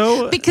years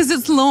ago. Because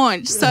it's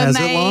launched. So Has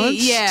it launched?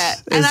 Yeah.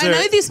 And I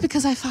know this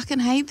because I fucking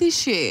hate this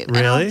shit.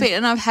 Really?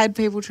 And I've had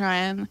people try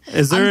and...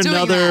 Is there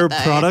another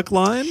product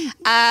line?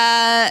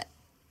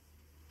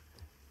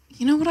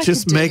 You know what I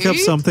Just could do? make up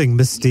something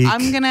Mystique.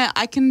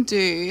 I can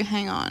do,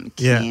 hang on.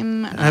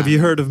 Kim. Yeah. Have you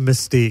heard of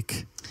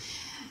Mystique?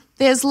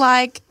 There's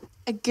like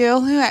a girl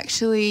who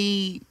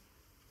actually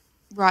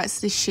writes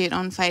this shit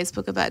on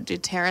Facebook about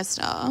doTERRA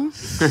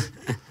stuff.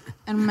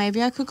 And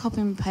maybe I could copy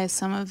and paste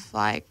some of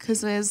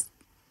because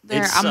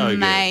they're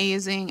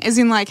amazing. So as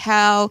in like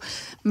how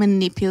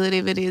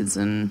manipulative it is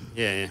and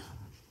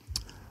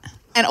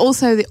and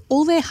also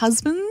all their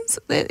husbands,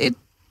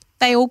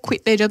 they all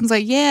quit their jobs and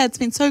like, yeah, it's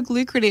been so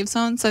lucrative,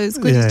 so-and-so's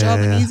quit his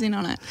job and he's in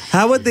on it.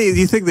 How would do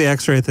you think the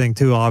X-ray thing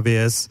too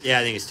obvious? Yeah,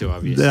 I think it's too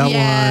obvious.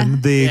 That one,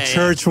 the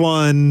church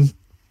one,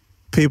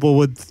 people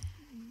would...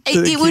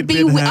 It would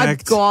be...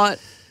 I've got...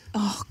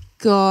 Oh,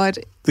 God.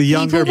 The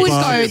younger people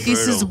would go,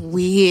 this is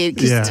weird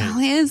because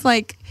Talia's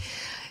like...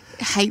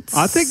 hates.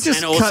 I think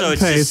just and also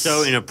it's just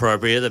so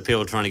inappropriate that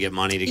people are trying to get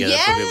money together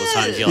for people's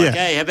homes. You're like,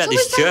 hey, how about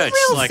this church?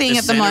 Like the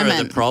center of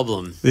the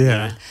problem. Yeah. You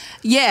know?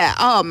 Yeah.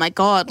 Oh my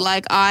God.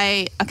 Like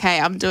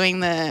I'm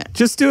doing the.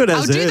 Just do it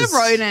as is. I'll do the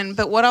Roden,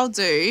 but what I'll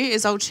do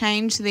is I'll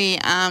change the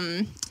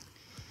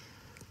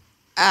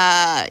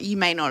you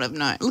may not have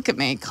known. Look at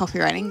me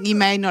copywriting. You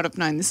may not have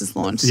known this is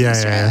launched in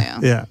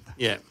Australia.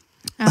 Yeah.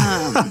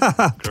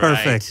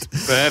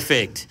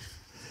 Perfect.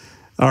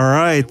 All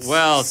right.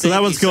 Well, so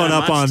that one's going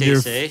up on your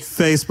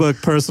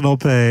Facebook personal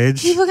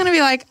page. People are going to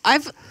be like,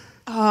 I've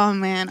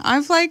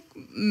like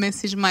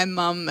messaged my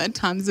mum at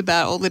times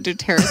about all the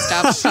doTERRA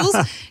stuff.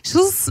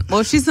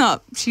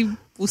 She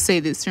will see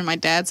this through my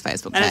dad's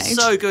Facebook page. And it's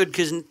so good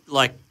because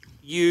like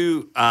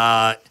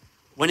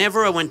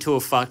whenever I went to a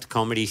fucked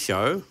comedy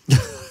show,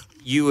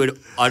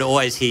 I'd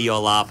always hear your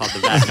laugh up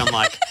the back. I'm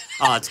like,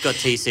 oh, it's got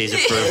TC's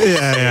approval.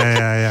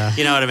 Yeah.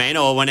 You know what I mean?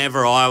 Or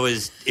whenever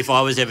if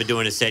I was ever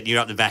doing a set and you're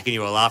up the back and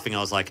you were laughing, I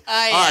was like,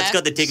 it's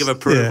got the tick of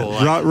approval.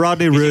 Yeah. Like,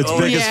 Rodney Root's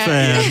biggest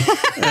fan.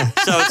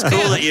 So it's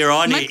cool that you're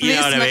on it. You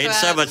know what I mean?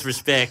 So much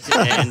respect.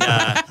 And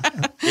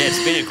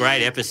it's been a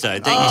great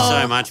episode. Thank you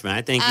so much,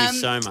 mate. Thank you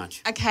so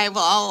much. Okay,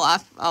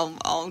 well,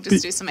 I'll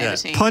just do some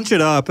editing. Punch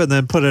it up and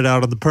then put it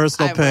out on the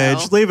personal page.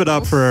 Will. Leave it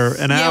up for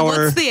an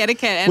hour. What's the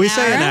etiquette? We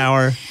say an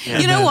hour. Yeah.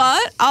 You know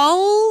what?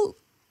 I'll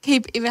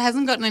keep, if it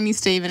hasn't gotten any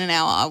steam in an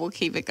hour, I will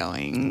keep it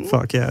going.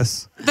 Fuck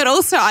yes. But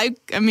also, I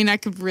mean, I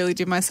could really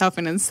do myself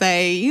in and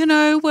say,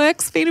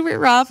 work's been a bit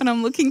rough and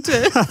I'm looking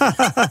to... My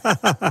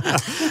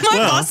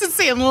boss would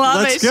see and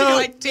love it.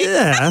 Go.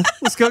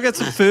 Let's go get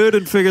some food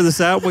and figure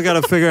this out. We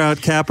got to figure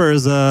out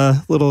Capper's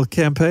little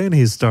campaign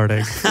he's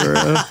starting.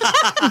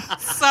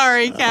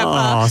 Sorry,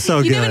 Capper. Oh, so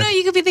you good. never know,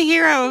 you could be the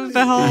hero of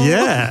the whole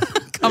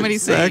comedy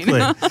scene.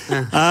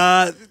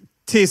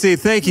 TC,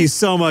 thank you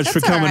so much for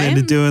coming in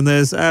and doing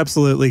this.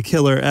 Absolutely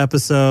killer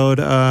episode.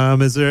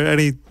 Is there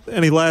any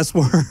last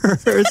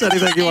words?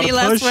 Anything you want to push? Any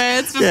last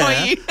words before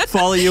you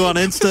follow you on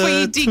Insta? Before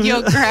you dig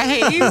your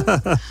grave?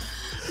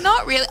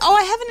 Not really. Oh,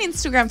 I have an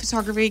Instagram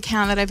photography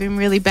account that I've been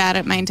really bad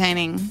at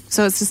maintaining.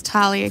 So it's just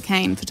Talia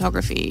Cain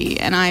Photography,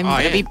 and I'm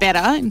going to be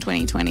better in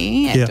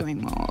 2020 at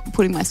doing more,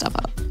 putting my stuff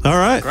up. All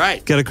right.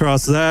 Great. Get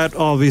across that.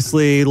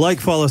 Obviously,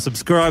 follow,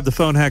 subscribe the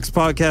Phone Hacks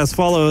Podcast.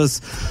 Follow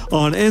us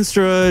on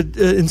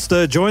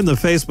Insta. Join the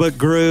Facebook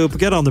group.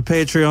 Get on the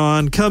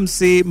Patreon. Come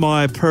see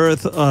my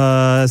Perth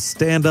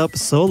stand-up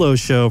solo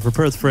show for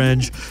Perth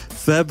Fringe.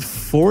 Feb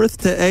 4th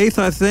to 8th,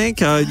 I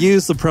think.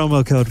 Use the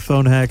promo code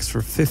PhoneHacks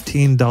for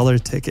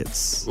 $15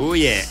 tickets. Oh,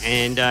 yeah.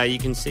 And you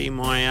can see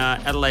my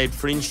Adelaide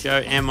Fringe show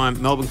and my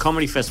Melbourne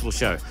Comedy Festival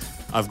show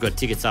I've got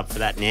tickets up for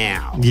that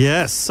now.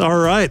 Yes. All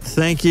right.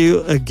 Thank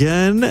you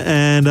again.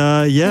 And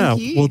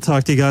we'll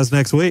talk to you guys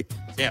next week.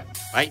 Yeah.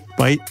 Bye.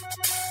 Bye.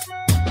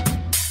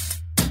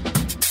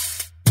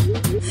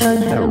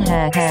 Phone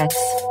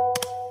hacks.